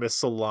javelin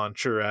missile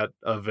launcher at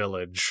a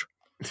village.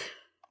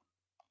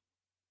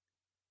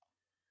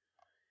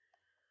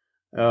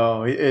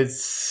 Oh,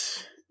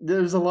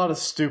 there's a lot of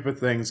stupid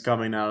things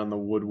coming out in the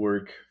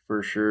woodwork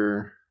for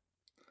sure.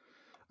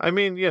 I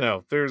mean, you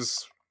know,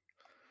 there's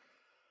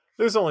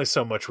only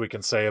so much we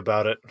can say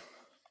about it.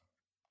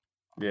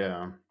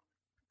 Yeah.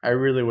 I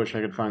really wish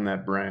I could find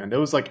that brand. It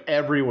was like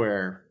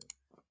everywhere.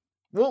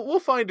 We'll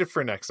find it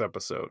for next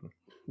episode.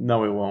 No,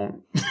 we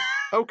won't.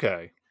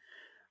 Okay.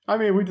 I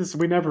mean,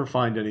 we never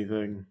find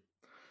anything.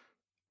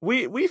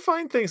 We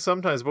find things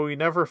sometimes, but we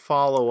never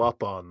follow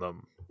up on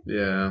them.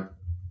 Yeah.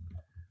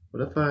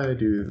 What if I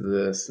do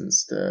this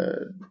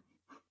instead?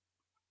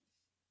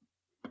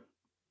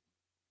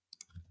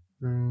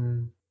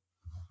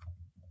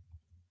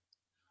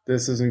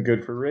 This isn't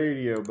good for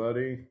radio,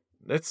 buddy.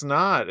 It's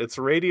not. It's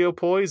radio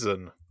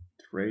poison.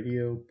 It's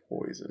radio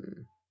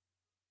poison.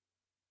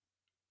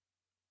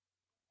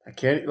 I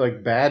can't,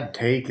 like, bad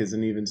take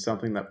isn't even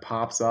something that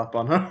pops up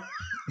on her.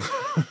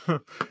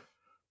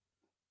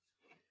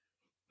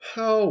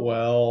 Oh,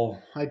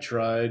 well, I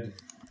tried.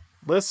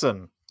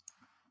 Listen,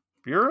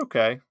 you're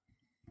okay.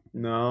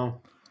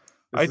 No.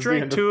 I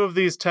drank 2 of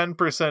these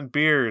 10%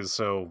 beers,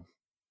 so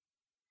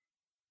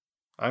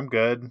I'm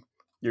good.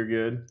 You're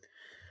good.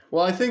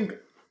 Well, I think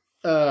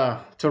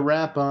to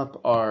wrap up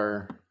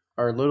our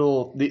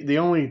little the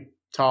only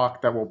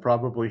talk that we'll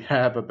probably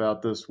have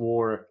about this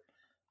war,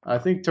 I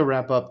think to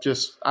wrap up,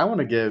 just I want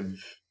to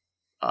give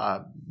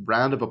a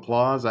round of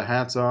applause, a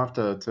hats off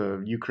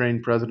to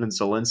Ukraine President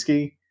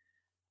Zelensky.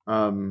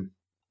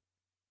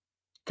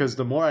 Because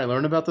the more I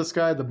learn about this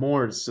guy, the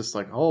more it's just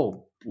like,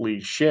 holy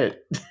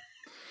shit.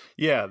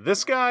 Yeah,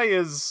 this guy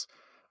is.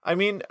 I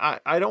mean,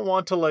 I don't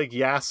want to like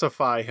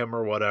yassify him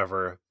or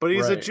whatever, but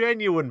he's a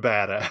genuine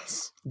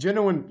badass.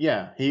 Genuine,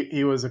 yeah.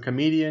 He was a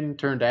comedian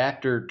turned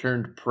actor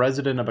turned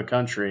president of a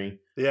country.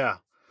 Yeah,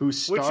 who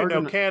starred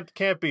which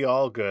can't be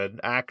all good.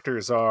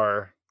 Actors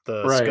are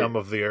the scum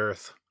of the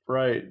earth,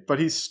 right? But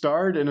he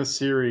starred in a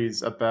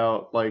series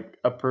about like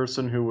a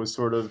person who was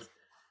sort of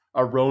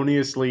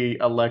erroneously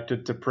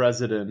elected to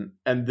president,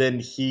 and then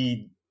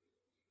he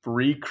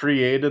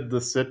recreated the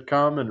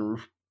sitcom in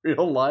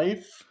real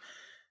life.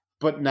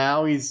 But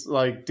now he's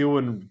like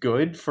doing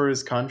good for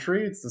his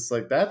country. It's just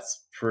like,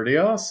 that's pretty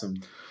awesome.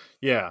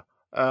 Yeah.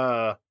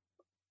 I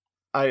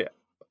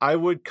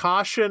would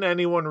caution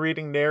anyone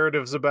reading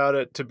narratives about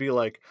it to be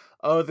like,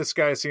 oh, this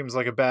guy seems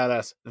like a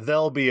badass.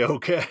 They'll be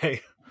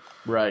okay.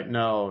 Right.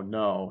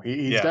 No.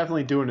 He's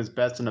definitely doing his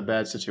best in a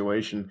bad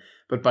situation,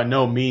 but by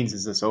no means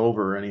is this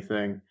over or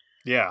anything.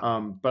 Yeah.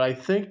 But I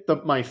think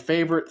my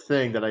favorite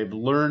thing that I've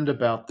learned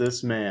about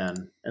this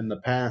man in the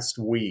past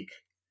week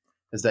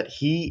is that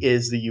he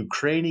is the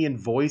Ukrainian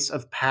voice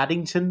of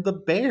Paddington the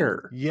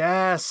bear.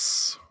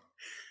 Yes.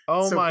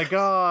 Oh my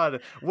God.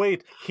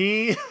 Wait,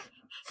 he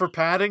for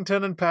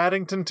Paddington and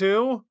Paddington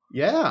 2?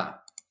 Yeah.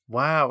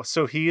 Wow.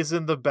 So he is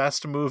in the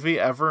best movie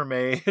ever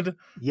made?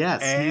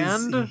 Yes.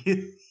 And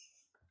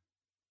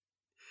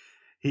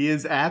he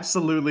is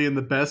absolutely in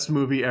the best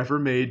movie ever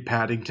made,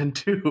 Paddington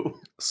 2.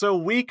 So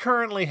we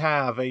currently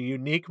have a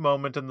unique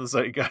moment in the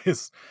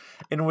zeitgeist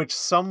in which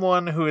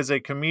someone who is a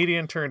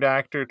comedian turned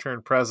actor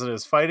turned president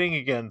is fighting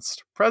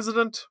against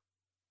president.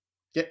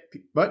 Yeah,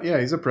 but yeah,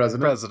 he's a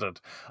president.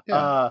 President.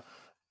 Yeah.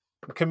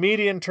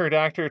 Comedian turned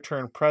actor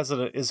turned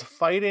president is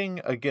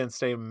fighting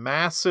against a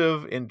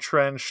massive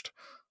entrenched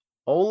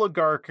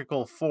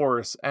oligarchical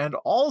force, and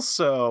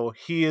also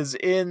he is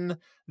in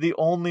the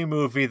only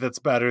movie that's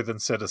better than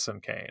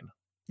Citizen Kane.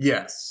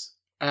 Yes,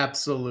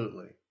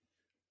 absolutely.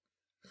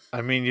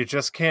 I mean, you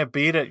just can't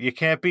beat it. You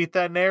can't beat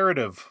that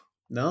narrative.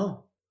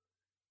 No.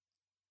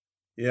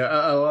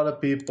 Yeah, a lot of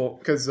people,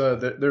 because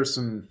there's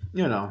some,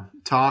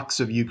 talks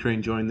of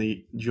Ukraine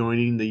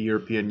joining the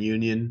European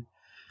Union,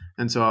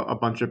 and so a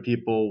bunch of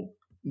people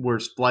were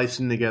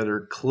splicing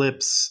together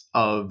clips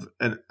of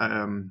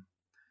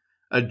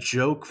a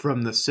joke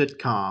from the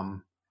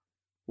sitcom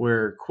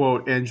where,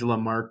 quote, Angela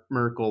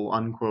Merkel,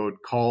 unquote,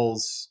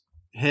 calls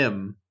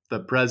him, the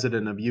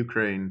president of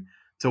Ukraine,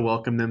 to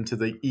welcome them to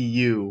the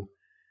EU.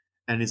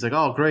 And he's like,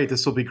 oh, great,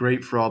 this will be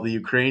great for all the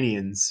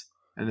Ukrainians.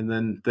 And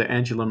then the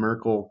Angela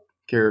Merkel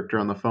character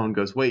on the phone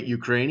goes, wait,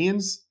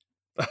 Ukrainians?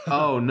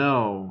 Oh,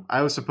 no,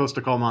 I was supposed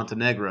to call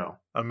Montenegro.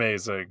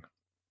 Amazing.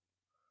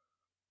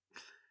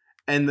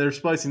 And they're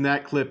splicing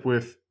that clip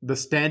with the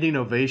standing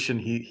ovation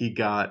he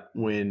got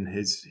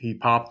when he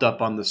popped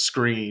up on the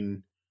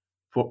screen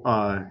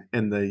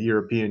in the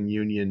European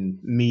Union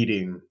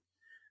meeting.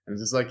 And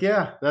it's just like,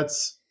 yeah,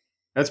 that's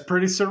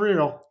pretty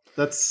surreal.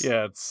 You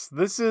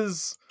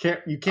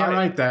can't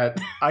write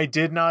that. I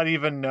did not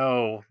even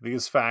know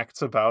these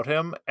facts about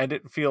him, and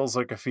it feels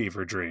like a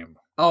fever dream.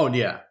 Oh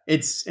yeah,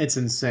 it's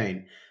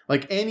insane.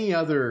 Like any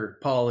other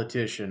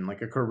politician,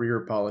 like a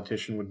career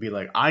politician would be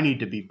like, I need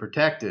to be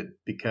protected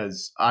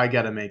because I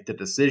got to make the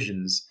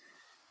decisions.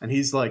 And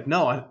he's like,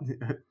 no,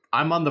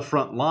 I'm on the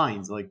front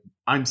lines. Like,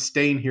 I'm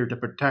staying here to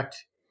protect,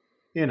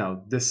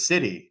 this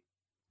city.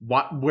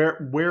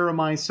 Where am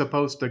I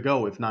supposed to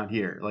go if not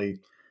here? Like,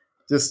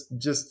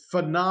 just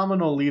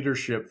phenomenal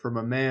leadership from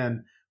a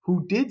man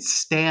who did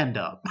stand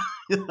up.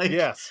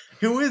 Yes.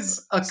 Who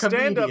is a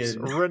comedian. Stand-ups,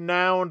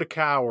 renowned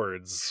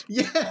cowards.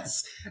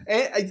 Yes.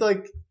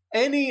 Like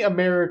any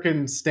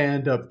American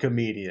stand-up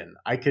comedian,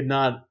 I could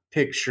not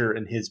picture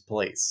in his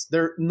place.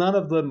 None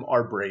of them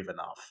are brave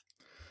enough.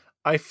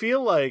 I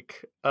feel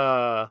like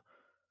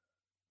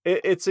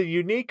it's a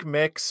unique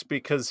mix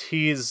because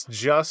he's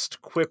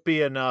just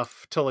quippy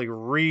enough to like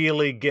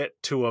really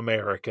get to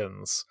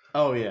Americans.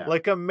 Oh yeah.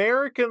 Like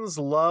Americans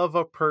love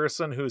a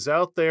person who's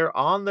out there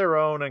on their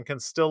own and can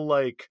still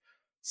like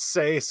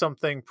say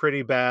something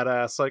pretty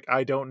badass like,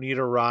 I don't need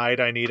a ride,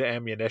 I need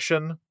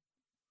ammunition.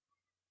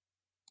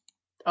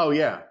 Oh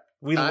yeah.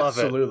 We love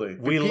Absolutely.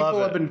 it. We love it.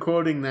 People have been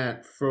quoting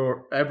that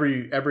for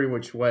every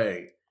which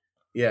way.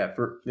 Yeah,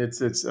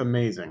 it's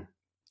amazing.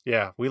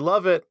 Yeah, we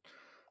love it.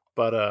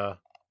 But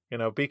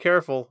be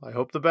careful. I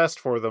hope the best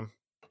for them.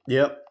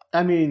 Yep.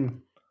 I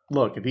mean,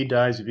 look, if he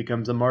dies, he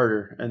becomes a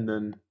martyr, and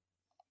then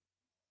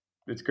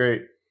it's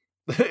great.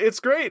 It's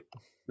great.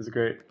 It's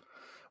great.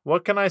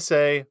 What can I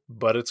say?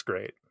 But it's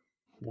great.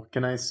 What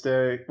can I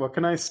stay?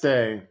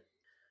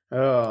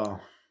 Oh.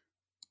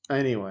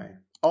 Anyway,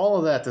 all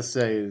of that to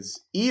say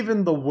is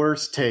even the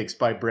worst takes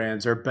by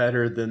brands are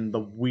better than the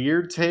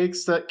weird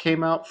takes that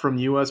came out from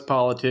U.S.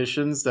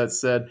 politicians that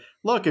said,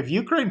 look, if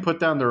Ukraine put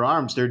down their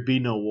arms, there'd be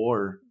no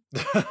war.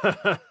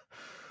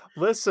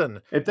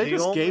 Listen, if they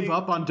just gave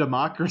up on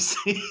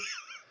democracy.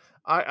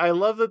 I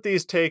love that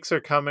these takes are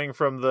coming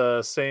from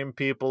the same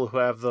people who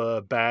have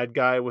the bad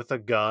guy with a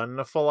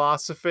gun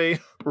philosophy.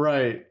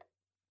 Right.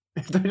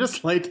 If they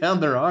just lay down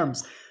their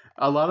arms,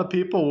 a lot of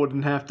people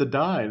wouldn't have to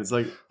die. And it's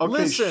like, okay,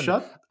 listen,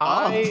 shut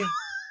up.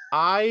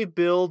 I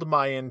build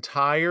my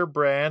entire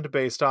brand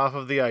based off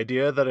of the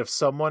idea that if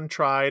someone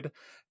tried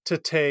to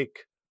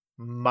take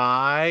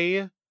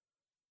my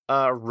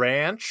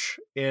ranch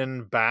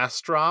in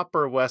Bastrop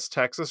or West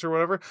Texas or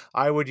whatever,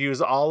 I would use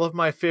all of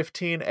my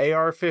 15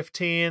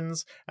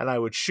 AR-15s and I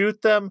would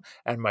shoot them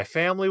and my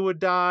family would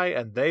die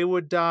and they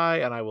would die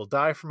and I will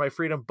die for my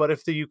freedom. But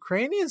if the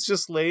Ukrainians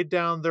just laid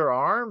down their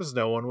arms,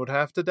 no one would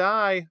have to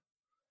die.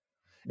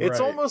 It's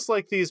Right. almost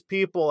like these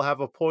people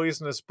have a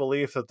poisonous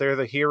belief that they're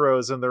the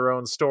heroes in their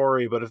own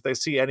story, but if they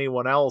see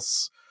anyone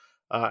else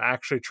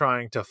actually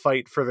trying to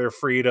fight for their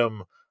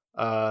freedom,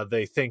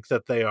 they think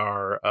that they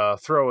are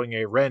throwing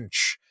a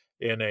wrench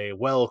in a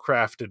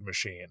well-crafted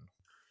machine.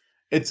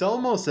 It's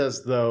almost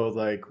as though,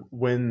 like,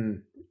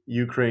 when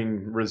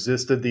Ukraine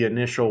resisted the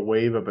initial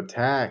wave of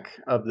attack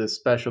of this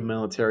special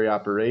military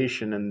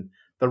operation and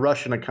the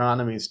Russian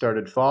economy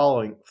started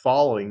falling.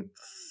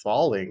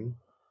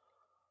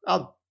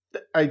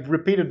 I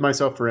repeated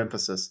myself for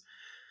emphasis.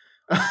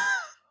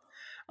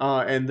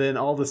 And then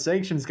all the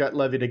sanctions got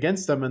levied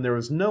against them, and there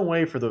was no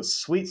way for those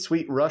sweet,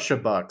 sweet Russia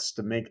bucks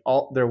to make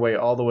their way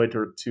all the way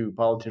to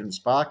politicians'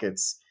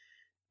 pockets.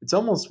 It's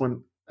almost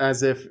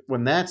as if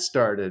when that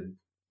started,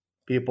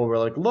 people were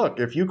like, look,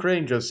 if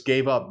Ukraine just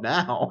gave up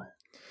now,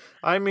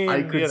 I mean,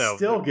 I could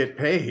still get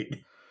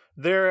paid.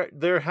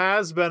 There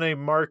has been a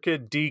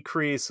marked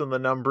decrease in the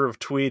number of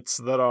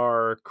tweets that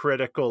are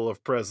critical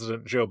of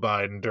President Joe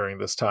Biden during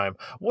this time.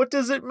 What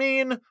does it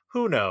mean?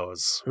 Who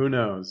knows? Who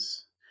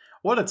knows?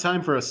 What a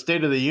time for a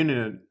State of the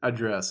Union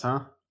address,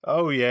 huh?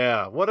 Oh,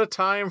 yeah. What a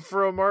time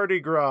for a Mardi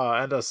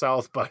Gras and a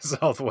South by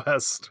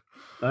Southwest.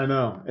 I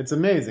know. It's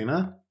amazing,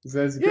 huh?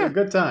 It's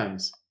good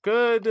times.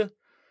 Good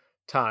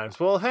times.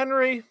 Well,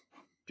 Henry.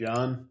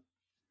 John.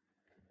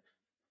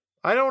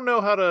 I don't know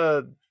how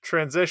to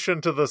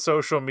transition to the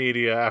social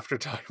media after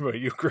talking about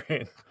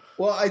Ukraine.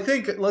 Well, I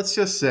think, let's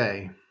just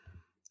say,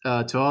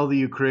 to all the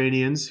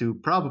Ukrainians who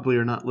probably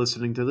are not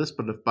listening to this,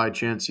 but if by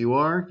chance you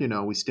are,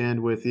 we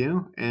stand with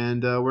you,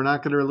 and we're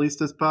not going to release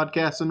this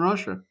podcast in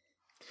Russia.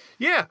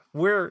 Yeah,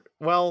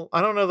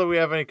 I don't know that we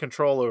have any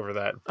control over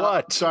that,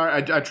 but...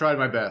 sorry, I tried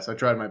my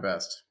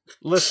best.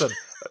 Listen,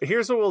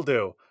 here's what we'll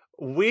do.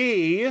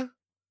 We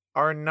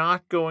are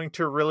not going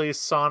to release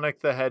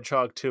Sonic the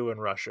Hedgehog 2 in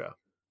Russia.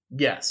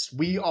 Yes,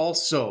 we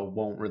also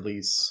won't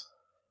release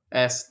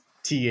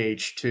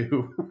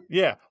STH2.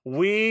 Yeah,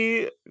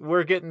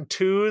 we're getting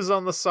 2s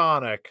on the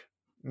Sonic.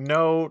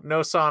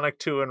 No Sonic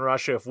 2 in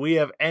Russia if we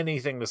have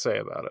anything to say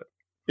about it.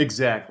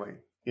 Exactly.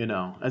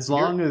 As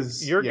long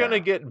as you're gonna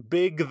get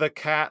Big the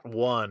Cat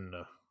 1.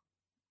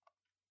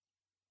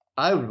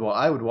 I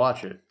would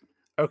watch it.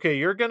 Okay,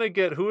 you're gonna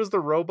get, who is the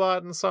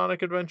robot in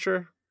Sonic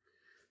Adventure?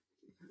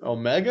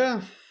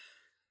 Omega?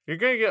 You're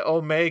gonna get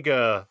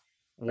Omega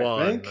 1.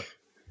 I think.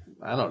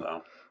 I don't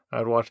know.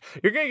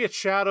 You're gonna get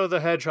Shadow the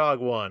Hedgehog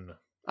 1.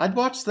 I'd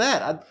watch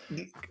that.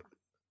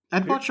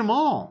 I'd watch them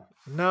all.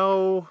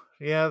 No,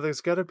 yeah,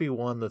 there's got to be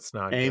one that's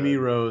not Amy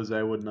good. Rose,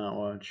 I would not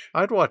watch.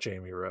 I'd watch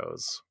Amy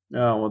Rose.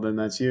 Oh, well, then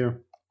that's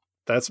you.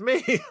 That's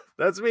me.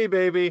 That's me,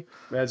 baby.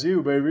 That's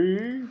you,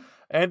 baby.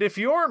 And if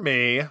you're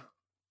me, is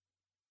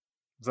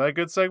that a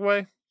good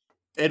segue?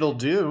 It'll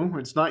do.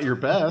 It's not your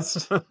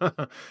best.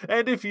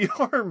 And if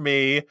you're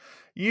me,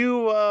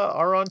 you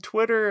are on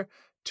Twitter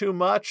too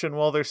much, and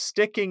while they're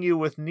sticking you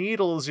with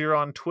needles, you're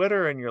on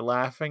Twitter and you're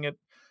laughing at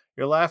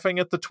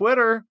the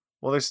Twitter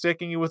while they're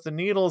sticking you with the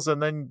needles,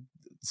 and then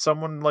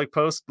someone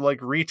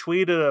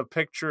retweeted a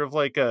picture of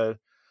like a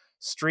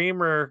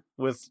streamer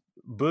with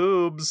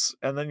boobs,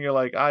 and then you're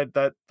like, I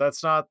don't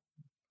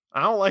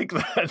like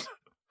that.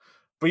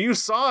 But you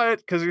saw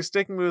it because you're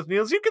sticking me with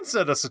needles. You can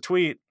send us a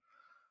tweet.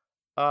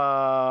 2,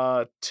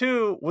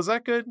 was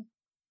that good?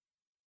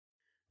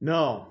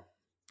 No.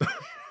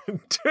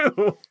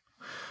 to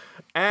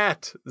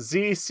at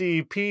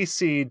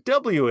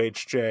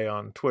ZCPCWHJ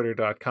on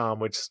Twitter.com,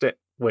 which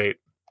wait.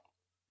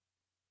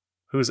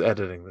 Who's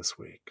editing this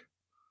week?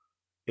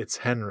 It's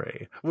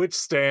Henry, which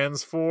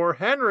stands for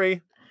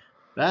Henry.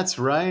 That's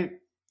right.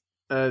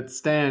 It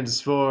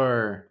stands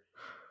for...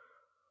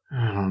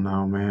 I don't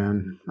know,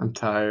 man. I'm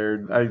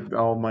tired.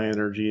 All my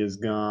energy is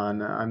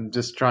gone. I'm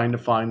just trying to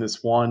find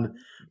this one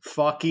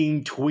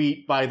fucking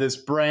tweet by this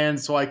brand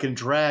so I can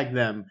drag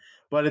them.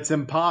 But it's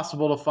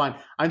impossible to find.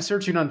 I'm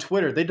searching on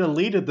Twitter. They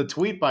deleted the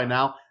tweet by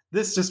now.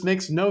 This just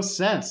makes no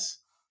sense.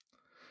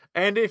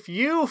 And if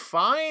you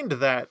find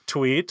that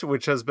tweet,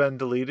 which has been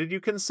deleted, you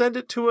can send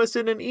it to us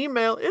in an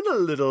email in a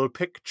little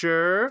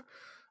picture.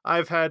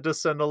 I've had to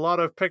send a lot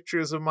of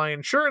pictures of my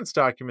insurance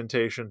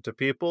documentation to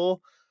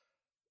people.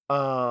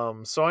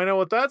 So I know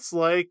what that's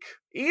like.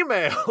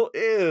 Email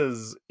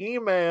is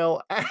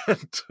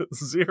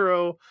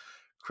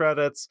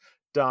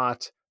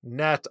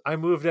email@zerocredits.net. I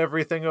moved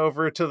everything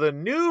over to the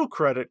new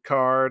credit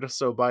card.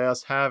 So by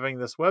us having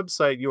this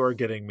website, you are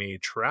getting me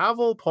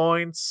travel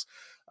points.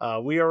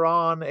 We are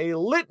on a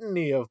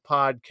litany of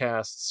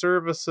podcast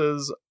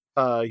services.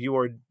 You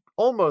are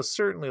almost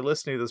certainly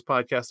listening to this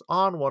podcast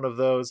on one of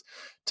those.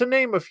 To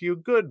name a few: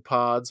 Good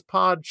Pods,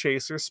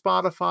 Podchaser,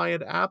 Spotify,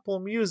 and Apple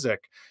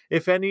Music.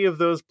 If any of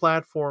those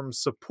platforms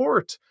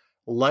support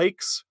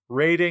likes,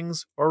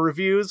 ratings, or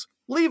reviews,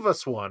 leave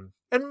us one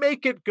and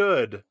make it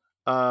good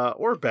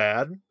or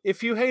bad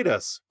if you hate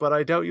us. But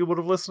I doubt you would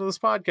have listened to this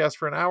podcast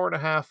for an hour and a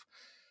half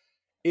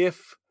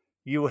if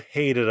you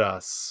hated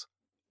us.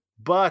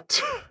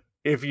 But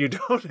if you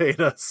don't hate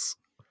us,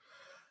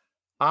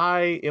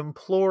 I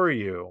implore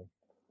you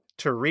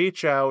to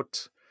reach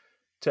out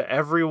to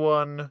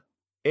everyone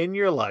in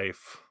your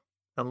life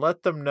and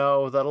let them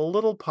know that a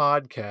little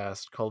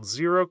podcast called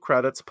Zero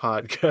Credits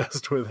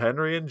Podcast with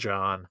Henry and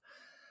John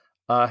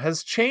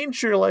has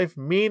changed your life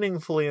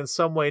meaningfully in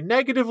some way.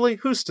 Negatively,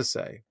 who's to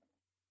say?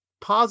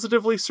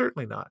 Positively,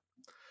 certainly not.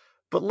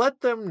 But let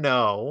them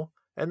know,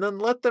 and then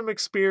let them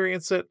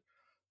experience it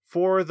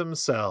for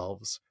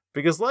themselves.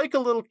 Because like a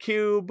little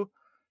cube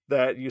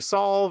that you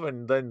solve,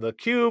 and then the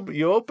cube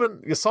you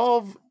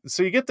solve,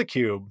 so you get the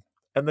cube,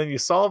 and then you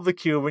solve the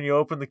cube, and you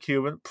open the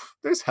cube, and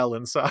there's hell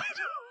inside.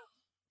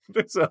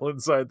 There's hell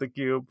inside the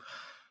cube.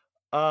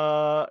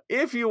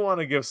 If you want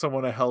to give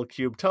someone a hell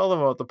cube, tell them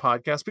about the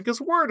podcast,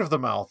 because word of the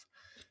mouth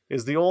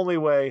is the only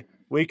way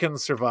we can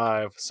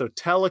survive. So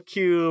tell a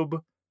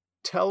cube,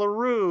 tell a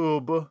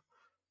rube,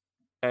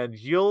 and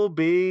you'll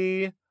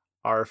be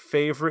our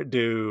favorite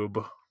dude.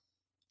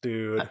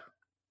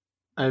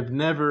 I've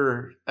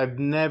never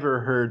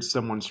heard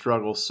someone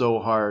struggle so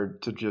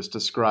hard to just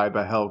describe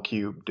a hell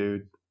cube,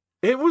 dude.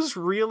 It was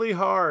really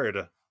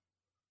hard.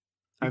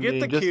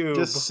 Cube.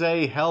 Just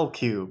say hell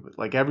cube.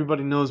 Like,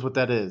 everybody knows what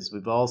that is.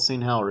 We've all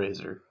seen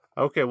Hellraiser.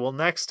 Okay, well,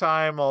 next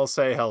time I'll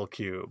say hell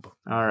cube.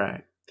 All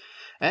right.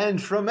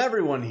 And from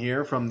everyone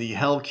here, from the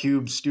Hell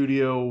Cube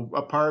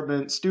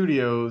apartment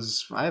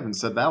studios, I haven't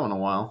said that one in a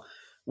while,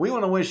 we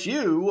want to wish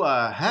you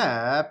a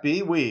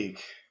happy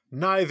week.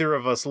 Neither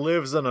of us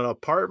lives in an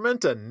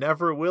apartment and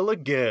never will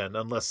again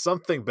unless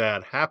something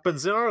bad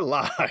happens in our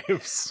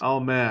lives. Oh,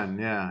 man,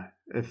 yeah.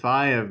 If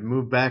I have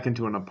moved back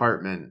into an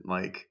apartment,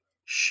 like,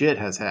 shit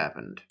has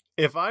happened.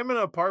 If I'm in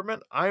an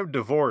apartment, I'm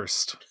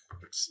divorced.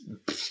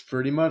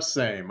 Pretty much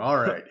same. All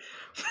right.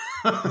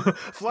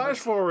 Flash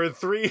forward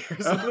 3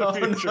 years in the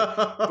future.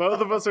 No.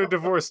 Both of us are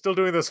divorced, still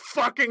doing this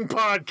fucking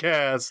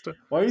podcast.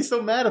 Why are you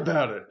so mad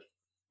about it?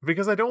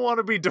 Because I don't want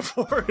to be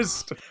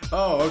divorced.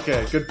 Oh,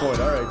 okay. Good point.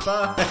 All right.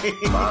 Bye.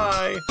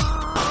 Bye.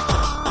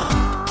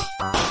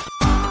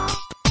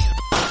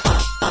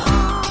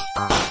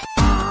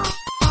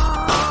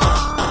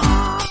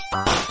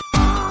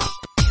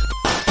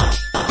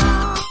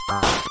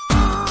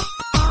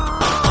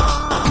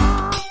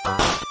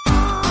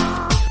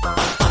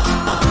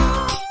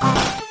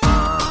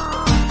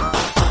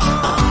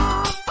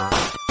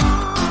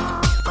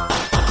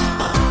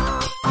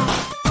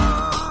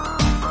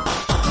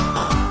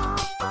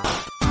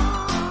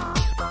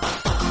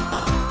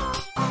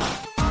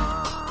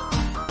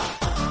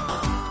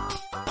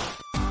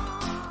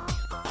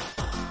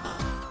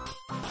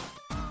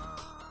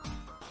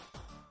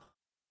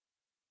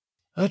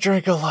 I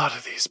drank a lot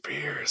of these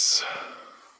beers.